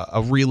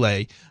a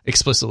relay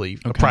explicitly,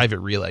 a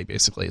private relay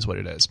basically is what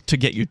it is. To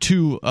get you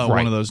to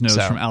one of those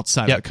nodes from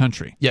outside of the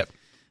country. Yep.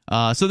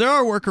 So there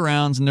are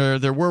workarounds, and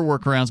there were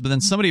workarounds, but then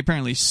somebody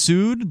apparently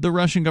sued the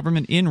Russian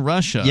government in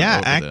Russia.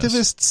 Yeah,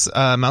 activists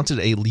mounted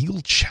a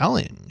legal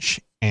challenge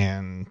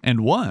and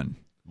won.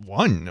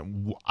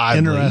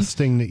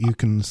 Interesting that you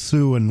can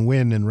sue and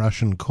win in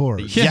Russian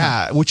courts.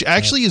 Yeah, which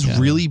actually is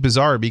really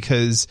bizarre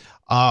because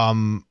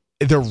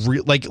they're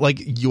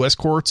like U.S.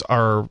 courts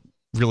are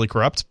really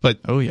corrupt, but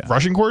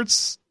Russian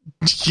courts.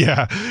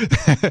 Yeah,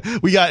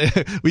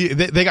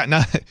 they got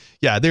not.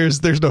 Yeah,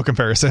 there's no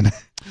comparison.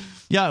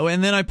 Yeah,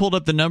 and then I pulled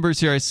up the numbers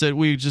here. I said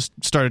we just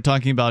started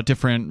talking about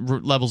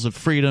different levels of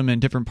freedom in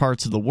different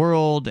parts of the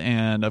world,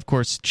 and of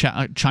course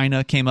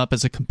China came up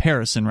as a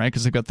comparison, right?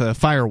 Because they've got the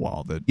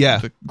firewall,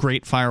 the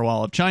Great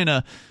Firewall of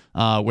China,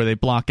 where they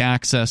block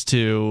access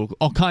to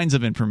all kinds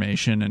of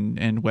information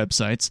and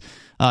websites.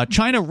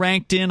 China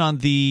ranked in on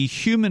the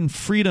Human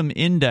Freedom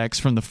Index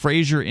from the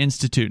Fraser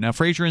Institute. Now,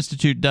 Fraser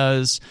Institute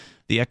does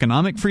the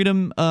Economic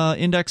Freedom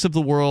Index of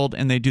the world,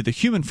 and they do the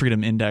Human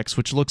Freedom Index,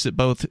 which looks at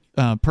both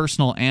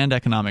personal and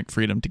economic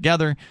freedom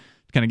together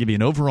to kind of give you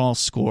an overall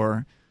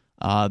score.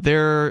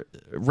 Their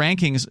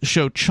rankings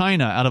show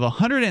China, out of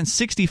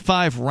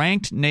 165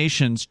 ranked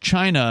nations,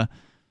 China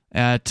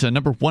at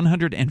number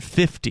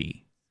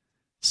 150.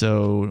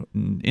 So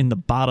in the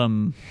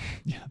bottom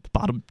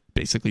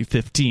basically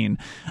 15.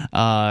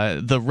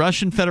 The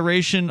Russian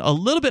Federation, a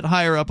little bit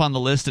higher up on the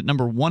list at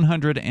number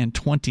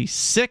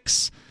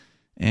 126.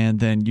 And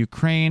then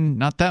Ukraine,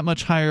 not that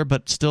much higher,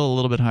 but still a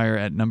little bit higher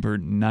at number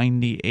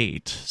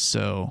 98.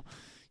 So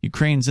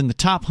Ukraine's in the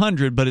top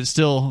 100, but it's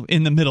still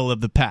in the middle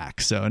of the pack.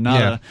 So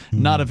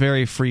not a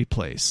very free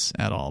place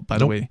at all. By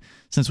the way,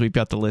 since we've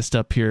got the list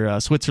up here,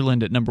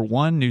 Switzerland at number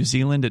 1, New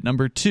Zealand at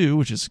number 2,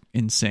 which is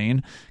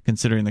insane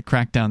considering the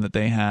crackdown that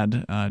they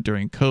had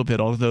during COVID,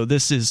 although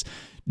this is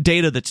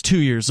data that's 2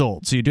 years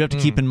old. So you do have to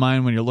keep in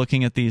mind when you're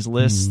looking at these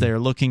lists, they're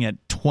looking at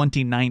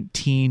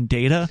 2019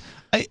 data.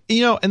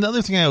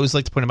 Another thing I always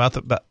like to point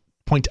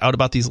out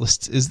about these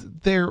lists is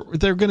they're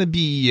going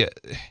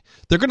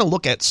to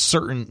look at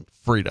certain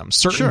freedoms,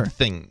 certain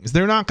things.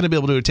 They're not going to be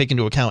able to take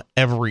into account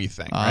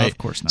everything, right? Of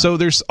course not. So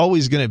there's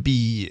always going to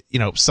be,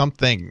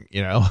 something,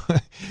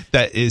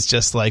 that is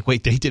just like,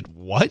 wait, they did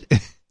what?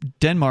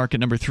 Denmark at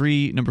number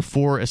 3, number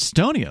 4,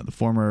 Estonia, the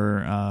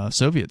former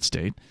Soviet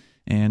state,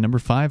 and number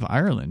 5,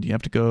 Ireland. You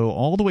have to go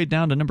all the way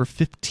down to number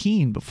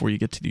 15 before you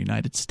get to the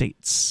United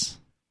States.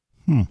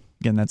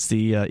 Again, that's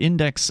the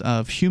Index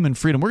of Human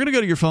Freedom. We're going to go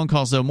to your phone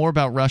calls, though. More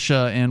about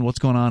Russia and what's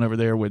going on over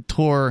there with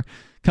Tor.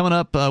 Coming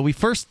up, we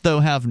first,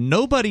 though, have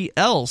Nobody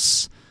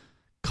Else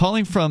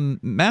calling from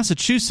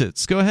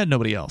Massachusetts. Go ahead,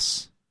 Nobody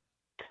Else.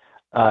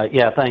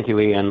 Thank you,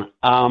 Ian.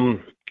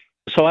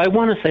 So I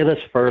want to say this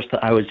first.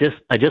 I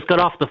just got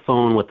off the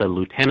phone with the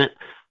Lieutenant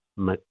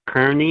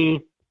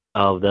McKerney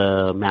of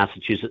the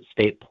Massachusetts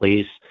State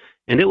Police,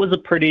 and it was a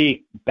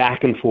pretty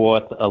back and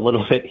forth, a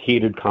little bit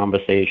heated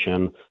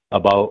conversation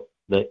about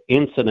the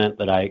incident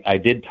that I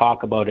did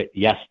talk about it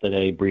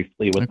yesterday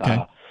briefly with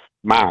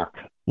Mark.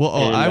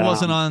 Well, I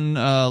wasn't on.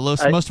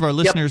 Most of our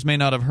listeners may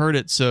not have heard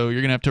it, so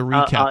you're going to have to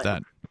recap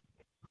that.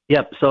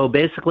 Yep. So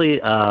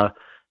basically,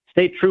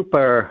 State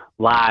Trooper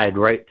lied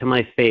right to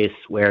my face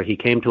where he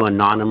came to a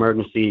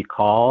non-emergency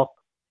call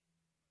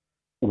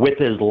with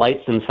his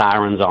lights and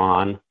sirens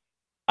on.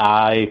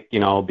 I,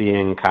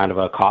 being kind of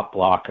a cop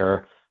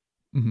blocker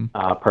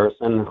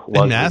person,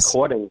 was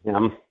recording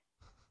him.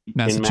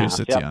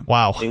 Massachusetts, in Mass, yeah.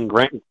 Wow. In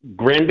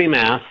Granby,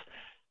 Mass.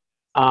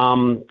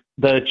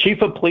 The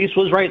chief of police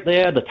was right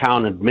there. The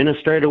town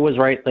administrator was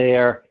right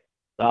there.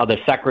 The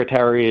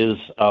secretaries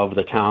of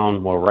the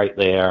town were right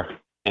there.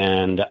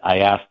 And I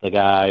asked the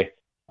guy,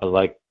 I was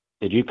like,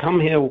 did you come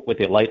here with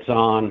your lights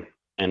on?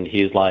 And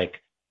he's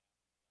like,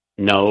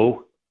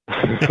 no.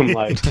 I'm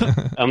like,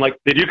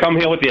 did you come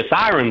here with your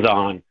sirens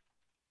on?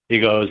 He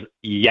goes,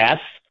 yes.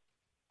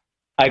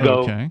 I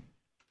go, okay.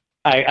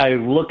 I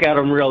look at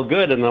him real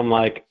good, and I'm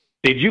like,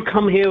 did you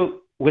come here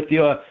with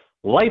your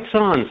lights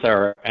on,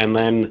 sir? And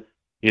then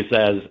he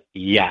says,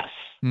 yes.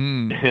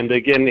 And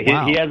again,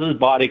 he has his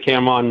body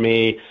cam on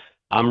me.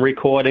 I'm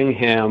recording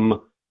him.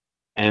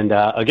 And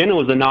again, it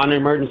was a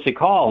non-emergency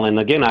call. And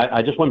again,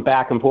 I just went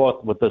back and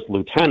forth with this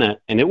lieutenant,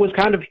 and it was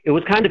kind of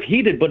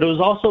heated, but it was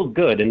also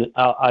good. And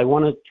I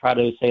want to try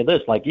to say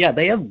this,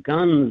 they have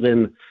guns,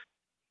 and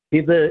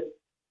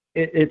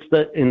it's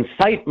the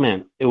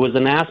incitement. It was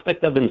an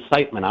aspect of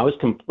incitement. I was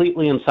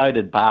completely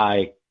incited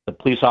by the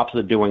police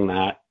officer doing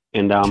that.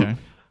 And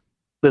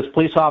this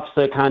police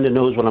officer kind of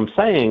knows what I'm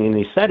saying, and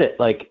he said it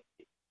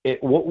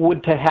what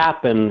would to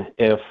happen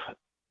if,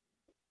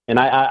 and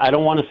I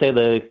don't want to say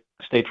the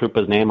state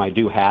trooper's name, I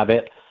do have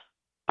it.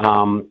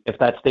 If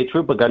that state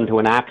trooper got into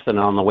an accident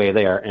on the way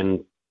there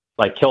and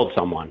killed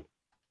someone.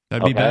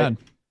 That'd be bad.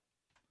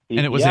 And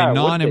it was a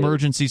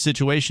non-emergency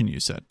situation, you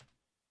said.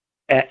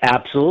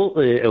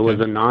 Absolutely. It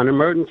was a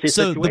non-emergency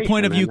situation. So the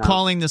point of you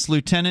calling this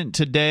lieutenant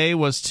today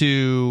was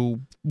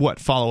to,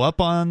 follow up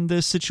on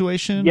this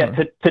situation? Yeah,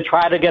 to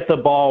try to get the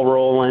ball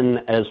rolling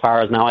as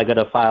far as now I got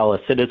to file a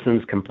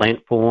citizen's complaint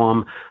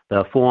form,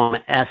 the form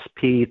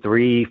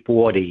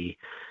SP340.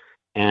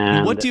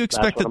 And what do you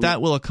expect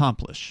that will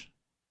accomplish?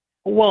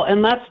 Well,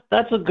 and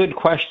that's a good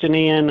question,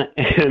 Ian,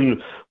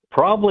 and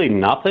probably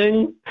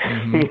nothing.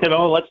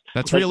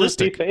 Let's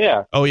realistic. Just be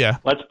fair. Oh yeah.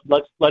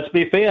 Let's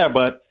be fair,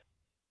 but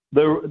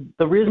the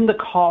reason to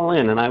call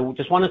in, and I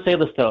just want to say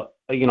this to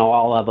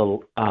all other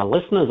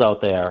listeners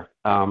out there,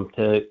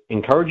 to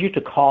encourage you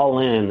to call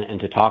in and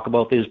to talk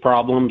about these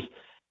problems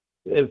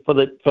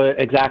for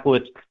exactly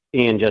what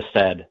Ian just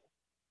said.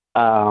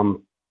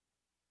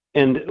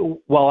 And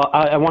well,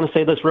 I want to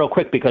say this real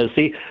quick because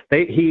he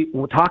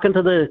talking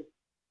to the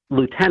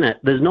lieutenant.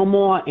 There's no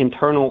more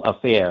internal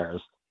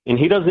affairs, and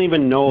he doesn't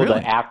even know Really?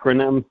 the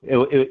acronym.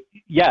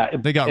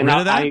 They got rid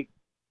of that?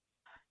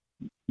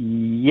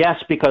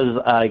 Yes,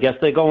 because I guess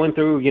they're going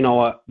through,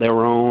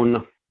 their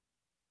own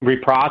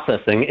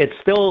reprocessing. It's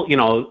still,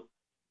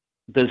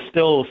 there's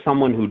still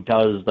someone who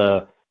does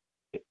the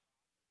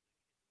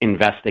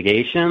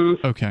investigations.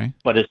 Okay.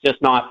 But it's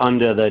just not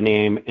under the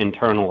name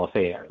internal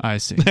affairs. I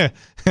see.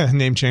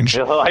 Name change.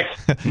 Like,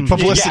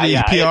 Publicity,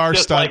 PR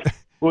it's stunt.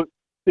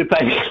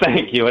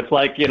 Thank you. It's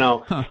like,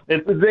 it's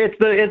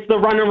the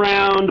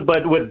runaround,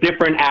 but with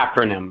different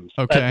acronyms.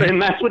 Okay.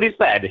 And that's what he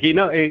said. You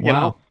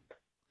know.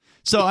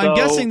 So I'm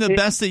guessing the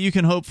best that you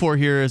can hope for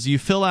here is you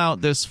fill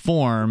out this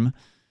form,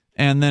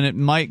 and then it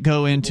might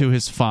go into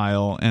his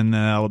file, and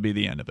then that'll be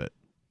the end of it.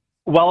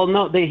 Well,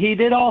 no, he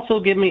did also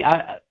give me,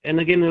 and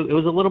again, it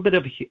was a little bit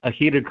of a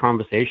heated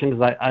conversation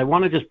because I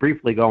want to just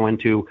briefly go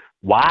into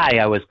why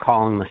I was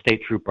calling the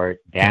state trooper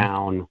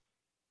down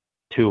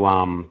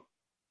to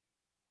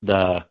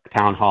the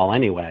town hall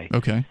anyway.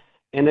 Okay.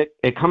 And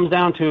it comes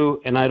down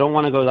to, and I don't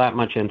want to go that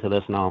much into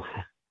this, and I'll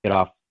get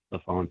off the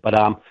phone. But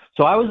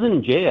so I was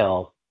in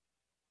jail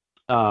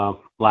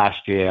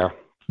last year,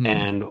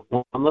 and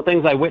one of the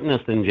things I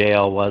witnessed in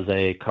jail was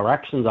a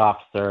corrections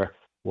officer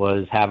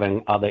was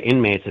having other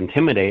inmates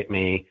intimidate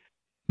me,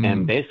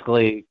 and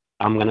basically,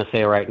 I'm going to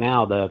say right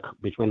now,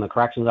 between the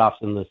corrections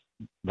officer and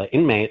the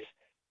inmates,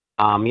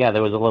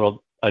 there was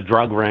a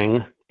drug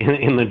ring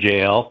in the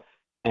jail,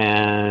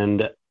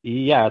 and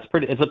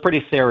it's a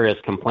pretty serious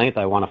complaint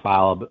I want to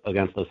file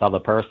against this other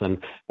person,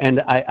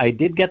 and I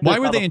did get. Why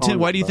were they?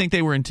 Why do you think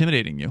they were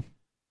intimidating you?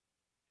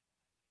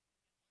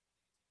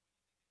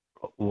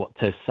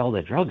 To sell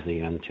their drugs,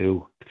 Ian.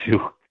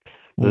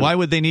 Why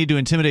would they need to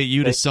intimidate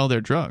you to sell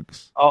their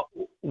drugs? Oh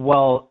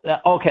well,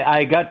 okay.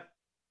 I got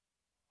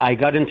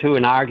into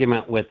an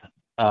argument with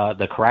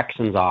the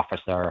corrections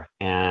officer,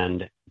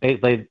 and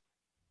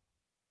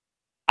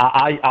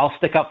I'll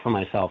stick up for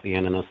myself,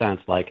 Ian, in a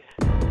sense. Like,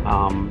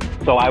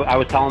 so I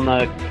was telling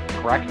the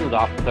corrections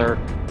officer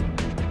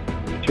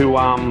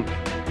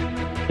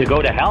to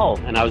go to hell,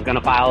 and I was going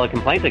to file a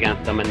complaint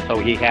against him, and so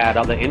he had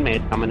other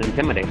inmates come and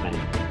intimidate me.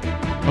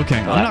 Okay,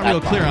 I'm not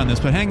real clear on this,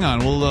 but hang on.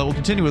 We'll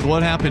continue with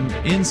what happened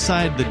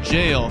inside the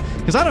jail,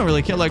 because I don't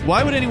really care. Like,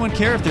 why would anyone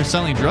care if they're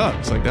selling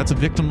drugs? Like, that's a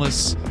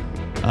victimless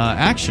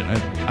action.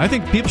 I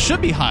think people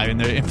should be high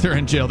if they're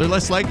in jail. They're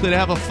less likely to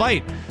have a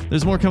fight.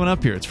 There's more coming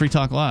up here. It's Free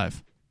Talk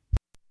Live.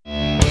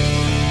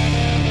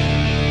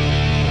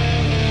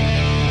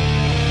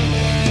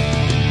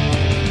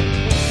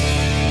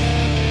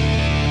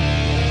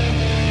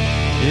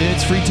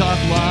 It's Free Talk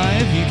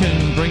Live. You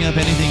can bring up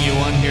anything you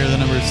want here. The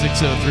number is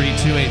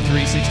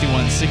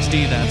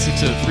 603-283-6160. That's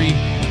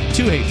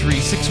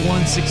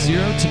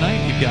 603-283-6160.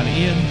 Tonight, you've got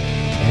Ian.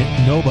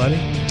 And nobody.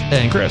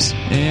 And Chris.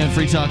 And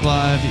Free Talk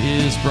Live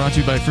is brought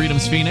to you by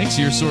Freedom's Phoenix,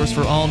 your source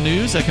for all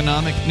news,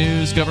 economic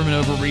news, government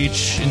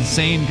overreach,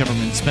 insane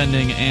government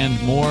spending,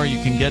 and more.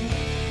 You can get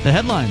the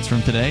headlines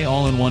from today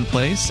all in one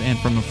place and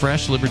from a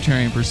fresh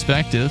libertarian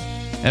perspective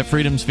at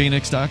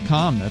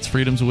freedomsphoenix.com. That's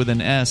freedoms with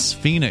an S,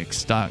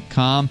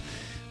 phoenix.com.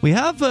 We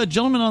have a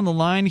gentleman on the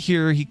line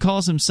here. He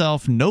calls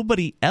himself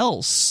Nobody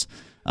Else,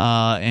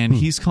 and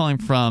he's calling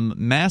from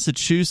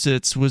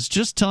Massachusetts. Was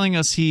just telling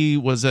us he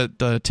was at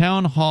the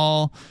town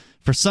hall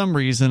for some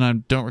reason. I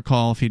don't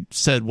recall if he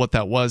said what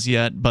that was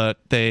yet, but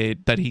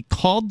that he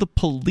called the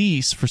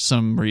police for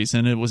some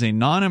reason. It was a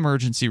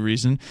non-emergency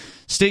reason.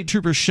 State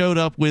troopers showed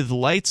up with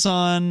lights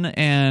on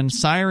and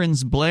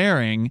sirens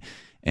blaring.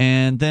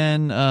 And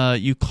then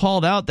you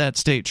called out that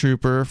state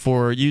trooper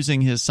for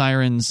using his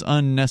sirens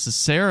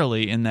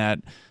unnecessarily in that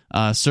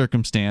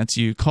circumstance.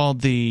 You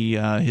called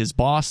his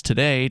boss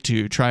today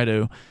to try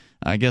to,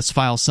 I guess,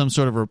 file some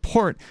sort of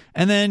report.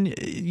 And then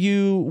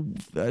you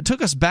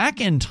took us back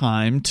in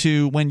time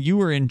to when you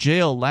were in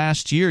jail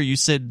last year. You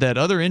said that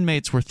other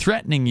inmates were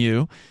threatening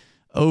you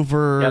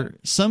over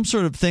some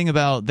sort of thing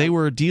about they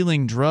were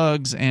dealing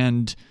drugs,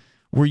 and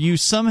were you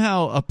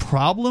somehow a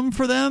problem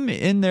for them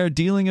in their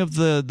dealing of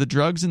the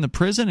drugs in the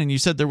prison? And you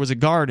said there was a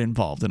guard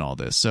involved in all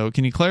this. So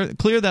can you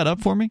clear that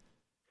up for me?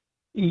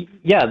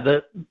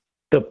 Yeah.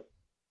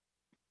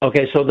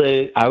 Okay. So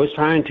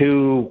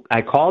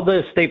I called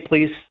the state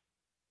police,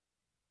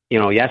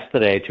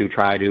 yesterday to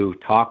try to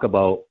talk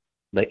about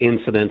the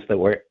incidents that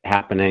were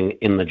happening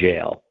in the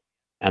jail.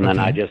 And then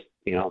I just,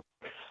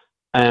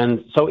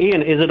 and so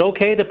Ian, is it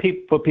okay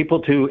for people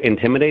to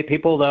intimidate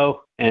people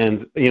though?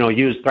 And,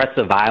 use threats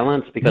of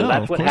violence? Because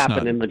that's what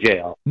happened in the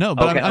jail. No,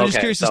 but I'm just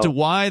curious as to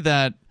why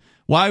do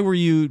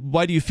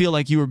you feel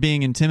like you were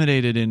being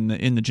intimidated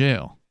in the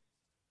jail?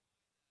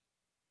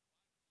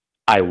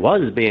 I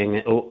was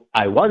being,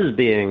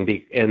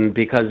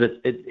 because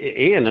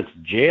Ian, it's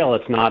jail.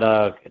 It's not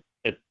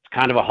it's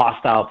kind of a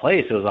hostile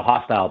place. It was a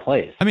hostile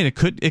place. I mean,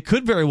 it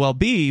could very well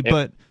be,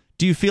 but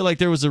do you feel like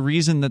there was a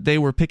reason that they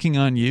were picking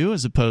on you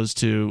as opposed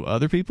to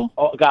other people?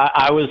 Oh God,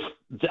 I was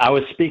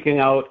speaking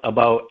out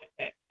about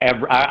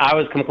I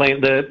was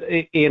complaining.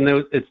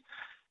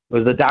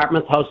 was the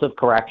Dartmouth House of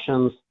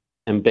Corrections,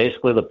 and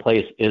basically the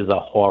place is a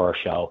horror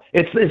show.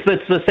 It's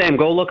the same.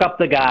 Go look up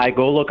the guy.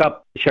 Go look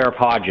up Sheriff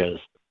Hodges.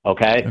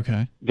 Okay.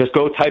 Okay. Just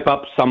go type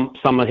up some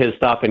of his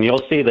stuff, and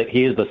you'll see that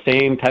he is the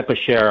same type of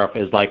sheriff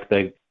as like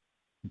the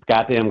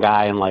goddamn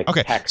guy in like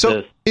Texas.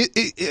 So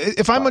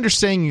if I'm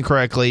understanding you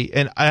correctly,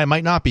 and I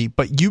might not be,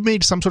 but you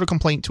made some sort of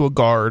complaint to a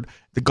guard.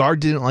 The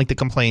guard didn't like the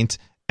complaint,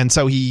 and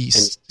so he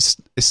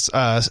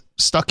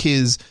stuck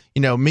his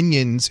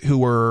minions who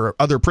were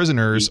other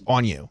prisoners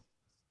on you.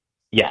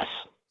 Yes.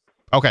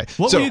 Okay.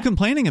 What were you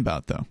complaining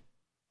about, though?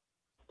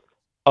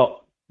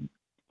 Oh,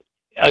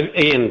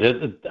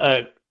 Ian,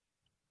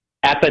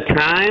 at the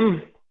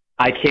time,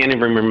 I can't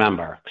even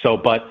remember.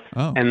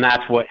 And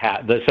that's what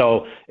happened.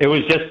 So it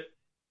was just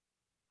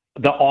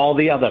all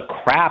the other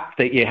crap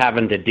that you're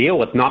having to deal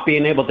with. Not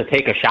being able to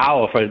take a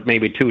shower for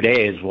maybe 2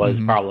 days was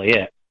probably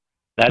it.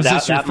 Was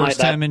this your first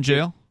time in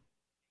jail?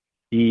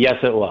 Yes,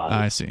 it was.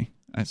 I see.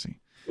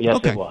 Yes,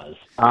 it was.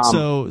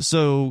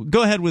 So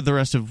go ahead with the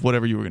rest of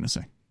whatever you were going to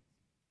say.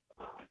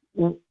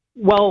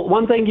 Well,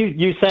 one thing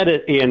you said,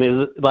 Ian,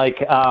 is like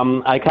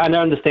I kind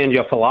of understand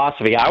your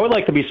philosophy. I would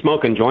like to be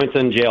smoking joints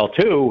in jail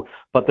too,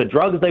 but the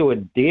drugs they were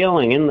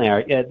dealing in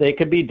there, they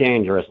could be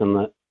dangerous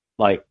in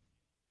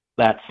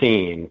that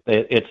scene.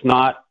 It's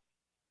not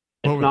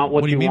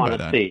what you want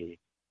to see.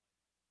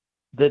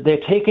 They're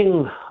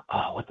taking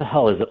what the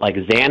hell is it, like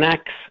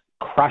Xanax,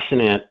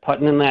 crushing it,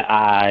 putting in their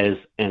eyes,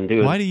 and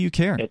doing. Why do you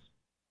care?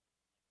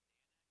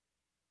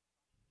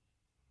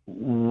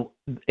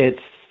 It's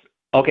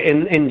okay,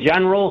 in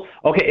general,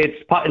 okay,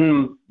 it's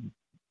putting.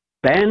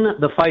 Then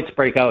the fights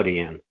break out,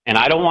 Ian, and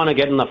I don't want to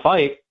get in the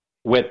fight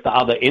with the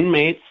other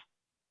inmates.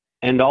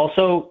 And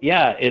also,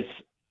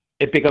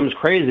 it becomes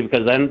crazy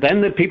because then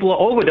the people are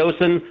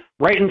overdosing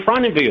right in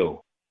front of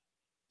you.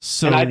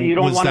 So you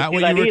don't was that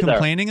what you were either.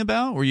 complaining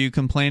about? Were you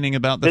complaining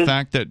about the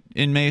fact that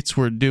inmates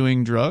were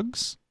doing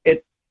drugs?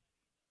 Because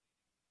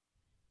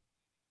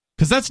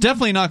that's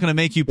definitely not going to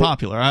make you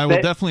popular. I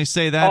will definitely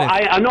say that.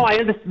 I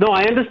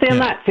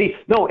understand that. See,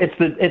 no,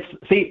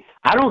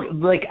 I don't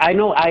like. I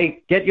know. I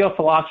get your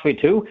philosophy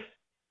too.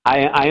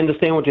 I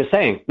understand what you're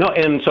saying. No,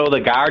 and so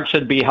the guard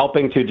should be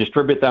helping to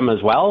distribute them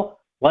as well.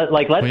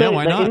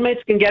 The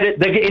inmates can get it.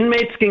 The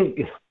inmates can.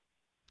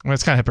 Well,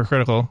 it's kind of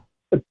hypocritical.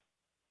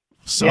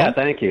 So? Yeah,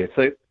 thank you.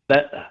 So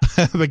that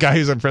the guy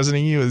who's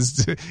imprisoning you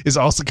is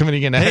also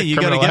committing an Hey, you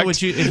got to get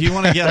act. if you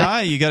want to get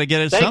high, you got to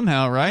get it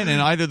somehow, right?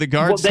 And either the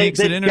guard sneaks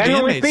it in or the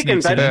inmate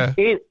sneaks it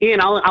in.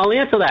 Ian, I'll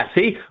answer that.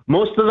 See,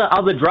 most of the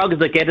other drugs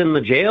that get in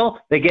the jail,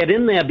 they get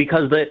in there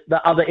because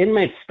the other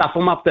inmates stuff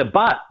them up their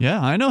butt.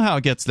 Yeah, I know how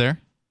it gets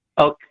there.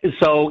 Oh,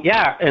 so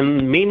yeah,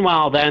 and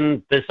meanwhile,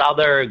 then this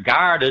other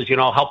guard is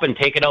helping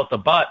take it out the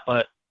butt,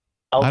 but.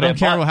 I don't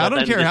care how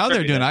they're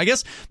doing it. I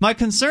guess my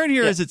concern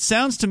here is it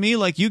sounds to me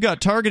like you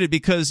got targeted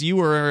because you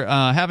were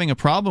having a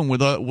problem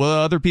with what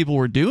other people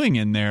were doing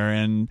in there,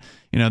 and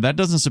that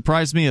doesn't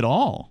surprise me at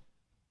all.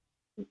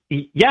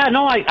 Yeah,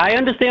 no, I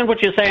understand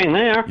what you're saying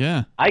there.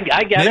 Yeah, I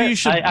get it. Maybe you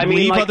should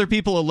leave other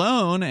people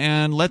alone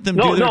and let them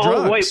do their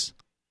drugs.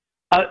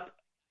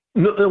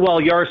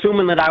 Well, you're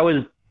assuming that I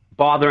was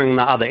bothering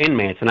the other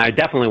inmates, and I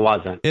definitely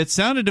wasn't. It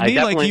sounded to me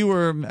like you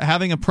were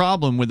having a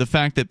problem with the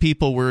fact that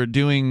people were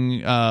doing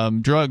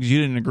drugs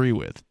you didn't agree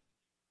with.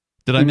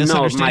 Did I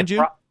misunderstand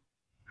you?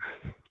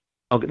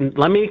 Okay,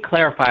 let me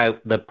clarify.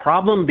 The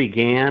problem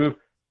began,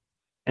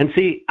 and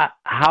see,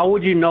 how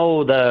would you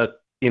know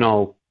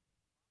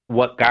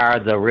what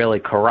guards are really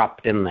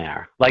corrupt in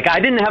there? Like,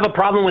 I didn't have a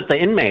problem with the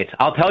inmates.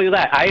 I'll tell you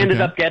that. I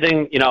ended up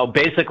getting,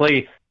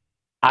 basically,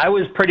 I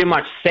was pretty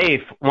much safe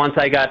once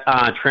I got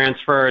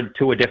transferred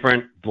to a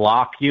different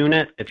block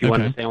unit, if you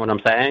understand what I'm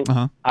saying.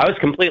 Uh-huh. I was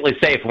completely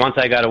safe once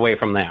I got away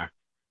from there.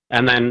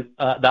 And then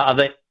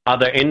the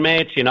other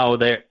inmates,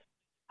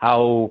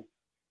 how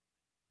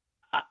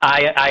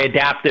I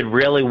adapted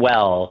really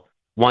well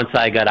once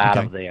I got out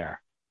of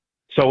there.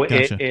 So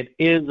gotcha. it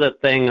is a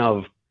thing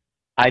of,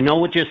 I know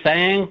what you're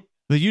saying.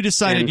 But you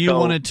decided you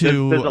wanted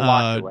to,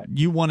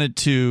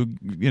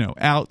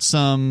 out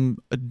some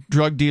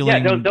drug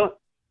dealing. Don't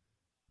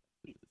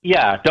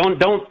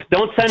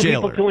send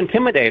jailer. People to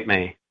intimidate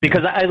me,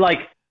 because I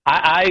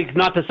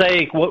not to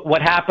say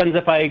what happens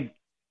if I,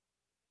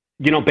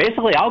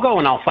 basically I'll go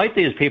and I'll fight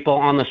these people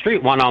on the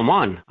street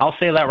one-on-one. I'll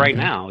say that right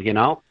now,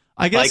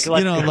 I guess,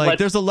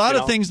 there's a lot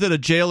of things that a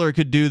jailer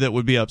could do that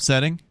would be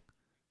upsetting.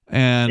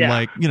 And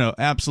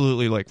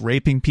absolutely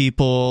raping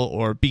people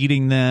or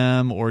beating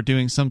them or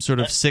doing some sort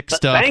of sick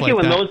stuff. Thank you.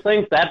 And those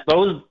things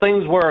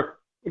were,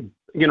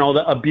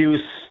 the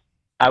abuse.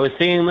 I was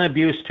seeing the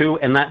abuse too,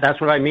 and that's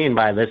what I mean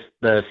by this.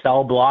 The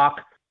cell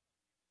block,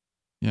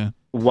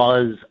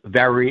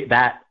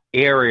 that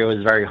area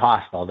was very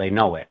hostile. They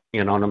know it.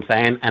 You know what I'm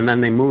saying? And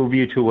then they move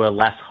you to a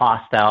less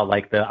hostile,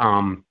 like the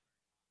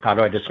how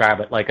do I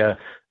describe it? Like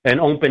an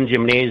open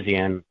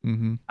gymnasium.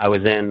 Mm-hmm. I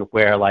was in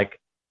where I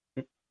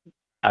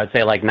would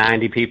say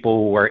 90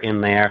 people were in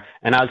there,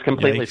 and I was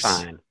completely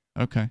fine.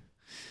 Okay.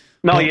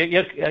 No,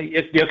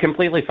 you're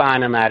completely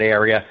fine in that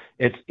area.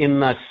 It's in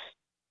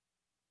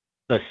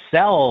the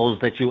cells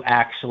that you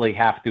actually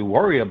have to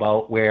worry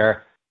about,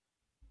 where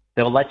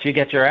they'll let you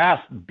get your ass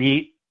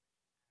beat,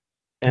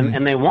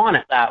 and they want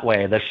it that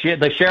way.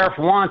 The sheriff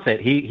wants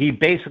it. He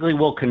basically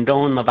will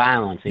condone the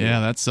violence. Yeah,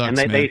 that sucks.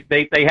 And man.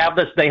 they have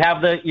this. They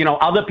have the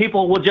other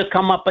people will just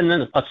come up and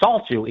then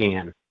assault you,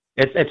 Ian.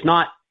 It's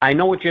not. I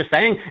know what you're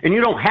saying, and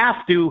you don't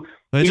have to.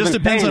 But it just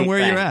even depends say on where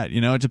anything.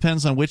 you're at. It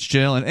depends on which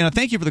jail. And I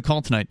thank you for the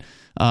call tonight.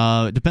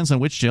 It depends on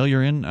which jail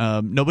you're in.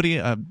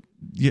 Nobody.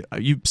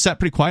 You sat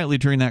pretty quietly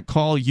during that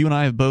call. You and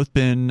I have both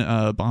been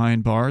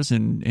behind bars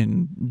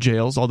in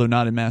jails, although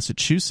not in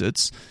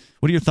Massachusetts.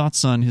 What are your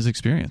thoughts on his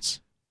experience?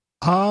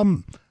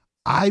 I'm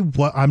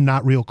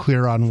not real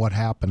clear on what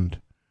happened.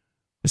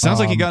 It sounds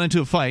like he got into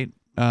a fight,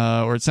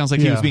 or it sounds like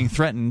he was being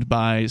threatened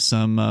by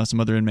some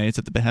other inmates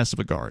at the behest of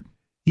a guard.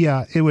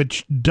 Yeah,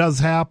 which does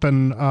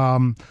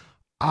happen.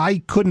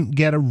 I couldn't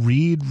get a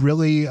read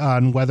really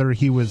on whether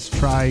he was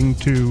trying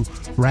to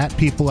rat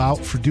people out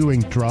for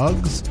doing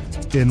drugs,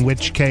 in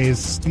which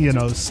case,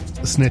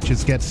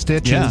 snitches get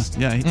stitches.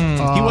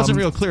 Yeah. He wasn't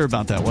real clear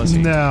about that, was he?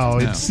 No,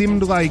 it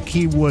seemed like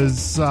he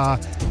was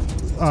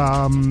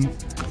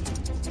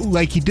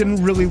like he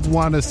didn't really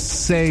want to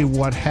say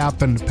what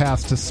happened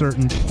past a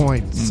certain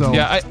point. So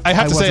yeah, I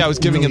have to say I was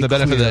giving him the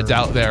benefit clear. of the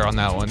doubt there on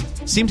that one.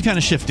 Seemed kind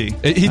of shifty.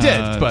 He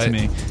did, but to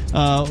me.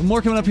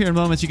 More coming up here in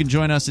moments. You can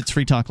join us. It's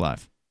Free Talk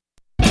Live.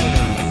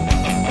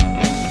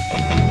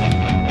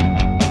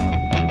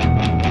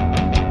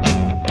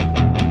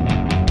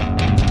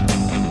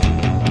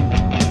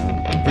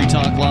 Free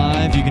Talk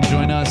Live. You can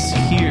join us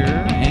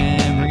here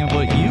and bring up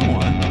what you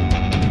want.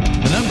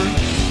 The number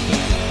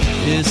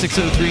is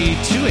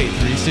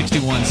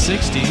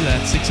 603-283-6160.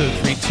 That's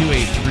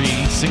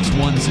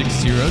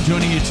 603-283-6160.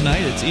 Joining you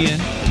tonight, it's Ian.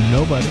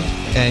 Nobody.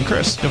 And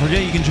Chris. Don't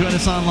forget, you can join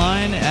us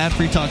online at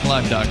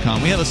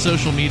freetalklive.com. We have a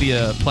social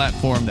media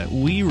platform that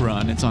we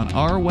run. It's on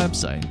our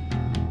website.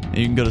 And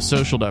you can go to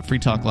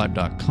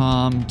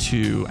social.freetalklive.com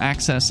to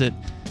access it.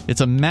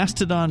 It's a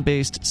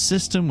Mastodon-based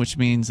system, which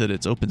means that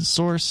it's open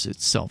source,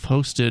 it's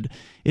self-hosted.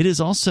 It is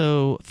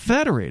also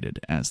federated,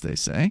 as they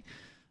say.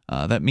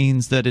 That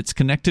means that it's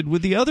connected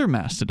with the other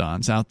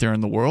Mastodons out there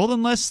in the world,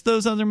 unless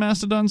those other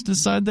Mastodons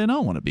decide they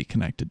don't want to be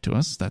connected to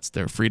us. That's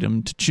their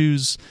freedom to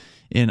choose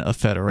in a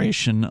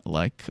federation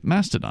like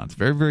Mastodon. It's a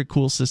very, very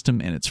cool system,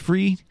 and it's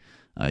free.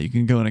 You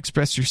can go and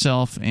express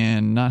yourself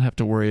and not have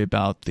to worry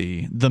about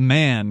the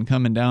man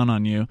coming down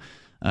on you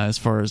as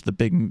far as the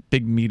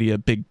big media,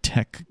 big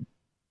tech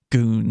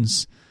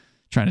goons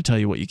trying to tell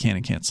you what you can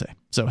and can't say.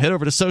 So head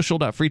over to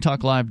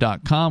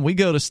social.freetalklive.com. We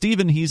go to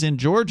Stephen. He's in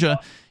Georgia.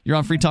 You're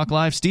on Free Talk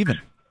Live. Stephen.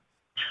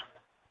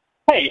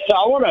 Hey, so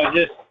I want to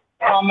just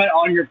comment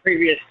on your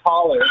previous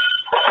caller.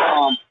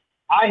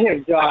 I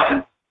have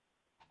done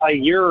a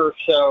year or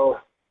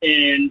so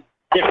in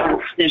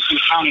different stints in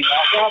county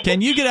lockup. Can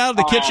you get out of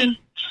the kitchen?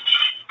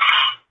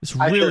 It's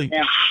really,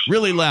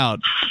 really loud.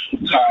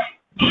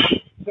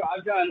 Sorry. So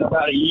I've done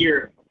about a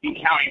year in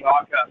county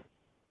lockup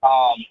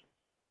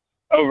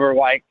over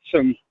like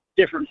some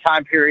different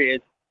time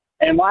periods.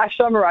 And last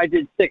summer I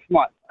did 6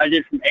 months. I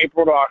did from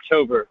April to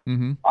October.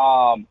 Mm-hmm.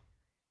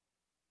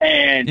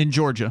 And in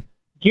Georgia.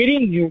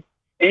 Getting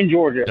drugs in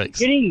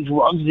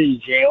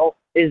jail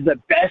is the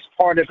best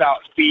part about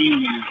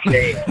being in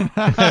jail.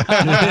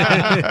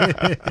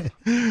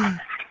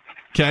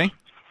 Okay.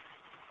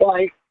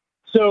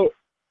 So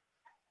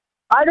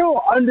I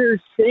don't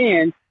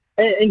understand,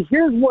 and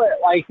here's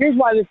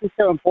why this is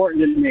so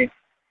important to me.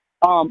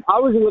 I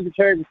was a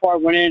libertarian before I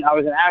went in. I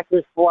was an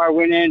activist before I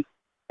went in.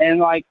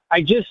 And, I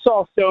just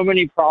saw so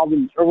many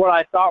problems, or what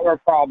I thought were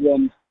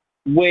problems,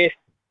 with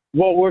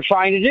what we're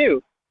trying to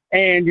do.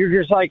 And you're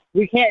just like,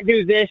 we can't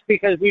do this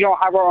because we don't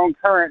have our own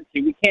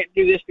currency. We can't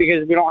do this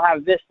because we don't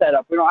have this set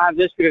up. We don't have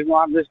this because we don't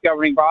have this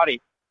governing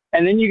body.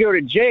 And then you go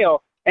to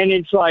jail, and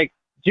it's like,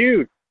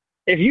 dude,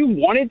 if you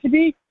want it to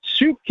be,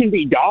 soup can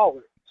be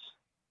dollars.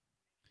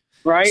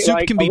 Right?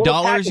 Soup can be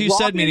dollars, you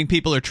said, ramen, meaning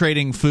people are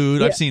trading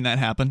food. Yeah. I've seen that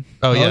happen.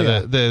 Oh, yeah.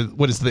 The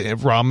what is the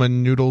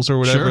ramen noodles or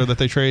whatever that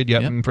they trade?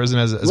 Yep. In prison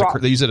they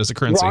use it as a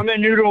currency.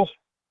 Ramen noodles.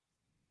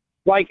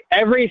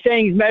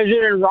 Everything's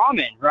measured in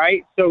ramen,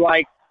 right? So,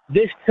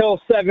 this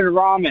pill's 7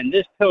 ramen.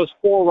 This pill's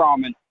 4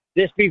 ramen.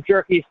 This beef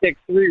jerky sticks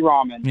 3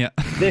 ramen. Yeah.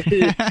 This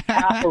is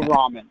half a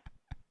ramen.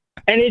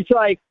 And it's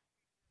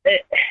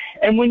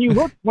and when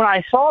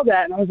I saw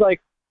that, and I was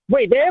like,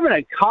 wait, they have an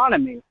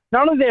economy.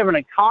 Not only do they have an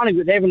economy,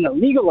 but they have an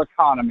illegal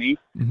economy.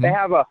 Mm-hmm. They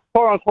have a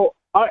quote-unquote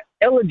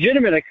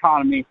illegitimate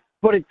economy,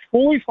 but it's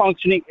fully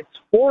functioning. It's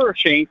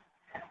flourishing.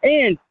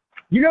 And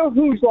you know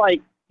who's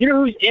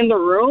in the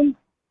room?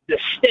 The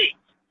state.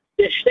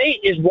 The state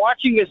is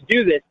watching us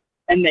do this,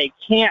 and they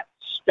can't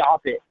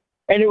stop it.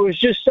 And it was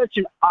just such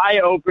an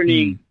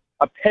eye-opening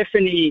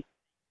epiphany.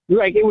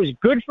 It was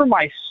good for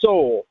my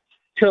soul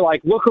to,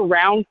 look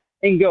around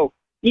and go,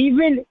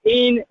 even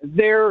in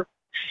their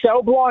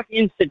cell block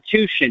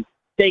institution,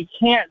 they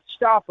can't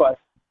stop us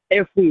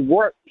if we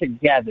work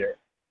together.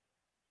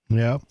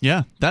 Yeah.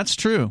 Yeah, that's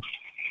true.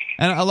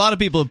 And a lot of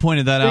people have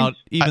pointed that out,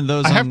 even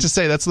those I have to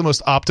say, that's the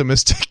most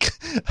optimistic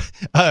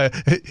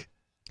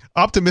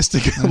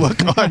optimistic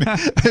look on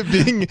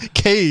being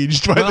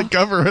caged by the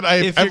government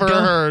I've ever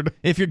heard.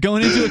 If you're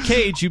going into a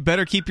cage, you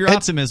better keep your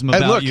optimism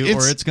about you,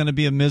 or it's going to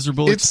be a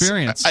miserable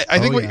experience. I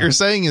think what you're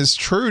saying is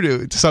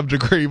true to some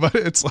degree, but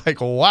it's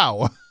like,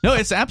 wow. No,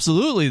 it's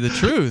absolutely the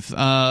truth.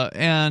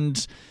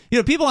 And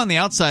people on the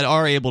outside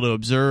are able to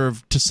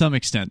observe to some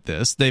extent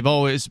this. They've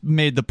always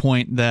made the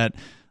point that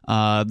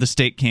the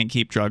state can't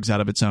keep drugs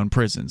out of its own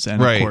prisons.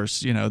 And of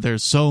course,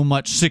 there's so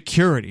much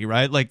security,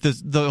 right? Like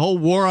the whole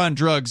war on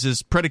drugs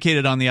is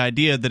predicated on the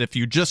idea that if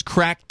you just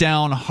crack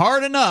down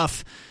hard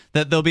enough,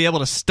 that they'll be able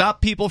to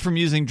stop people from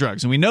using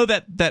drugs. And we know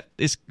that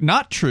is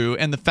not true.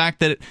 And the fact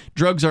that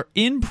drugs are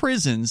in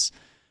prisons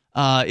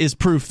is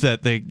proof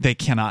that they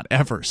cannot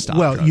ever stop.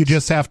 Well, drugs. You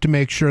just have to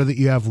make sure that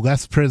you have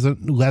less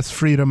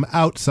freedom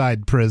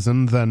outside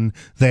prison than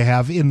they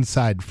have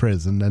inside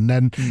prison, and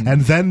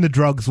then the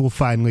drugs will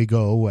finally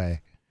go away.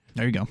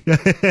 There you go.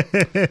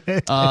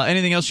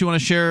 Anything else you want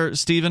to share,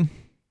 Stephen?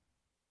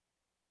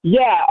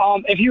 Yeah,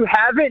 if you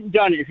haven't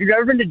done it, if you've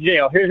never been to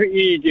jail, here's what you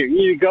need to do. You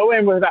need to go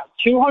in with about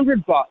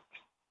 $200,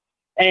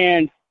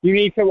 and you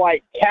need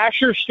to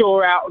cash your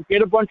store out,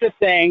 get a bunch of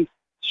things,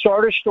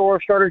 start a store,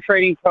 start a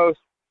trading post,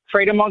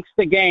 trade amongst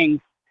the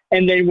gangs,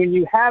 and then when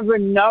you have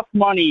enough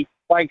money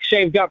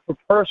saved up for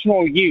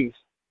personal use,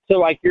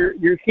 so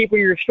you're keeping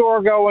your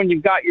store going,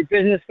 you've got your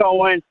business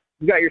going,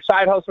 you've got your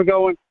side hustle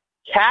going,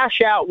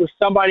 cash out with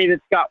somebody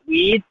that's got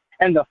weed.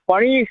 And the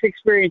funniest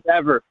experience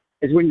ever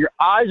is when your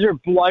eyes are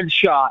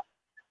bloodshot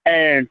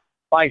and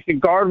the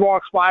guard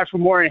walks by from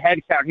more than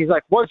head count. He's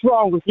like, "What's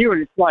wrong with you?"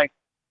 And it's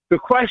the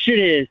question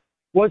is,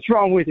 what's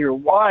wrong with your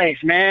wife,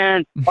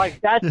 man?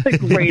 That's the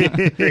greatest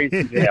experience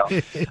in jail.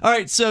 All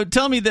right, so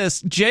tell me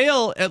this.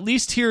 Jail, at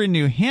least here in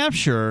New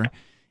Hampshire,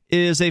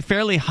 is a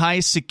fairly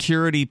high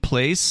security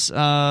place.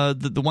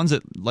 The ones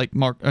that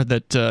Mark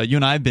that you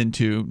and I have been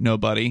to,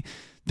 nobody.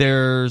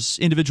 There's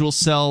individual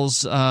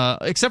cells,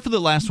 except for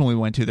the last one we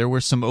went to. There were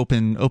some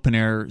open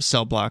air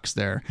cell blocks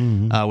there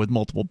with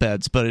multiple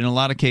beds. But in a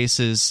lot of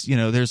cases,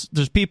 there's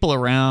people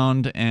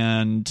around.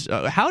 And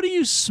how do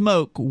you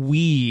smoke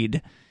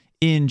weed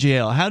in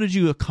jail? How did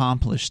you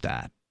accomplish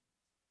that?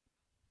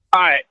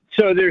 All right.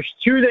 So there's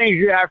two things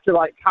you have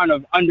to kind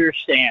of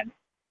understand.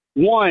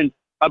 One,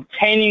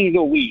 obtaining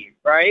the weed,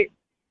 right?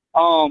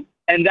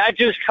 And that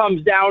just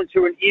comes down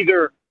to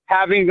either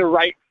having the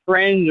right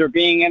friends or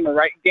being in the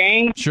right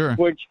gang. Sure.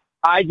 Which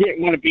I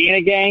didn't want to be in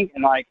a gang,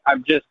 and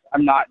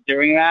I'm not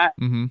doing that.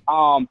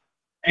 Mm-hmm.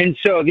 And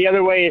so the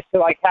other way is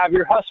to have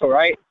your hustle,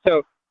 right?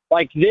 So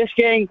this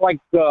gang,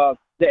 the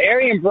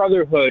Aryan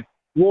Brotherhood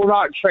will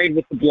not trade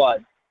with the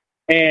Bloods.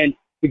 And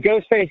the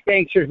Ghostface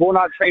gangsters will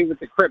not trade with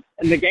the Crips,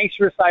 and the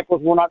gangster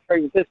disciples will not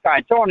trade with this guy,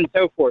 and so on and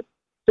so forth.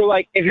 So,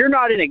 if you're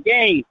not in a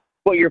gang,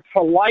 but you're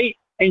polite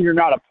and you're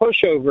not a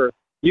pushover,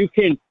 you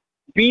can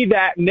be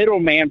that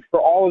middleman for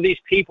all of these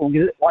people.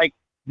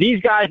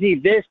 These guys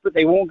need this, but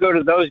they won't go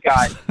to those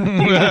guys.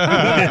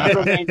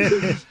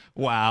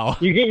 Wow.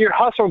 You get your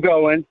hustle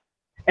going,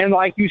 and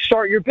you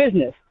start your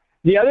business.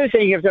 The other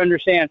thing you have to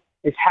understand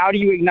is how do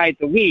you ignite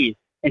the weed?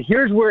 And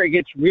here's where it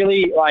gets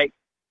really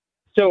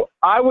so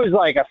I was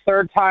a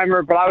third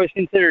timer, but I was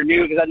considered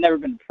new because I'd never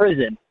been to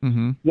prison.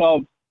 Mm-hmm.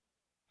 Well,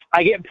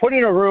 I get put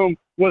in a room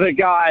with a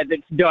guy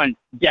that's done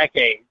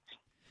decades.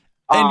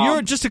 And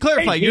you're, just to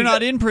clarify, you're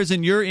not in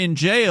prison, you're in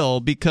jail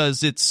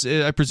because it's,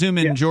 I presume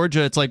in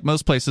Georgia, it's like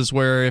most places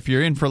where if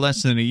you're in for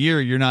less than a year,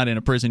 you're not in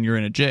a prison, you're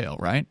in a jail,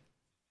 right?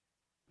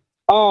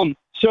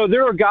 So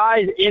there are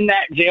guys in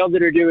that jail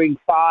that are doing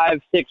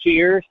 5-6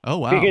 years. Oh,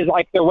 wow. Because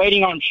they're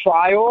waiting on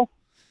trial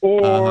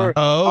or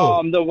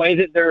the way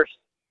that they're,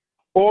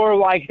 or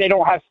they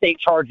don't have state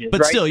charges.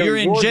 But right? still, so you're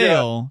in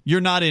jail, you're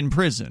not in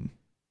prison.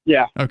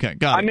 Yeah. Okay,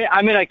 got it.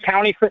 I'm in a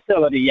county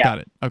facility, yeah. Got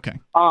it, okay.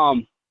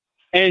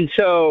 And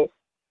so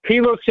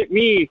he looks at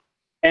me,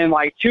 and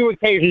 2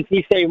 occasions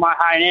he saved my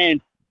hind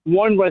end.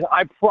 One was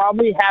I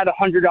probably had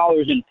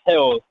 $100 in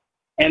pills,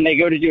 and they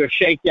go to do a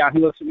shakedown. He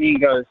looks at me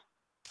and goes,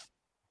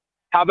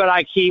 "How about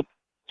I keep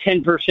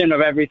 10% of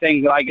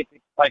everything that I get?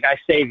 I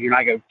save you." And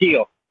I go,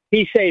 "Deal."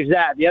 He saves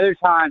that. The other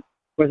time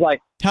was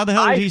how the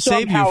hell did he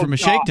save you from a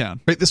shakedown?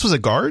 Wait, this was a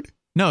guard?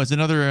 No, it's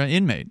another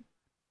inmate.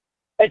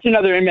 It's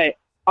another inmate.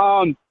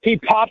 He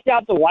popped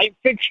out the light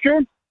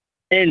fixture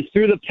and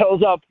threw the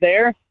pills up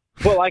there.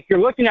 But you're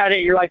looking at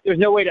it, you're there's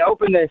no way to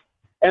open this.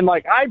 And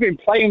I've been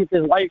playing with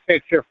this light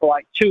fixture for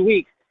 2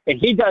 weeks, and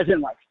he does it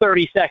in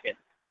 30 seconds,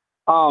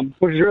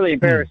 which is really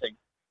embarrassing.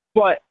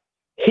 But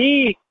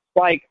he,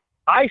 I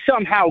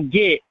somehow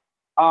get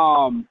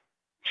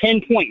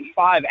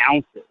 10.5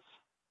 ounces.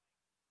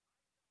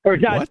 Or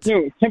not,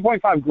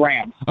 10.5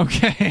 grams.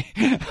 Okay.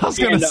 I was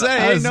going to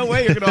say, no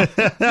way you're going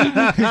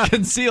to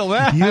conceal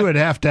that. You would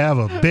have to have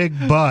a big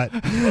butt.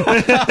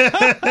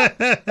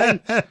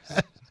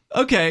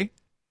 Okay.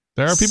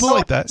 There are people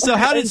like that. So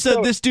how did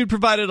this dude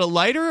provided a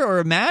lighter or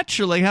a match,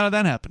 or how did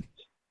that happen?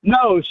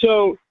 No,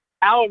 so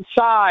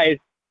outside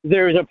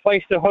there's a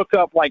place to hook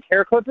up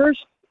hair clippers.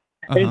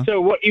 And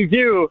so what you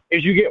do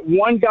is you get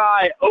one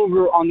guy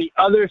over on the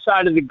other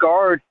side of the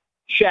guard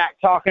shack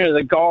talking to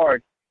the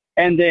guard,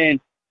 and then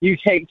you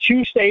take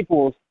 2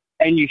 staples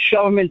and you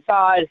shove them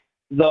inside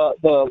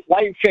the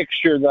light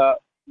fixture, the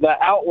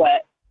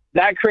outlet.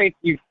 That creates,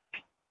 you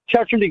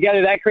touch them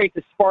together, that creates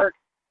a spark.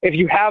 If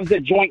you have the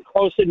joint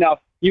close enough,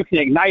 you can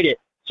ignite it.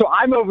 So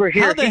I'm over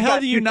here. How the hell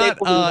do you not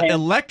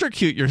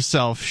electrocute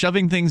yourself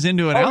shoving things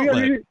into an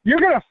outlet? You're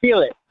going to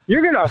feel it.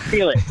 You're going to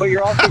feel it, but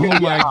you're also going to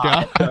get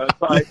high. So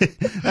it's like,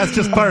 that's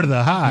just part of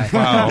the high.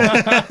 Wow.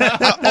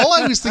 All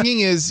I was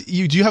thinking is,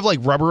 do you have like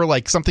rubber,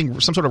 like some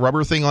sort of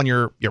rubber thing on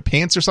your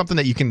pants or something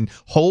that you can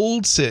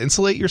hold to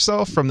insulate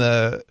yourself from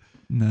the...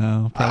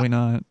 No, probably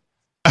not.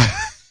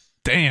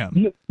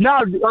 Damn.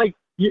 No, like,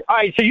 all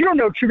right, so you don't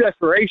know true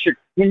desperation.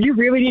 When you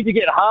really need to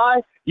get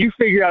high, you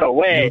figure out a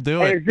way. You'll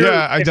do it.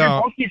 Yeah, I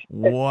don't.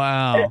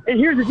 Wow. And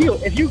here's the deal.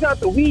 If you got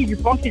the weed, your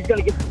funky's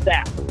going to get the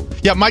sap.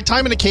 Yeah, my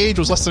time in a cage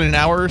was less than an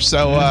hour,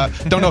 so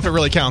don't know if it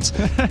really counts.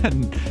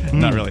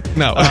 Not really.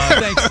 No.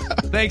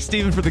 Thanks,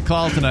 Stephen, for the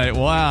call tonight.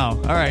 Wow.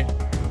 All right.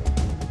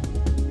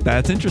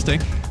 That's interesting.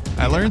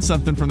 I learned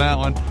something from that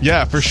one.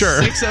 Yeah, for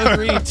sure.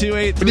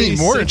 603-283-6160. We need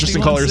more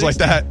interesting callers like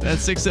that.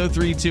 That's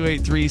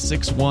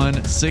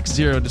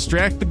 603-283-6160.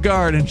 Distract the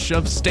guard and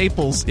shove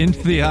staples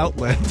into the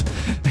outlet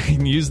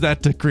and use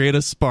that to create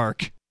a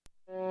spark.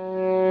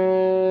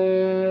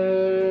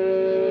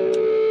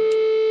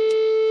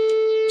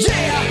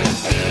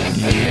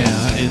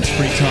 Yeah, it's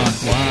Free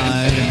Talk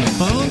Live, and the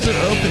phones are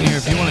open here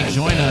if you want to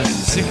join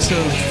us.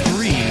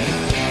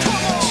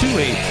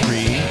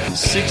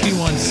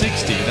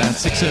 603-283-6160.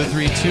 That's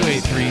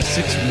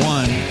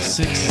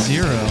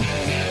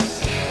 603-283-6160.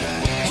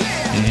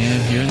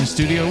 And here in the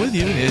studio with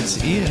you,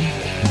 it's Ian.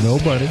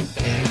 Nobody.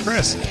 And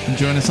Chris. And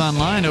join us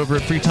online over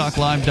at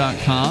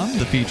freetalklive.com.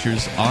 The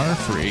features are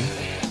free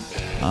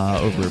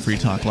over at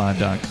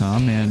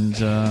freetalklive.com,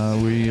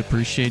 and we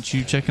appreciate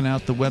you checking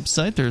out the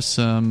website. There's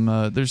some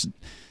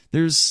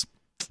there's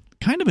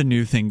kind of a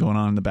new thing going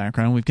on in the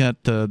background. We've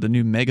got the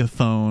new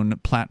Megaphone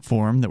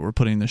platform that we're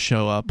putting the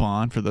show up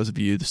on. For those of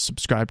you that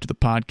subscribe to the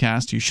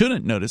podcast, you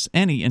shouldn't notice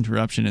any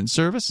interruption in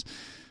service.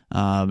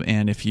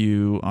 And if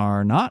you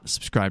are not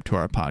subscribed to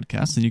our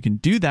podcast, then you can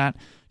do that.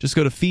 Just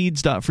go to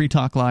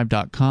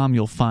feeds.freetalklive.com.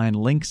 You'll find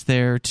links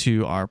there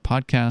to our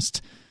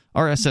podcast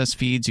RSS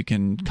feeds. You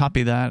can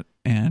copy that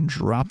and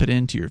drop it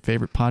into your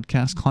favorite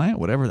podcast client,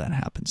 whatever that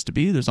happens to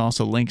be. There's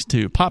also links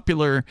to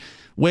popular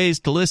ways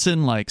to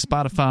listen like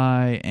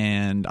Spotify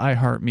and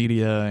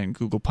iHeartMedia and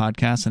Google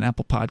Podcasts and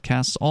Apple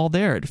Podcasts, all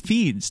there at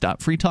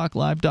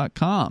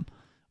feeds.freetalklive.com.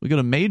 We got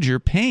a Major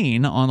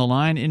Payne on the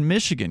line in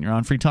Michigan. You're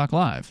on Free Talk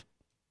Live.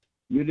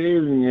 Good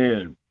evening,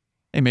 Ed.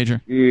 Hey,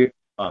 Major.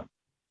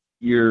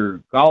 Your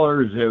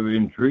callers have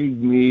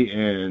intrigued me,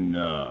 and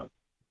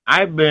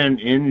I've been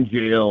in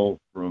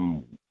jail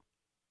from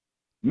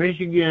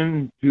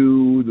Michigan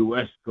to the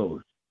West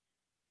Coast.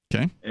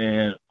 Okay.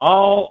 And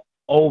all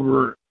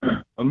over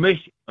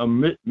a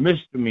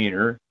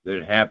misdemeanor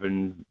that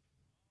happened,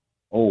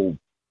 20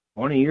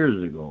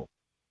 years ago.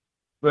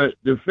 But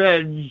the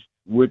feds,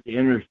 with the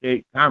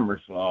interstate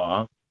commerce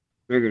law,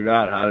 figured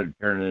out how to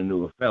turn it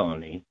into a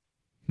felony.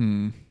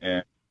 And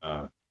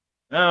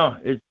now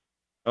it's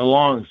a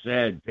long,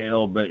 sad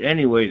tale. But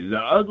anyway, the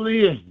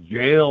ugliest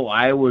jail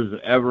I was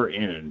ever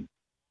in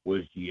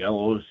was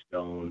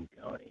Yellowstone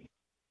County.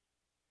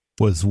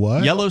 Was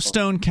what?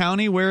 Yellowstone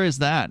County? Where is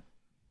that?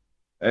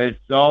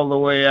 It's all the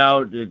way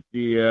out at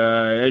the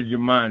edge of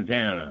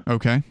Montana.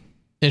 Okay.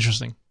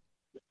 Interesting.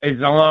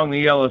 It's along the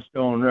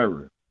Yellowstone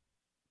River.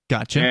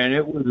 Gotcha. And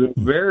it was a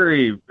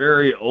very,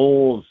 very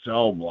old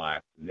cell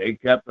block. They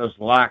kept us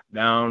locked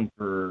down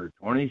for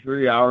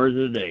 23 hours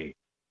a day.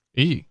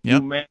 Yep.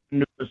 2 men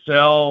into a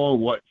cell,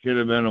 what should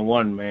have been a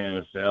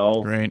 1-man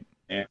cell. Right.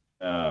 And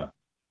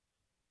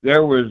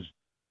there was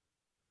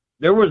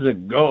a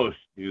ghost,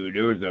 dude.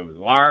 There was a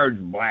large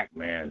black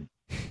man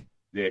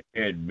that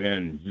had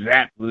been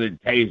zapped with a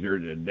taser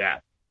to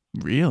death.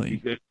 Really?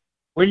 Because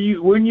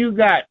when you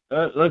got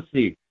let's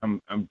see,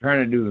 I'm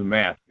trying to do the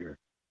math here.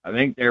 I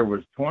think there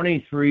was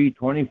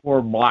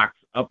 24 blocks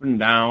up and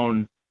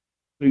down.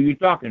 So you're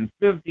talking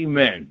 50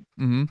 men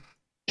Mm-hmm.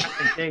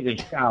 can take a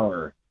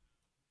shower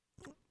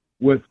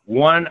with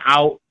one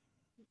out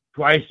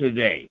twice a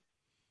day,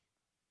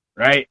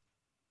 right?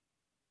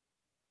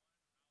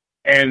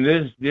 And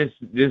this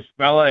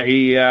fella,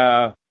 he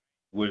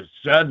was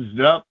sudsed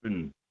up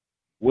and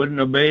wouldn't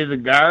obey the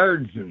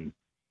guards, and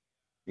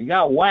he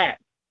got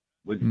whacked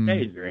with the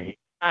taser, and he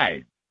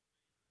died.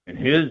 And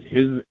his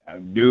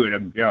dude,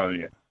 I'm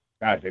telling you,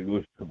 gosh, it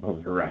goes to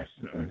both the rest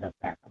on the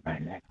back of my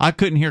neck. I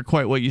couldn't hear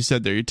quite what you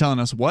said there. You're telling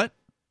us what?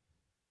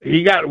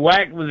 He got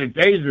whacked with a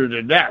taser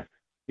to death.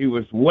 He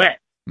was wet.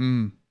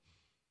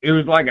 It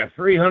was like a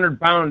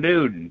 300-pound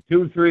dude, and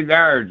 2-3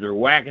 guards are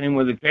whacking him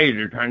with a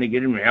taser, trying to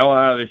get him the hell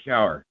out of the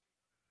shower.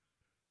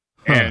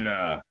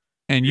 Huh.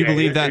 And you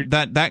believe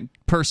that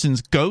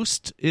person's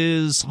ghost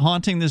is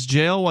haunting this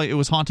jail? It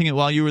was haunting it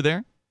while you were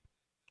there?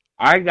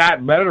 I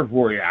got better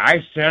for you.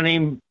 I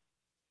think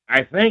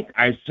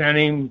I sent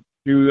him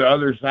to the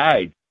other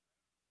side.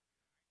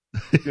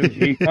 Because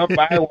he come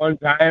by one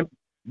time,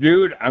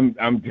 dude,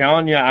 I'm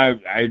telling you,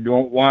 I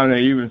don't want to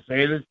even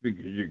say this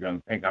because you're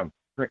gonna think I'm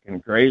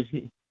freaking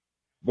crazy.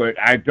 But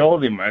I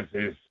told him, I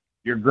says,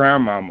 your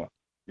grandmama,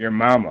 your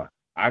mama.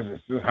 I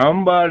said,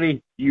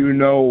 somebody you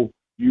know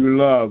you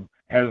love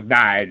has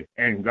died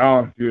and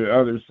gone to the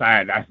other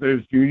side. I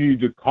says, you need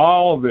to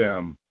call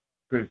them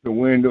because the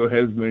window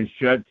has been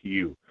shut to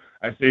you.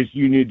 I says,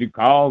 you need to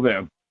call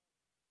them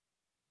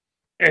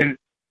and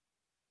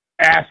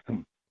ask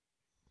them,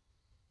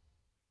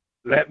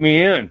 let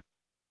me in,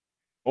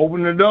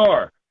 open the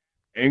door,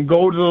 and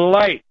go to the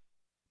light.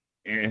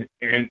 And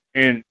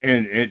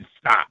it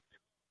stopped.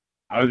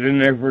 I was in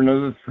there for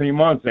another 3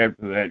 months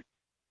after that.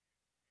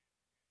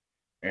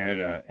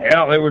 And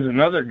hell, there was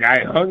another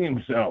guy hung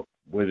himself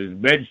with his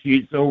bed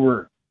sheets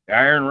over the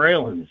iron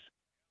railings.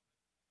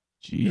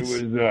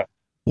 Jeez.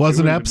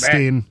 Wasn't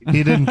Epstein.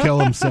 He didn't kill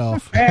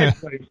himself. Bad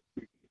place.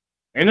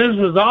 And this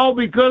was all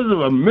because of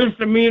a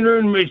misdemeanor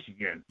in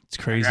Michigan. It's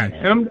crazy. I got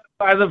hemmed up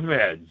by the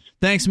feds.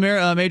 Thanks,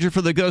 Major,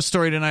 for the ghost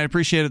story tonight. I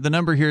appreciate it. The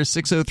number here is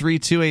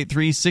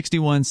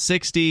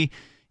 603-283-6160.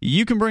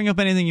 You can bring up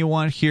anything you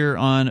want here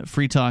on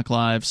Free Talk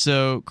Live.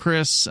 So,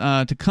 Chris,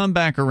 to come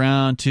back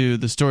around to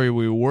the story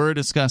we were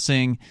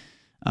discussing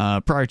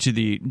prior to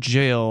the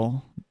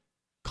jail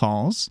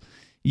calls,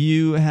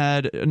 you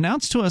had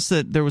announced to us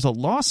that there was a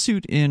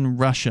lawsuit in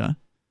Russia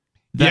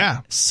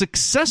that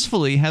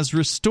successfully has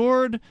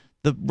restored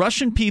the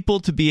Russian people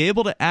to be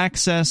able to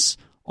access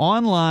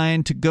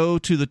online, to go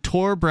to the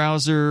Tor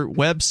browser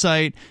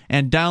website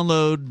and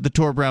download the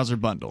Tor browser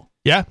bundle.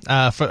 Yeah,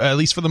 at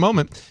least for the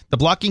moment. The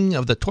blocking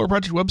of the Tor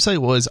project website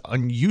was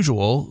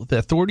unusual. The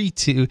authority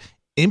to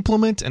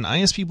implement an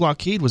ISP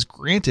blockade was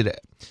granted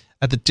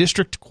at the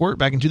district court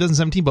back in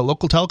 2017, but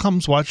local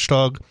telecoms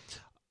watchdog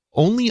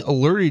only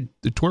alerted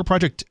the Tor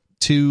project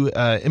to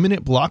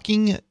imminent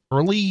blocking in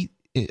early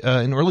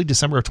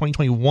December of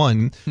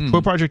 2021.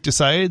 Tor project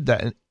decided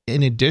that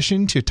in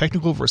addition to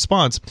technical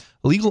response,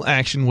 legal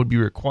action would be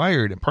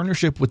required in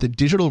partnership with the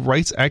digital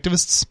rights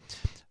activists.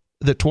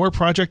 The Tor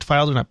project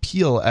filed an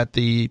appeal at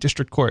the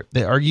district court.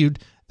 They argued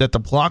that the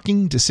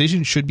blocking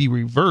decision should be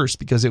reversed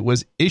because it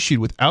was issued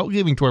without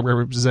giving Tor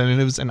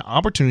representatives an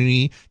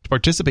opportunity to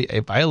participate,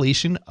 a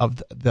violation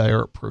of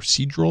their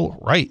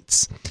procedural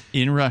rights.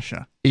 In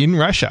Russia.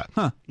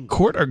 Huh.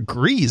 Court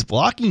agrees.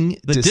 Blocking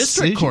the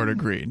district court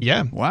agreed.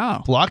 Yeah.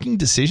 Wow. Blocking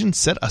decision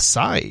set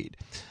aside.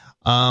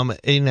 An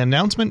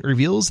announcement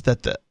reveals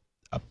that the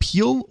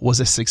appeal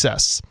was a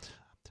success.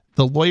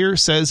 The lawyer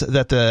says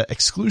that the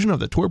exclusion of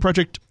the Tor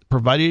project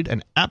provided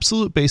an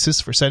absolute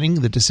basis for setting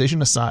the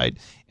decision aside,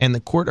 and the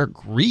court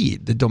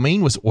agreed. The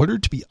domain was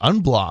ordered to be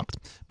unblocked,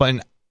 but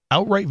an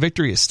outright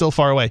victory is still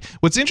far away.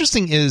 What's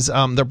interesting is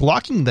they're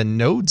blocking the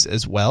nodes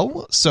as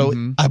well. So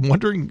I'm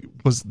wondering,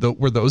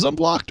 were those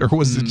unblocked, or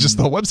was it just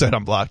the website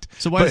unblocked?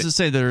 So why does it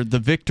say the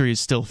victory is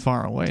still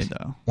far away,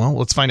 though? Well,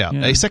 let's find out.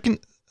 A second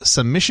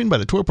submission by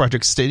the Tor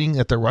project stating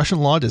that the Russian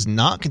law does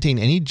not contain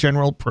any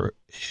general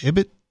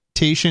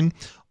prohibition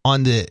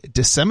on the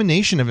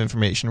dissemination of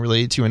information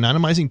related to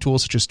anonymizing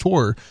tools such as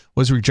Tor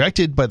was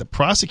rejected by the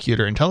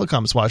prosecutor and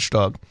telecoms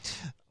watchdog,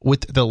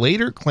 with the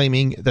later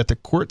claiming that the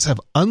courts have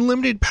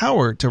unlimited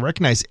power to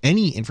recognize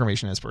any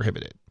information as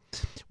prohibited.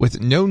 With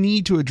no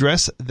need to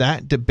address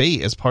that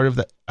debate as part of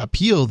the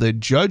appeal, the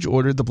judge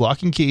ordered the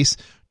blocking case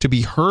to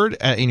be heard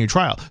at a new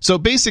trial. So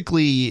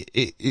basically,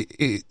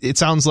 it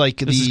sounds like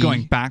this is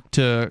going back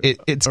to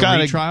it's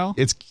got a trial.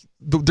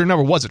 There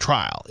never was a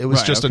trial. It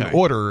was just an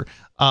order.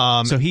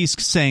 So he's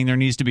saying there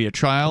needs to be a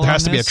trial. There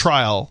has to be a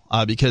trial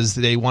because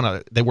they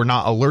were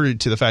not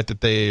alerted to the fact that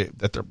their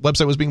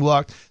website was being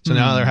blocked. So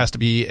now there has to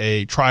be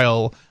a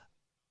trial,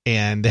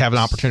 and they have an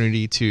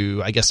opportunity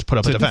to, I guess, put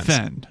up a defense.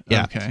 Defend.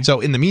 Yeah. Okay. So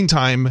in the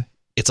meantime,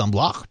 it's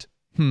unblocked.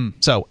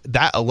 So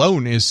that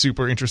alone is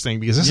super interesting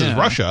because this is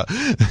Russia.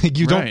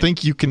 You don't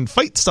think you can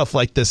fight stuff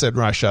like this in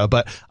Russia,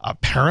 but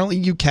apparently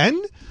you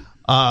can.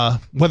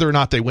 Whether or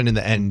not they win in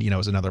the end,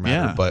 is another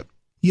matter. But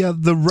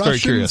the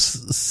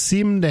Russians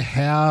seem to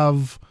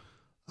have,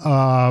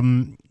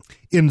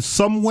 in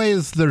some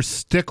ways, they're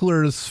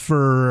sticklers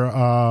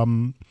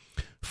for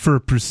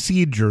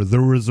procedure.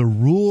 There was a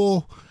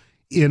rule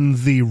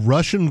in the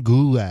Russian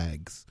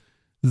gulags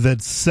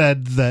that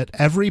said that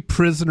every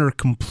prisoner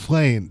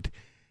complaint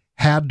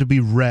had to be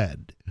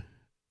read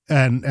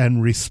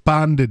and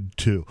responded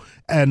to.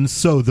 And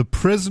so the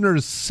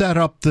prisoners set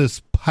up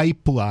this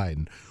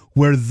pipeline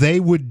where they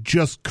would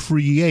just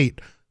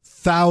create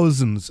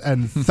thousands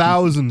and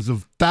thousands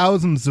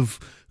of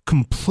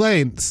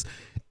complaints.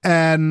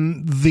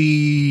 And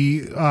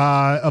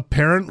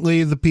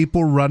apparently the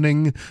people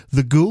running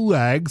the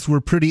gulags were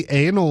pretty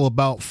anal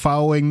about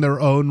following their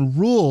own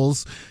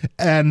rules,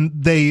 and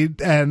they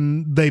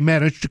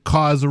managed to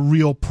cause a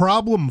real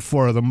problem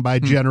for them by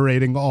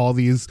generating all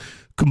these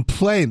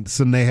complaints,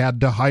 and they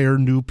had to hire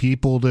new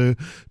people to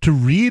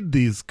read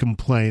these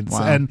complaints.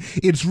 Wow. And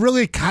it's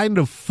really kind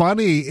of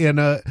funny in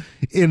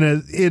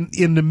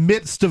the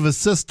midst of a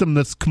system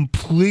that's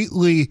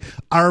completely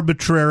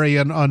arbitrary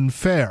and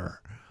unfair.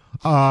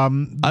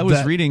 I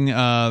was reading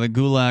the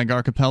Gulag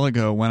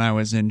Archipelago when I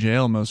was in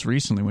jail most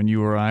recently, when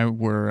you or I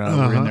were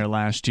in there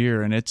last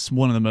year, and it's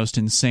one of the most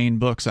insane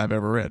books I've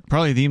ever read.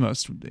 Probably the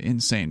most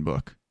insane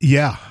book.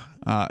 Yeah.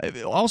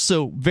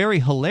 Also very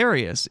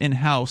hilarious in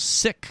how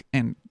sick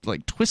and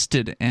like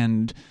twisted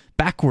and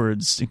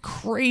backwards and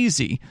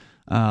crazy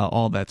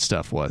all that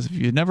stuff was. If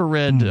you've never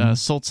read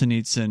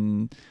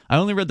Solzhenitsyn, I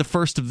only read the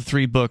first of the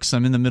 3 books.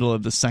 I'm in the middle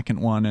of the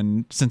second one,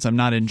 and since I'm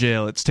not in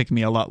jail, it's taken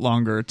me a lot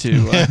longer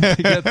to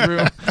get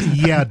through.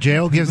 Yeah,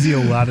 jail gives you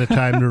a lot of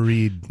time to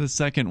read the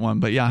second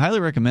one. But yeah, I highly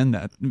recommend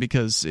that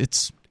because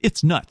it's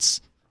nuts.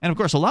 And of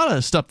course, a lot of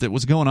the stuff that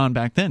was going on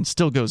back then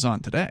still goes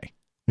on today.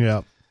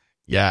 Yeah.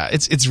 Yeah,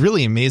 it's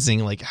really amazing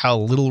like how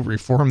little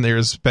reform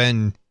there's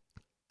been.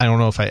 I don't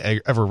know if I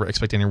ever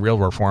expect any real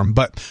reform,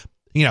 but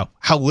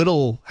how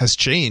little has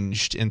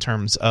changed in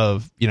terms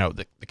of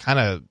the kind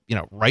of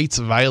rights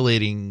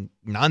violating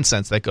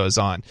nonsense that goes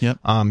on. Yep.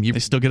 They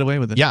still get away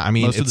with it. Yeah, I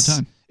mean, most of the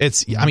time.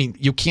 I mean,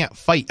 you can't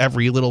fight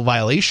every little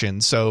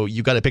violation, so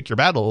you got to pick your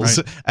battles,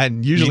 right.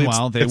 and usually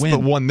it's win. the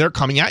one they're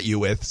coming at you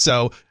with.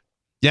 So,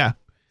 yeah.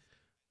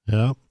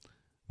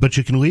 But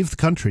you can leave the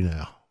country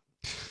now.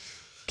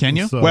 Can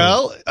you? So,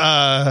 well,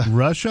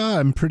 Russia,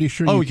 I'm pretty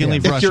sure. You can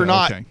leave Russia.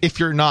 If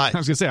you're not, I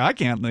was gonna say I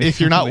can't leave. If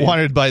you're not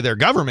wanted by their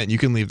government, you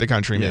can leave the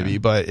country, maybe.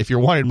 But if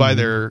you're wanted by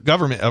their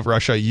government of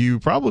Russia,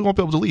 you probably won't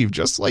be able to leave.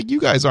 Just like you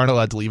guys aren't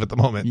allowed to leave at the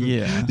moment.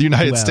 Yeah, the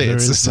United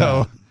States.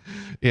 So,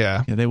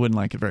 yeah, they wouldn't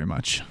like it very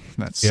much.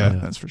 That's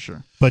for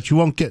sure. But you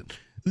won't get.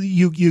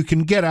 You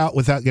can get out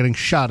without getting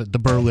shot at the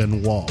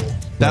Berlin Wall.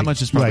 That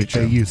much is probably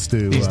true. They used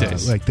to these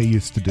days. Like they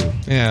used to do.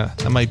 Yeah,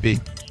 that might be.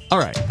 All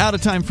right, out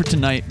of time for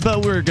tonight,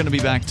 but we're going to be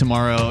back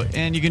tomorrow,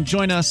 and you can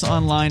join us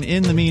online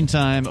in the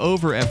meantime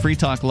over at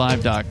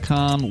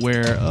freetalklive.com,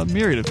 where a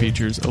myriad of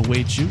features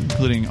await you,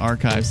 including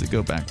archives that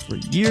go back for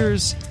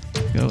years.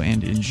 Go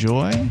and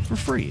enjoy for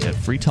free at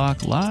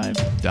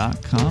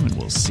freetalklive.com, and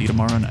we'll see you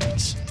tomorrow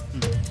night.